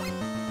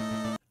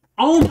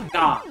 Oh my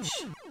gosh.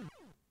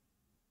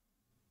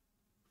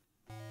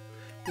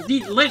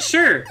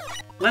 Sure.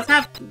 Let's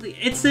have...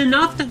 It's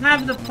enough to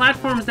have the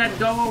platforms that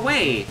go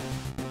away.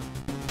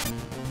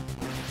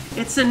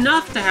 It's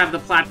enough to have the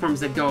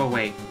platforms that go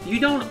away. You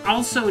don't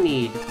also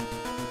need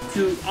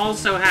to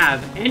also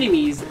have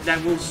enemies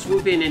that will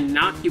swoop in and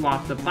knock you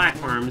off the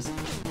platforms,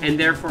 and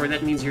therefore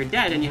that means you're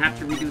dead and you have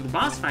to redo the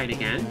boss fight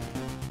again.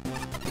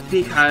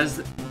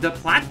 Because the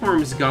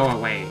platforms go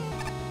away.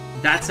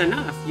 That's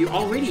enough. You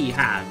already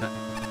have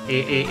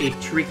a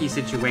tricky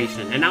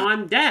situation, and now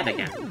I'm dead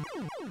again.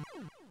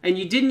 And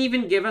you didn't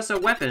even give us a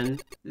weapon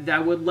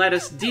that would let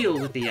us deal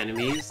with the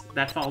enemies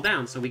that fall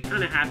down, so we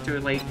kind of have to,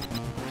 like,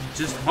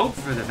 just hope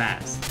for the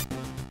best.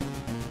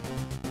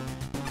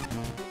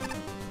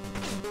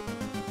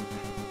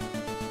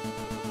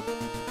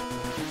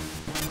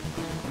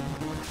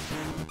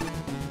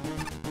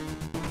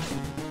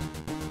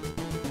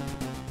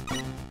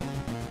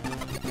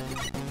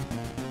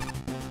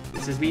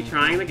 This is me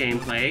trying the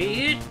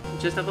gameplay,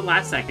 just at the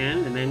last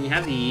second, and then you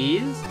have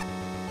these.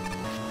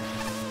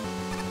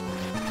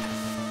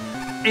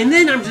 And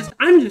then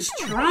I'm just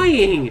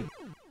trying!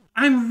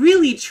 I'm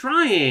really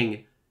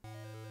trying!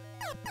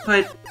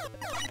 But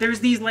there's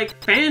these,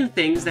 like, fan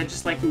things that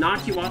just, like,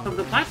 knock you off of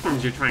the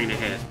platforms you're trying to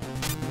hit.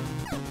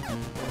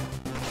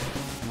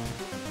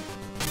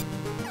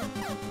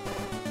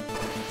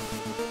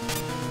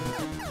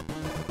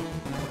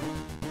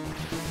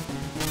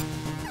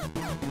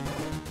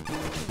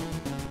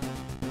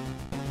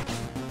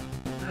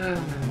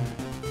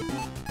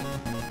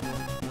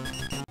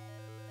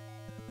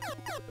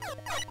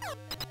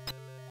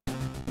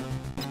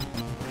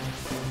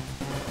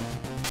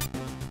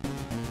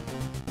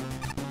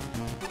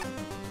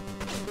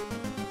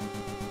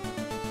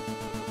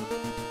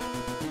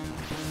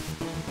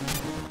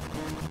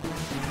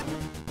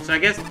 So I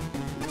guess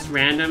it's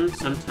random.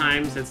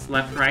 Sometimes it's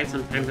left-right,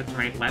 sometimes it's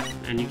right-left,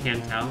 and you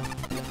can't tell.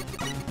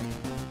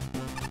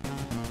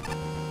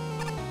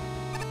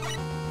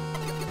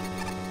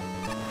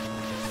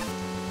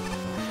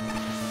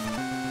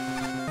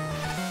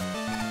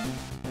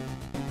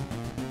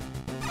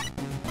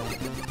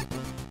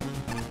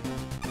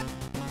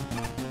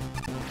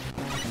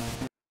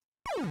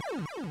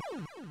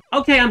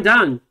 Okay, I'm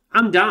done.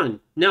 I'm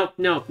done. No,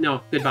 no,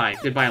 no. Goodbye.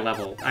 Goodbye,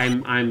 level.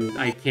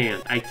 I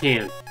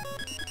can't.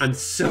 I'm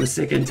so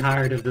sick and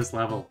tired of this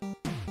level.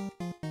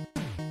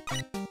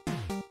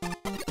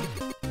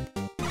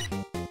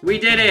 We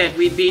did it!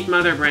 We beat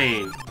Mother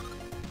Brain.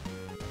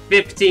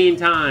 15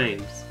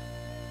 times.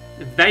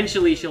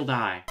 Eventually she'll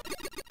die.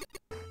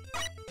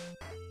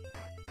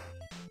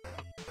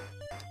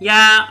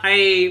 Yeah,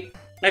 I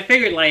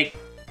figured, like,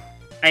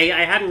 I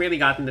hadn't really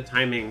gotten the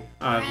timing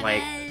of,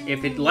 like,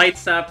 if it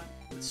lights up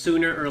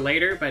sooner or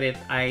later, but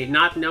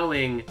not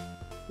knowing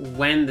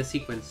when the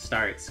sequence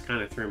starts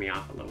kind of threw me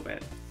off a little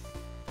bit.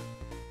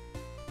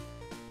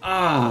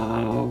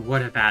 Oh,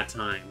 what a bad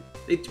time.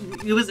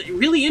 It was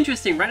really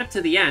interesting right up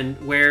to the end,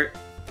 where...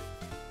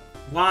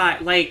 Why?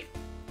 Like,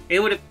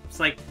 it would have... It's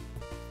like,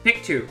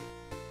 pick two.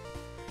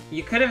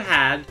 You could have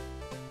had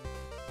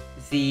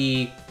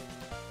the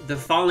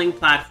falling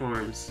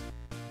platforms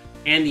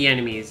and the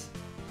enemies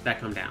that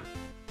come down.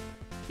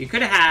 You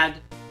could have had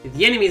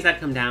the enemies that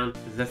come down,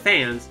 the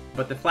fans,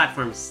 but the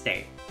platforms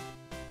stay.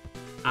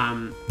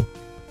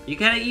 You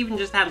could have even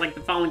just had, like,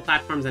 the falling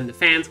platforms and the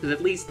fans, because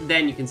at least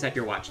then you can set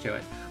your watch to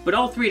it. But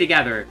all three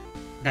together,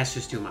 that's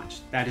just too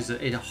much. That is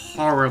a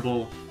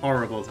horrible,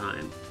 horrible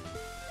time.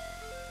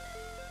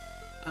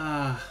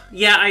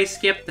 Yeah, I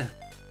skipped the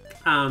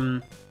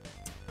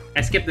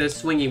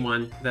swingy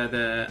one,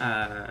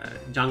 the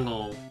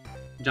jungle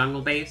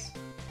base,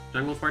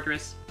 jungle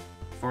fortress,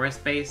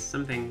 forest base,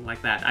 something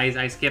like that.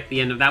 I skipped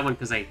the end of that one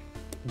because I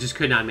just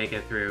could not make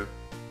it through.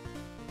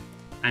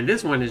 And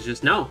this one is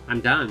just, no,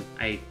 I'm done.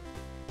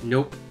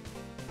 Nope.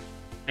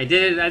 I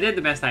did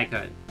the best I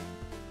could.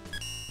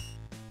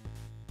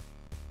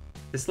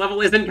 This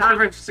level isn't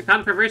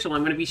controversial,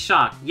 I'm gonna be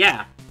shocked.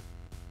 Yeah.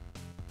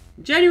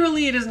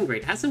 Generally, it isn't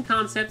great. It has some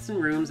concepts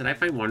and rooms that I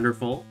find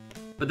wonderful,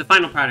 but the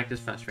final product is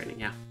frustrating,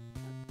 yeah.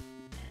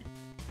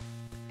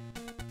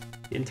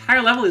 The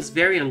entire level is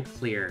very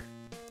unclear.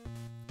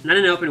 Not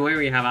an open way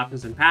where you have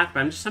options and paths, but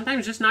I'm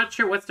sometimes just not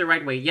sure what's the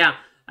right way. Yeah,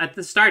 at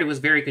the start it was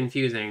very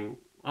confusing.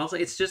 Also,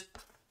 it's just...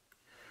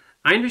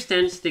 I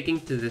understand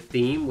sticking to the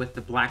theme with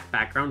the black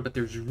background, but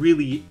there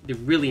really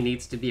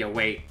needs to be a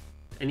way,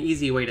 an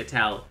easy way to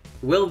tell.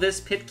 Will this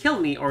pit kill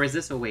me, or is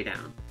this a way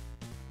down?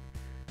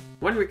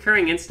 One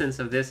recurring instance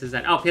of this is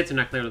that... Oh, pits are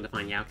not clearly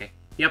defined. Yeah, okay.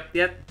 Yep.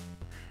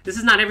 This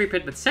is not every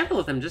pit, but several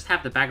of them just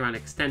have the background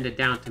extended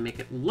down to make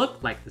it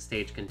look like the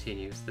stage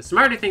continues. The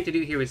smarter thing to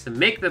do here is to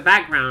make the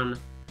background...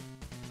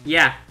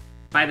 Yeah,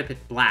 by the pit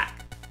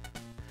black.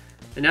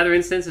 Another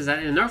instance is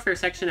that in the Norfair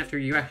section, after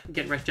you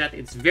get Rush Jet,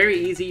 it's very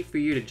easy for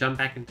you to jump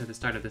back into the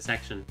start of the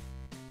section.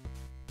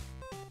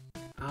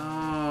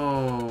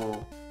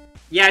 Oh...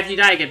 Yeah, if you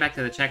die, get back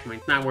to the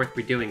checkpoint. It's not worth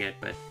redoing it,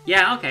 but...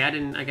 Yeah, okay,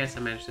 I guess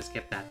I managed to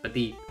skip that. But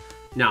the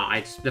No,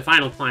 the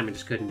final climb, I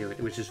just couldn't do it.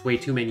 It was just way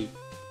too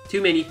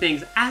many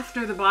things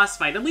after the boss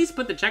fight. At least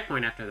put the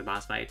checkpoint after the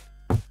boss fight.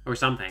 Or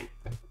something.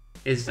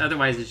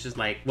 Otherwise, it's just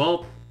like,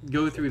 well,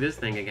 go through this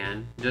thing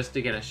again, just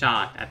to get a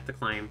shot at the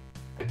climb.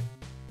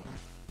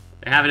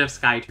 I have enough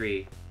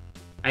Skytree.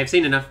 I've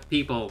seen enough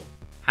people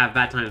have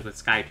bad times with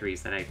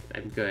Skytrees that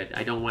I'm good.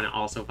 I don't want to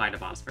also fight a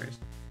boss first.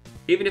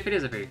 Even if it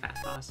is a very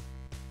fast boss.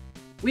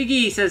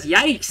 Wiggy says,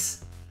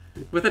 yikes!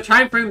 With a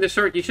time frame this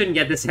short, you shouldn't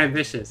get this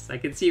ambitious. I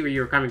can see where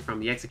you were coming from.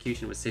 The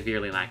execution was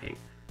severely lacking.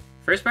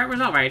 First part was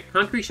alright.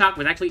 Concrete Shot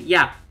was actually,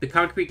 yeah, the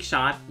Concrete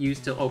Shot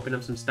used to open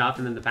up some stuff,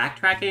 and then the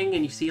backtracking,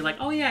 and you see like,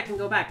 oh yeah, I can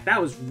go back. That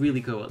was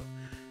really cool.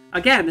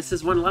 Again, this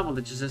is one level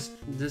that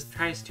just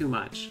tries too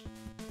much.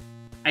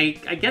 I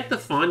get the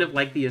fun of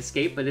like the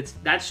escape, but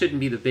that shouldn't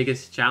be the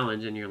biggest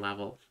challenge in your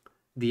level.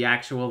 The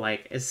actual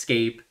like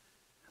escape,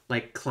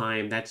 like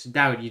climb,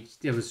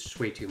 it was just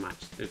way too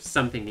much. There's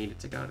something needed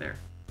to go there.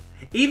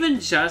 Even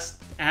just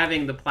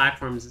having the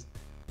platforms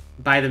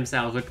by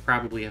themselves would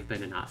probably have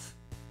been enough.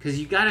 Because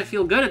you gotta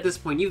feel good at this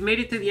point. You've made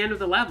it to the end of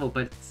the level,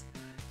 but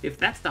if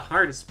that's the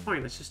hardest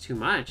point, that's just too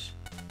much.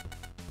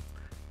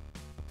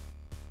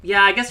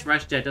 Yeah, I guess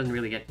Rush Jet doesn't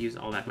really get used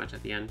all that much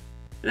at the end.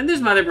 And then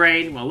there's Mother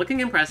Brain. While looking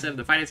impressive,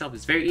 the fight itself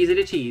is very easy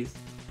to cheese.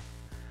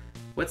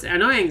 What's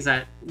annoying is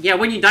that, yeah,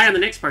 when you die on the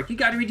next part, you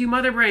gotta redo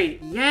Mother Brain.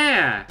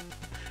 Yeah!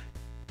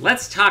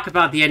 Let's talk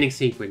about the ending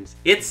sequence.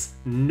 It's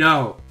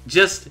no.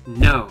 Just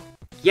no.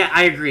 Yeah,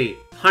 I agree.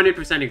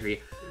 100%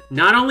 agree.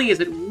 Not only is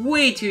it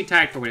way too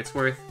tight for what it's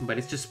worth, but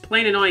it's just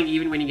plain annoying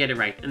even when you get it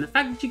right. And the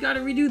fact that you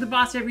gotta redo the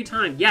boss every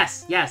time.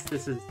 Yes,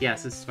 this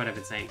is what I've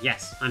been saying.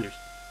 Yes,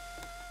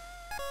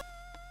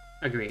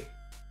 agree.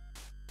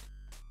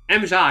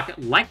 M. Jacques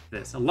liked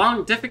this. A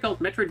long,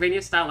 difficult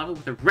Metroidvania-style level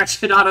with a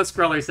wretched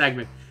auto-scroller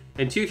segment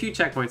and too few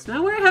checkpoints.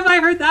 Now, where have I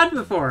heard that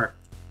before?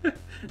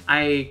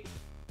 I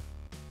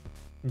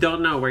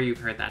don't know where you've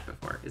heard that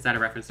before. Is that a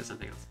reference to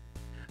something else?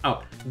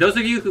 Oh, those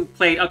of you who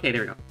played... Okay,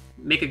 there we go.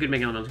 Make a good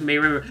Mega Man who may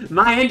remember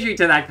my entry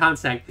to that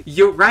concept.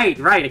 You're right.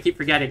 I keep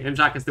forgetting. M.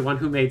 Jacques is the one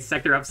who made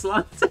Sector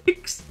Upsilon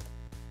 6.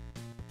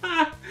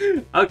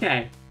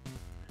 Okay.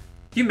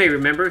 You may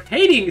remember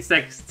hating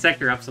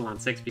Sector Upsilon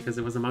 6 because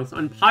it was amongst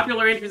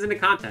unpopular entries in the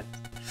contest.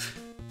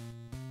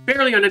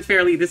 Fairly or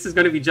unfairly, this is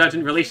going to be judged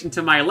in relation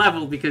to my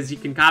level because you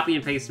can copy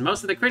and paste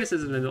most of the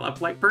criticism and it'll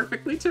apply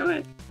perfectly to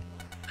it.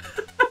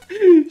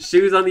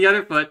 Shoes on the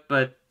other foot,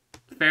 but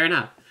fair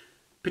enough.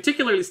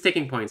 Particularly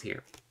sticking points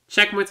here.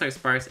 Checkpoints are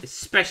sparse,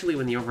 especially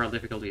when the overall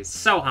difficulty is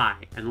so high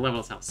and the level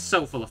itself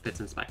so full of pits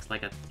and spikes,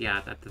 like at the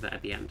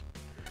end.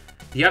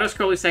 The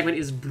auto-scroller segment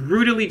is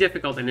brutally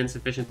difficult and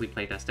insufficiently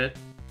playtested.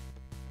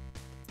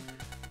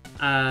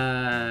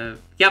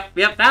 Yep,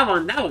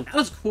 that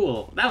was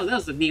cool. That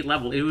was a neat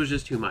level. It was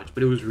just too much,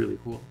 but it was really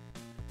cool.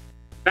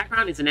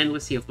 Background is an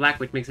endless sea of black,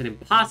 which makes it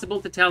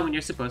impossible to tell when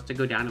you're supposed to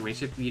go down and when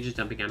you're just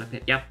jumping down a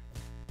pit. Yep.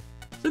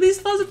 So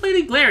these flaws are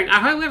plainly glaring.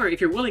 However, if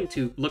you're willing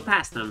to look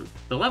past them,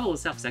 the level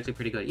itself is actually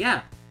pretty good.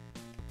 Yeah.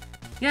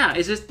 Yeah,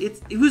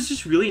 it was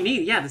just really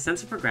neat. Yeah, the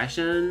sense of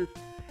progression,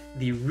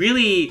 the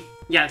really,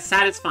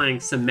 satisfying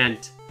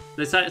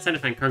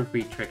satisfying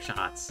concrete trick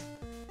shots.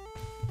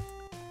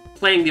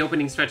 Playing the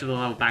opening stretch of the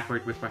level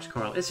backward with Rush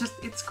Coil.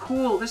 It's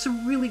cool. There's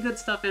some really good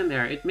stuff in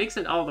there. It makes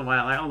it all the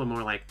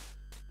more, like,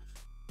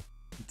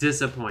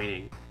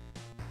 disappointing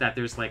that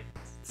there's, like,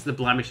 the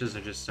blemishes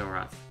are just so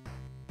rough.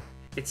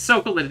 It's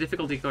so cool that the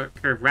difficulty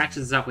curve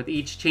ratchets up with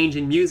each change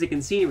in music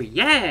and scenery.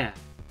 Yeah!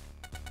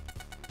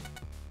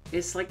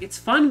 It's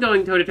fun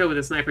going toe-to-toe with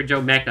a Sniper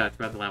Joe mecha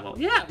throughout the level.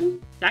 Yeah,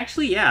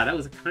 actually, yeah,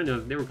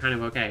 they were kind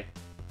of okay.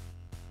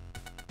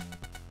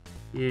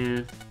 Yeah.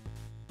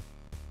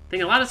 I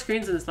think a lot of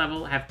screens in this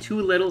level have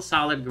too little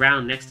solid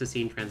ground next to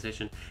scene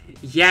transition.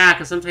 Yeah,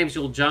 because sometimes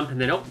you'll jump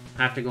and then,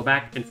 have to go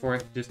back and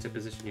forth just to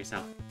position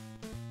yourself.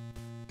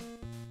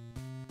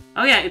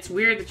 Oh yeah, it's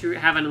weird that you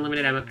have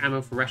unlimited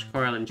ammo for Rush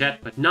Coil and Jet,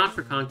 but not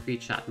for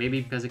Concrete Shot. Maybe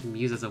because it can be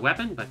used as a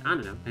weapon, but I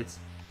don't know.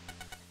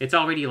 It's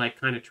already, like,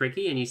 kind of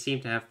tricky, and you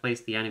seem to have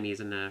placed the enemies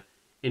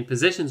in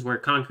positions where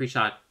Concrete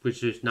Shot was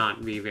just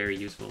not really very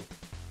useful.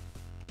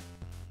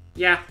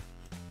 Yeah.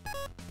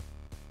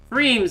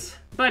 Reams,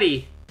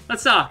 buddy,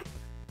 let's talk.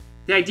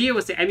 The idea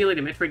was to emulate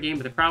a Metroid game,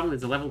 but the problem is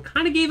the level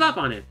kind of gave up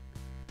on it.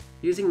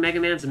 Using Mega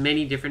Man's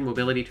many different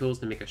mobility tools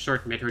to make a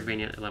short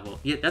Metroidvania level.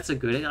 Yeah, that's a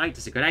good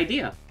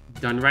idea.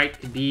 Done right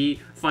could be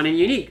fun and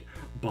unique.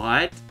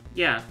 But,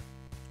 yeah.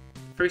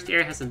 First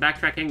area has some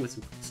backtracking with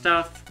some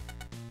stuff.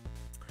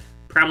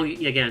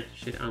 Probably, again,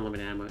 should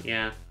unlimited ammo,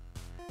 yeah.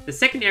 The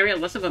second area,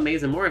 less of a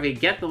maze and more of a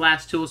get the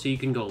last tool so you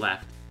can go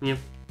left. Yeah.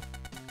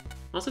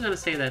 I'm also gonna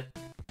say that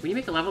when you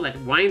make a level that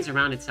winds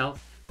around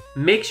itself,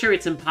 make sure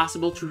it's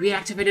impossible to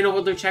reactivate an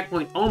older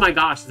checkpoint. Oh my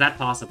gosh, is that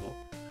possible?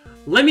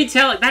 Let me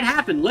tell it, that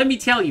happened. Let me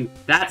tell you,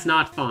 that's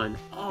not fun.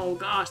 Oh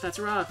gosh, that's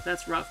rough.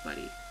 That's rough,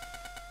 buddy.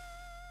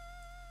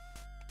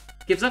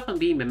 Gives up on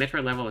being the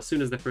Metroid level as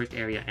soon as the first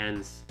area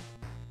ends.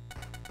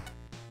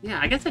 Yeah,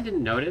 I guess I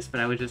didn't notice, but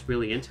I was just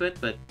really into it.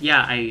 But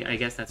yeah, I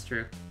guess that's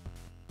true.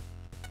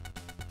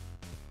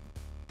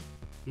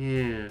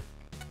 Yeah.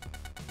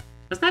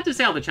 That's not to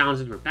say all the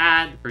challenges were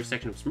bad. The first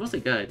section was mostly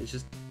good. It's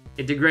just,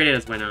 it degraded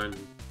as went on.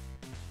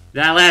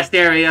 That last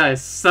area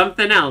is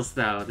something else,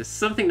 though. There's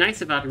something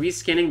nice about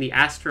reskinning the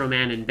Astro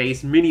Man and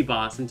base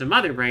mini-boss into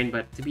Mother Brain,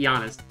 but to be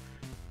honest,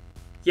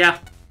 yeah,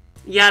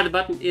 the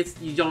button,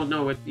 you don't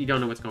know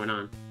what's going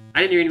on.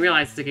 I didn't even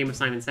realize it's a game of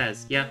Simon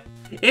Says. Yeah,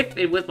 if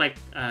it was like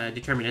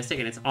deterministic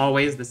and it's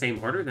always the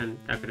same order, then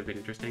that could have been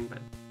interesting. But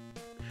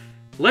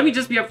let me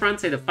just be upfront,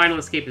 say the final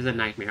escape is a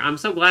nightmare. I'm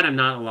so glad I'm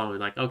not alone.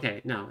 Like,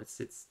 okay, no,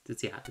 it's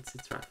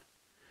rough.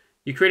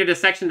 You created a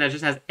section that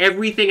just has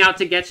everything out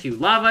to get you.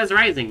 Lava is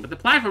rising, but the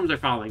platforms are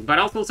falling, but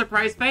also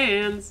surprise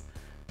fans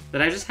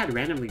that I just had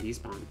randomly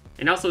despawn.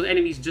 And also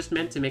enemies just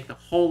meant to make the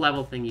whole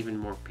level thing even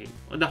more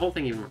painful. The whole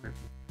thing even more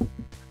painful.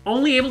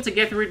 Only able to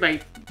get through it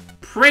by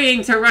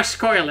praying to Rush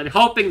Coil and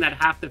hoping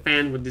that half the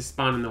fans would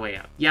despawn on the way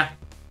out. Yeah.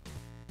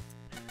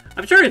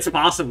 I'm sure it's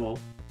possible.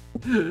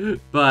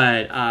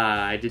 But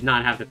I did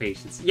not have the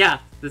patience. Yeah,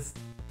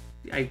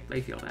 I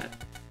feel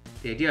that.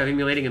 The idea of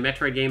emulating a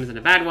Metroid game isn't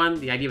a bad one.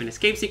 The idea of an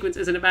escape sequence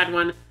isn't a bad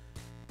one.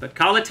 But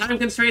call it time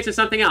constraints or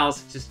something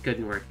else. It just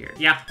couldn't work here.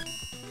 Yeah.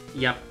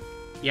 Yep.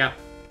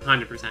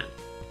 100%.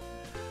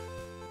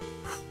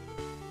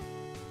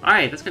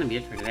 Alright, that's gonna be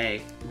it for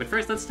today. But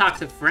first, let's talk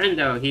to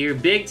Friendo here.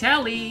 Big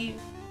Telly!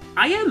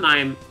 I'm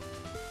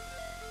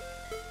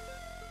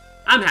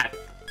happy.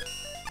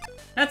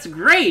 That's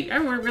great!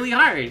 Everyone worked really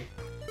hard.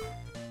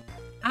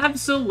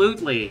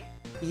 Absolutely.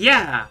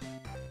 Yeah.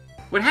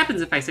 What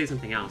happens if I say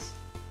something else?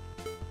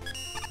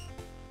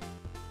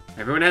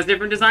 Everyone has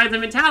different designs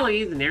and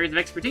mentalities and areas of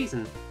expertise,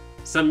 and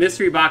some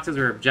mystery boxes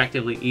are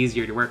objectively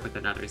easier to work with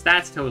than others.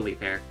 That's totally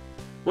fair.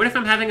 What if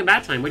I'm having a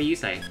bad time? What do you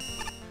say?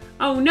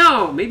 Oh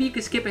no! Maybe you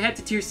could skip ahead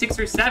to tier 6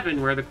 or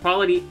 7, where the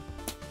quality...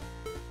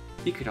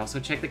 You could also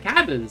check the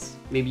cabins.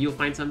 Maybe you'll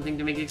find something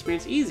to make the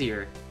experience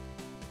easier.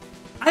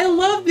 I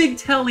love Big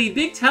Telly!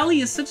 Big Telly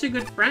is such a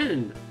good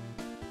friend.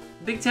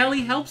 Big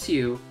Telly helps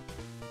you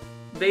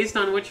based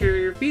on what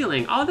you're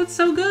feeling. Oh, that's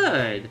so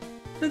good!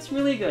 That's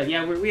really good.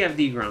 Yeah, we have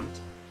degrumped.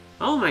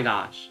 Oh my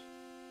gosh.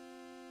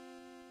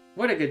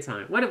 What a good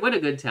time. What a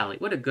good Telly.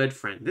 What a good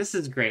friend. This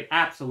is great.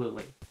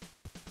 Absolutely.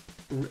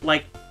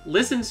 Like,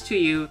 listens to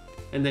you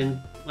and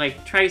then,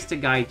 like, tries to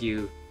guide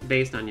you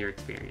based on your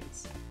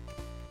experience.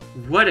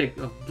 What a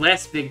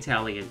blessed Big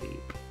Telly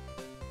indeed.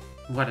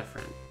 What a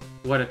friend.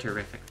 What a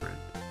terrific friend.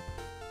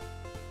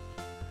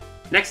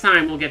 Next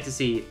time, we'll get to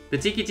see the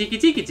Tiki Tiki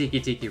Tiki Tiki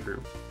Tiki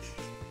room.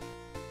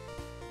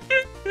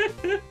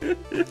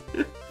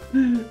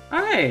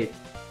 Alright.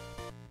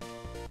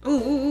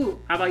 Ooh.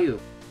 How about you?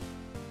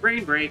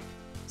 Brain break.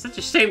 Such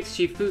a shame to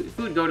see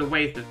food go to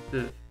waste.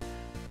 The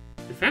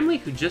family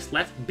who just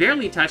left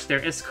barely touched their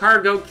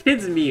escargot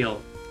kids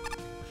meal.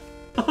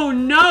 Oh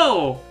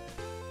no!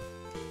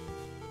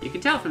 You can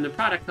tell from the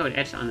product code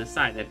etched on the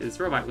side that this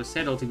robot was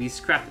scheduled to be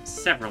scrapped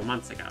several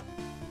months ago.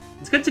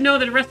 It's good to know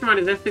that a restaurant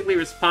is ethically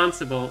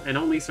responsible and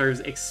only serves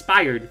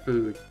expired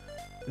food.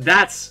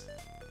 That's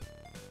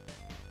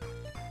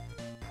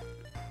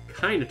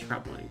kind of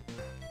troubling.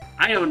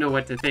 I don't know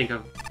what to think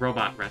of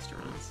robot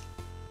restaurants.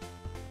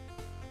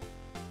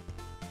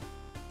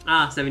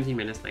 Ah, 17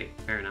 minutes late.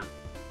 Fair enough.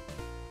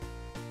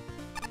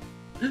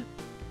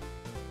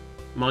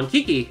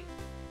 Monkiki!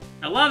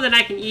 I love that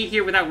I can eat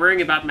here without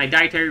worrying about my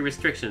dietary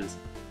restrictions.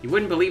 You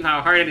wouldn't believe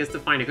how hard it is to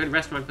find a good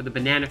restaurant for the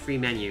banana-free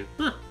menu.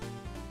 Huh.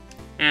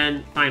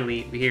 And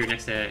finally, we're here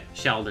next to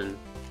Sheldon.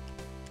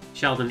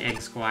 Sheldon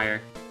Egg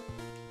Squire.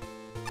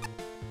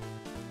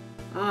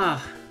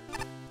 Ah.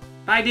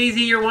 Bye,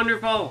 Daisy, you're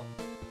wonderful!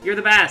 You're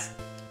the best!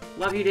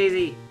 Love you,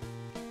 Daisy!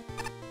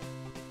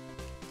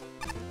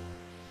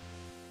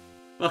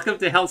 Welcome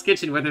to Hell's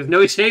Kitchen, where there's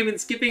no shame in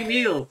skipping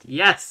meals!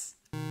 Yes!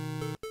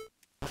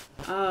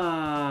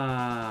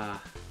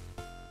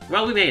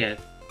 Well, we made it.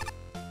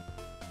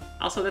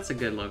 Also, that's a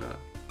good logo.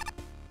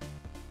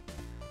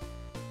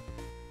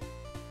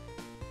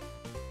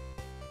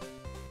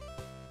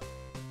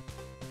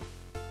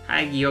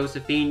 Hi,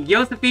 Josephine.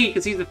 Josephine,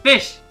 because he's a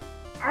fish!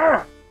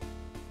 Arrgh!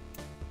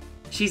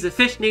 She's a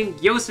fish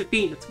named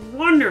Josephine. It's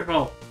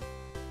wonderful!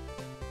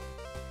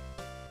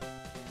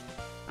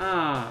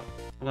 Ah,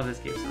 I love this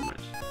game so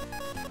much.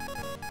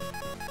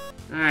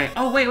 Alright.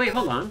 Oh, wait,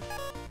 hold on.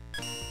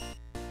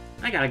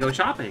 I gotta go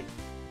shopping.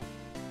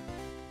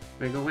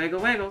 Wiggle, wiggle,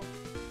 wiggle.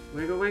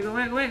 Wiggle, wiggle,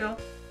 wiggle, wiggle.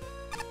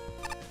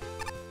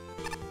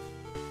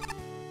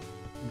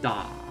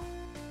 Daw.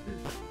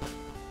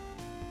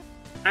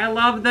 I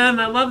love them.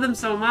 I love them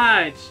so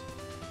much.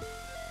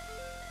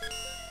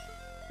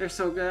 They're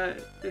so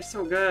good. They're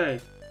so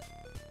good.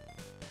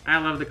 I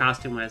love the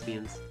costume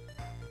lesbians.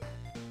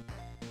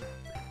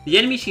 The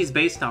enemy she's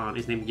based on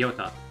is named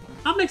Yota.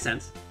 That makes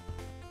sense.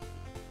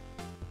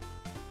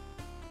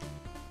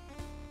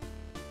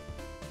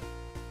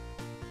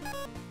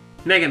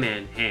 Mega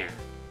Man, hair.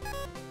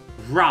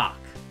 Rock.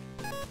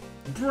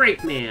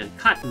 Breakman,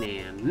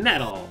 Cutman,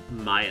 Metal,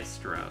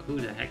 Maestro. Who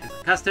the heck is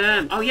a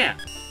custom? Oh yeah.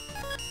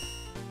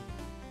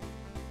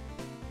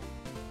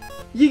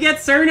 You get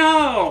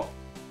Cerno!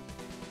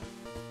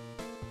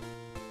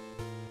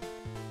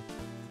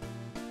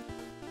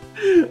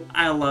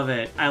 I love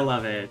it. I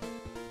love it.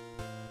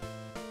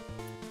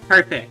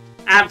 Perfect.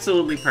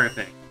 Absolutely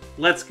perfect.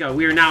 Let's go.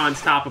 We are now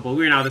unstoppable.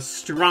 We are now the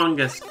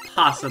strongest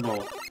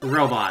possible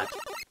robot.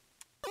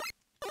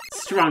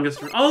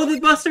 Strongest. Oh, the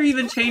buster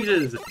even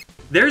changes.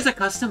 There's a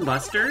custom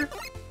buster?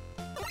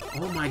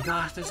 Oh my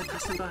gosh, there's a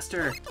custom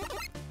buster.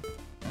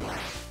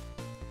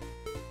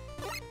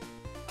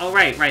 Oh,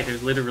 right.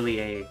 There's literally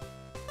a...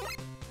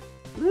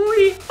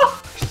 Whee!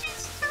 Oh,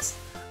 she's just...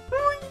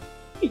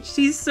 Whee!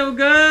 She's so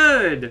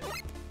good!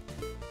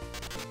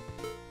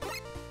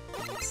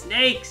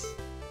 Snakes!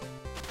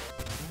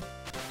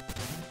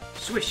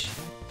 Swish!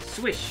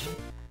 Swish!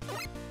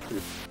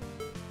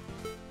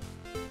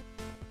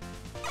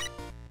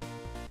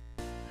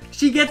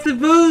 She gets the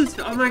boost!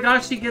 Oh my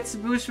gosh, she gets the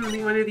boost from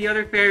one of the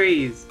other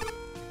fairies.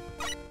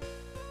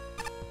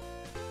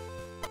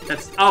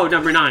 That's... Oh,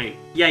 number 9.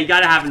 Yeah, you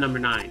gotta have a number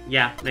 9.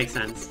 Yeah, makes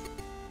sense.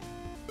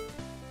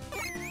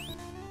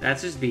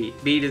 That's just beat.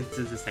 Beat is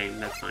the same.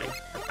 That's fine.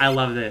 I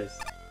love this.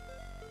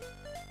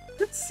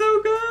 It's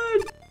so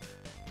good!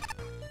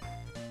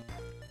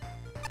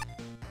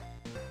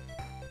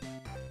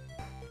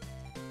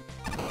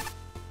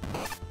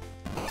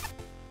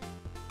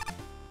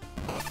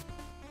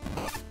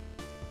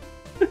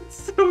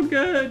 It's so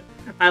good!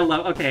 I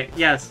love... Okay,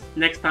 yes.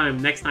 Next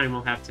time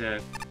we'll have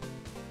to...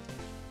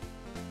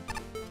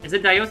 Is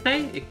it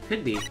Daiose? It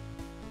could be.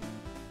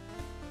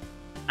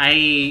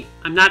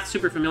 I'm not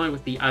super familiar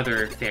with the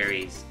other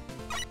fairies.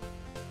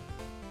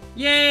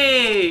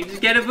 Yay!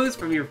 Just get a boost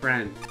from your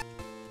friend.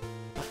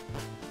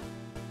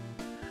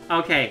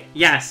 Okay,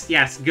 yes,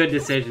 good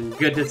decision,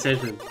 good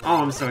decision. Oh,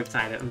 I'm so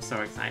excited, I'm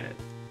so excited.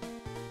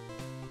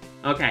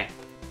 Okay,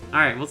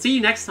 alright, we'll see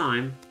you next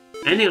time.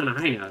 Ending on a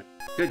high note.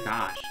 Good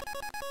gosh.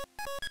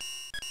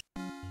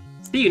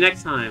 See you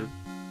next time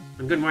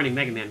on Good Morning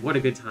Mega Man. What a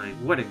good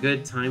time, what a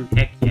good time,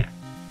 heck yeah.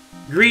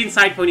 Green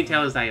side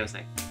ponytail is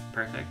Daiose.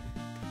 Perfect.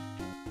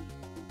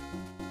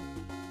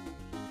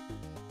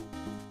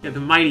 Yeah, the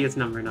mightiest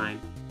number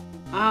 9.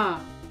 Ah.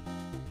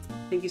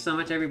 Thank you so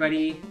much,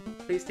 everybody.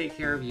 Please take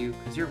care of you,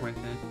 because you're worth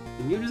it.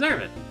 And you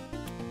deserve it.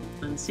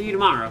 And see you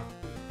tomorrow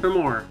for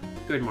more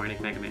Good Morning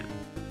Mega Man.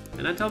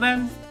 And until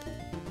then,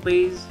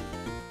 please,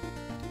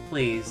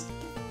 please,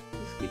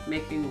 just keep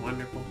making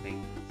wonderful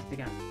things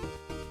together.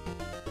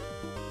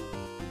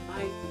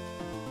 Bye.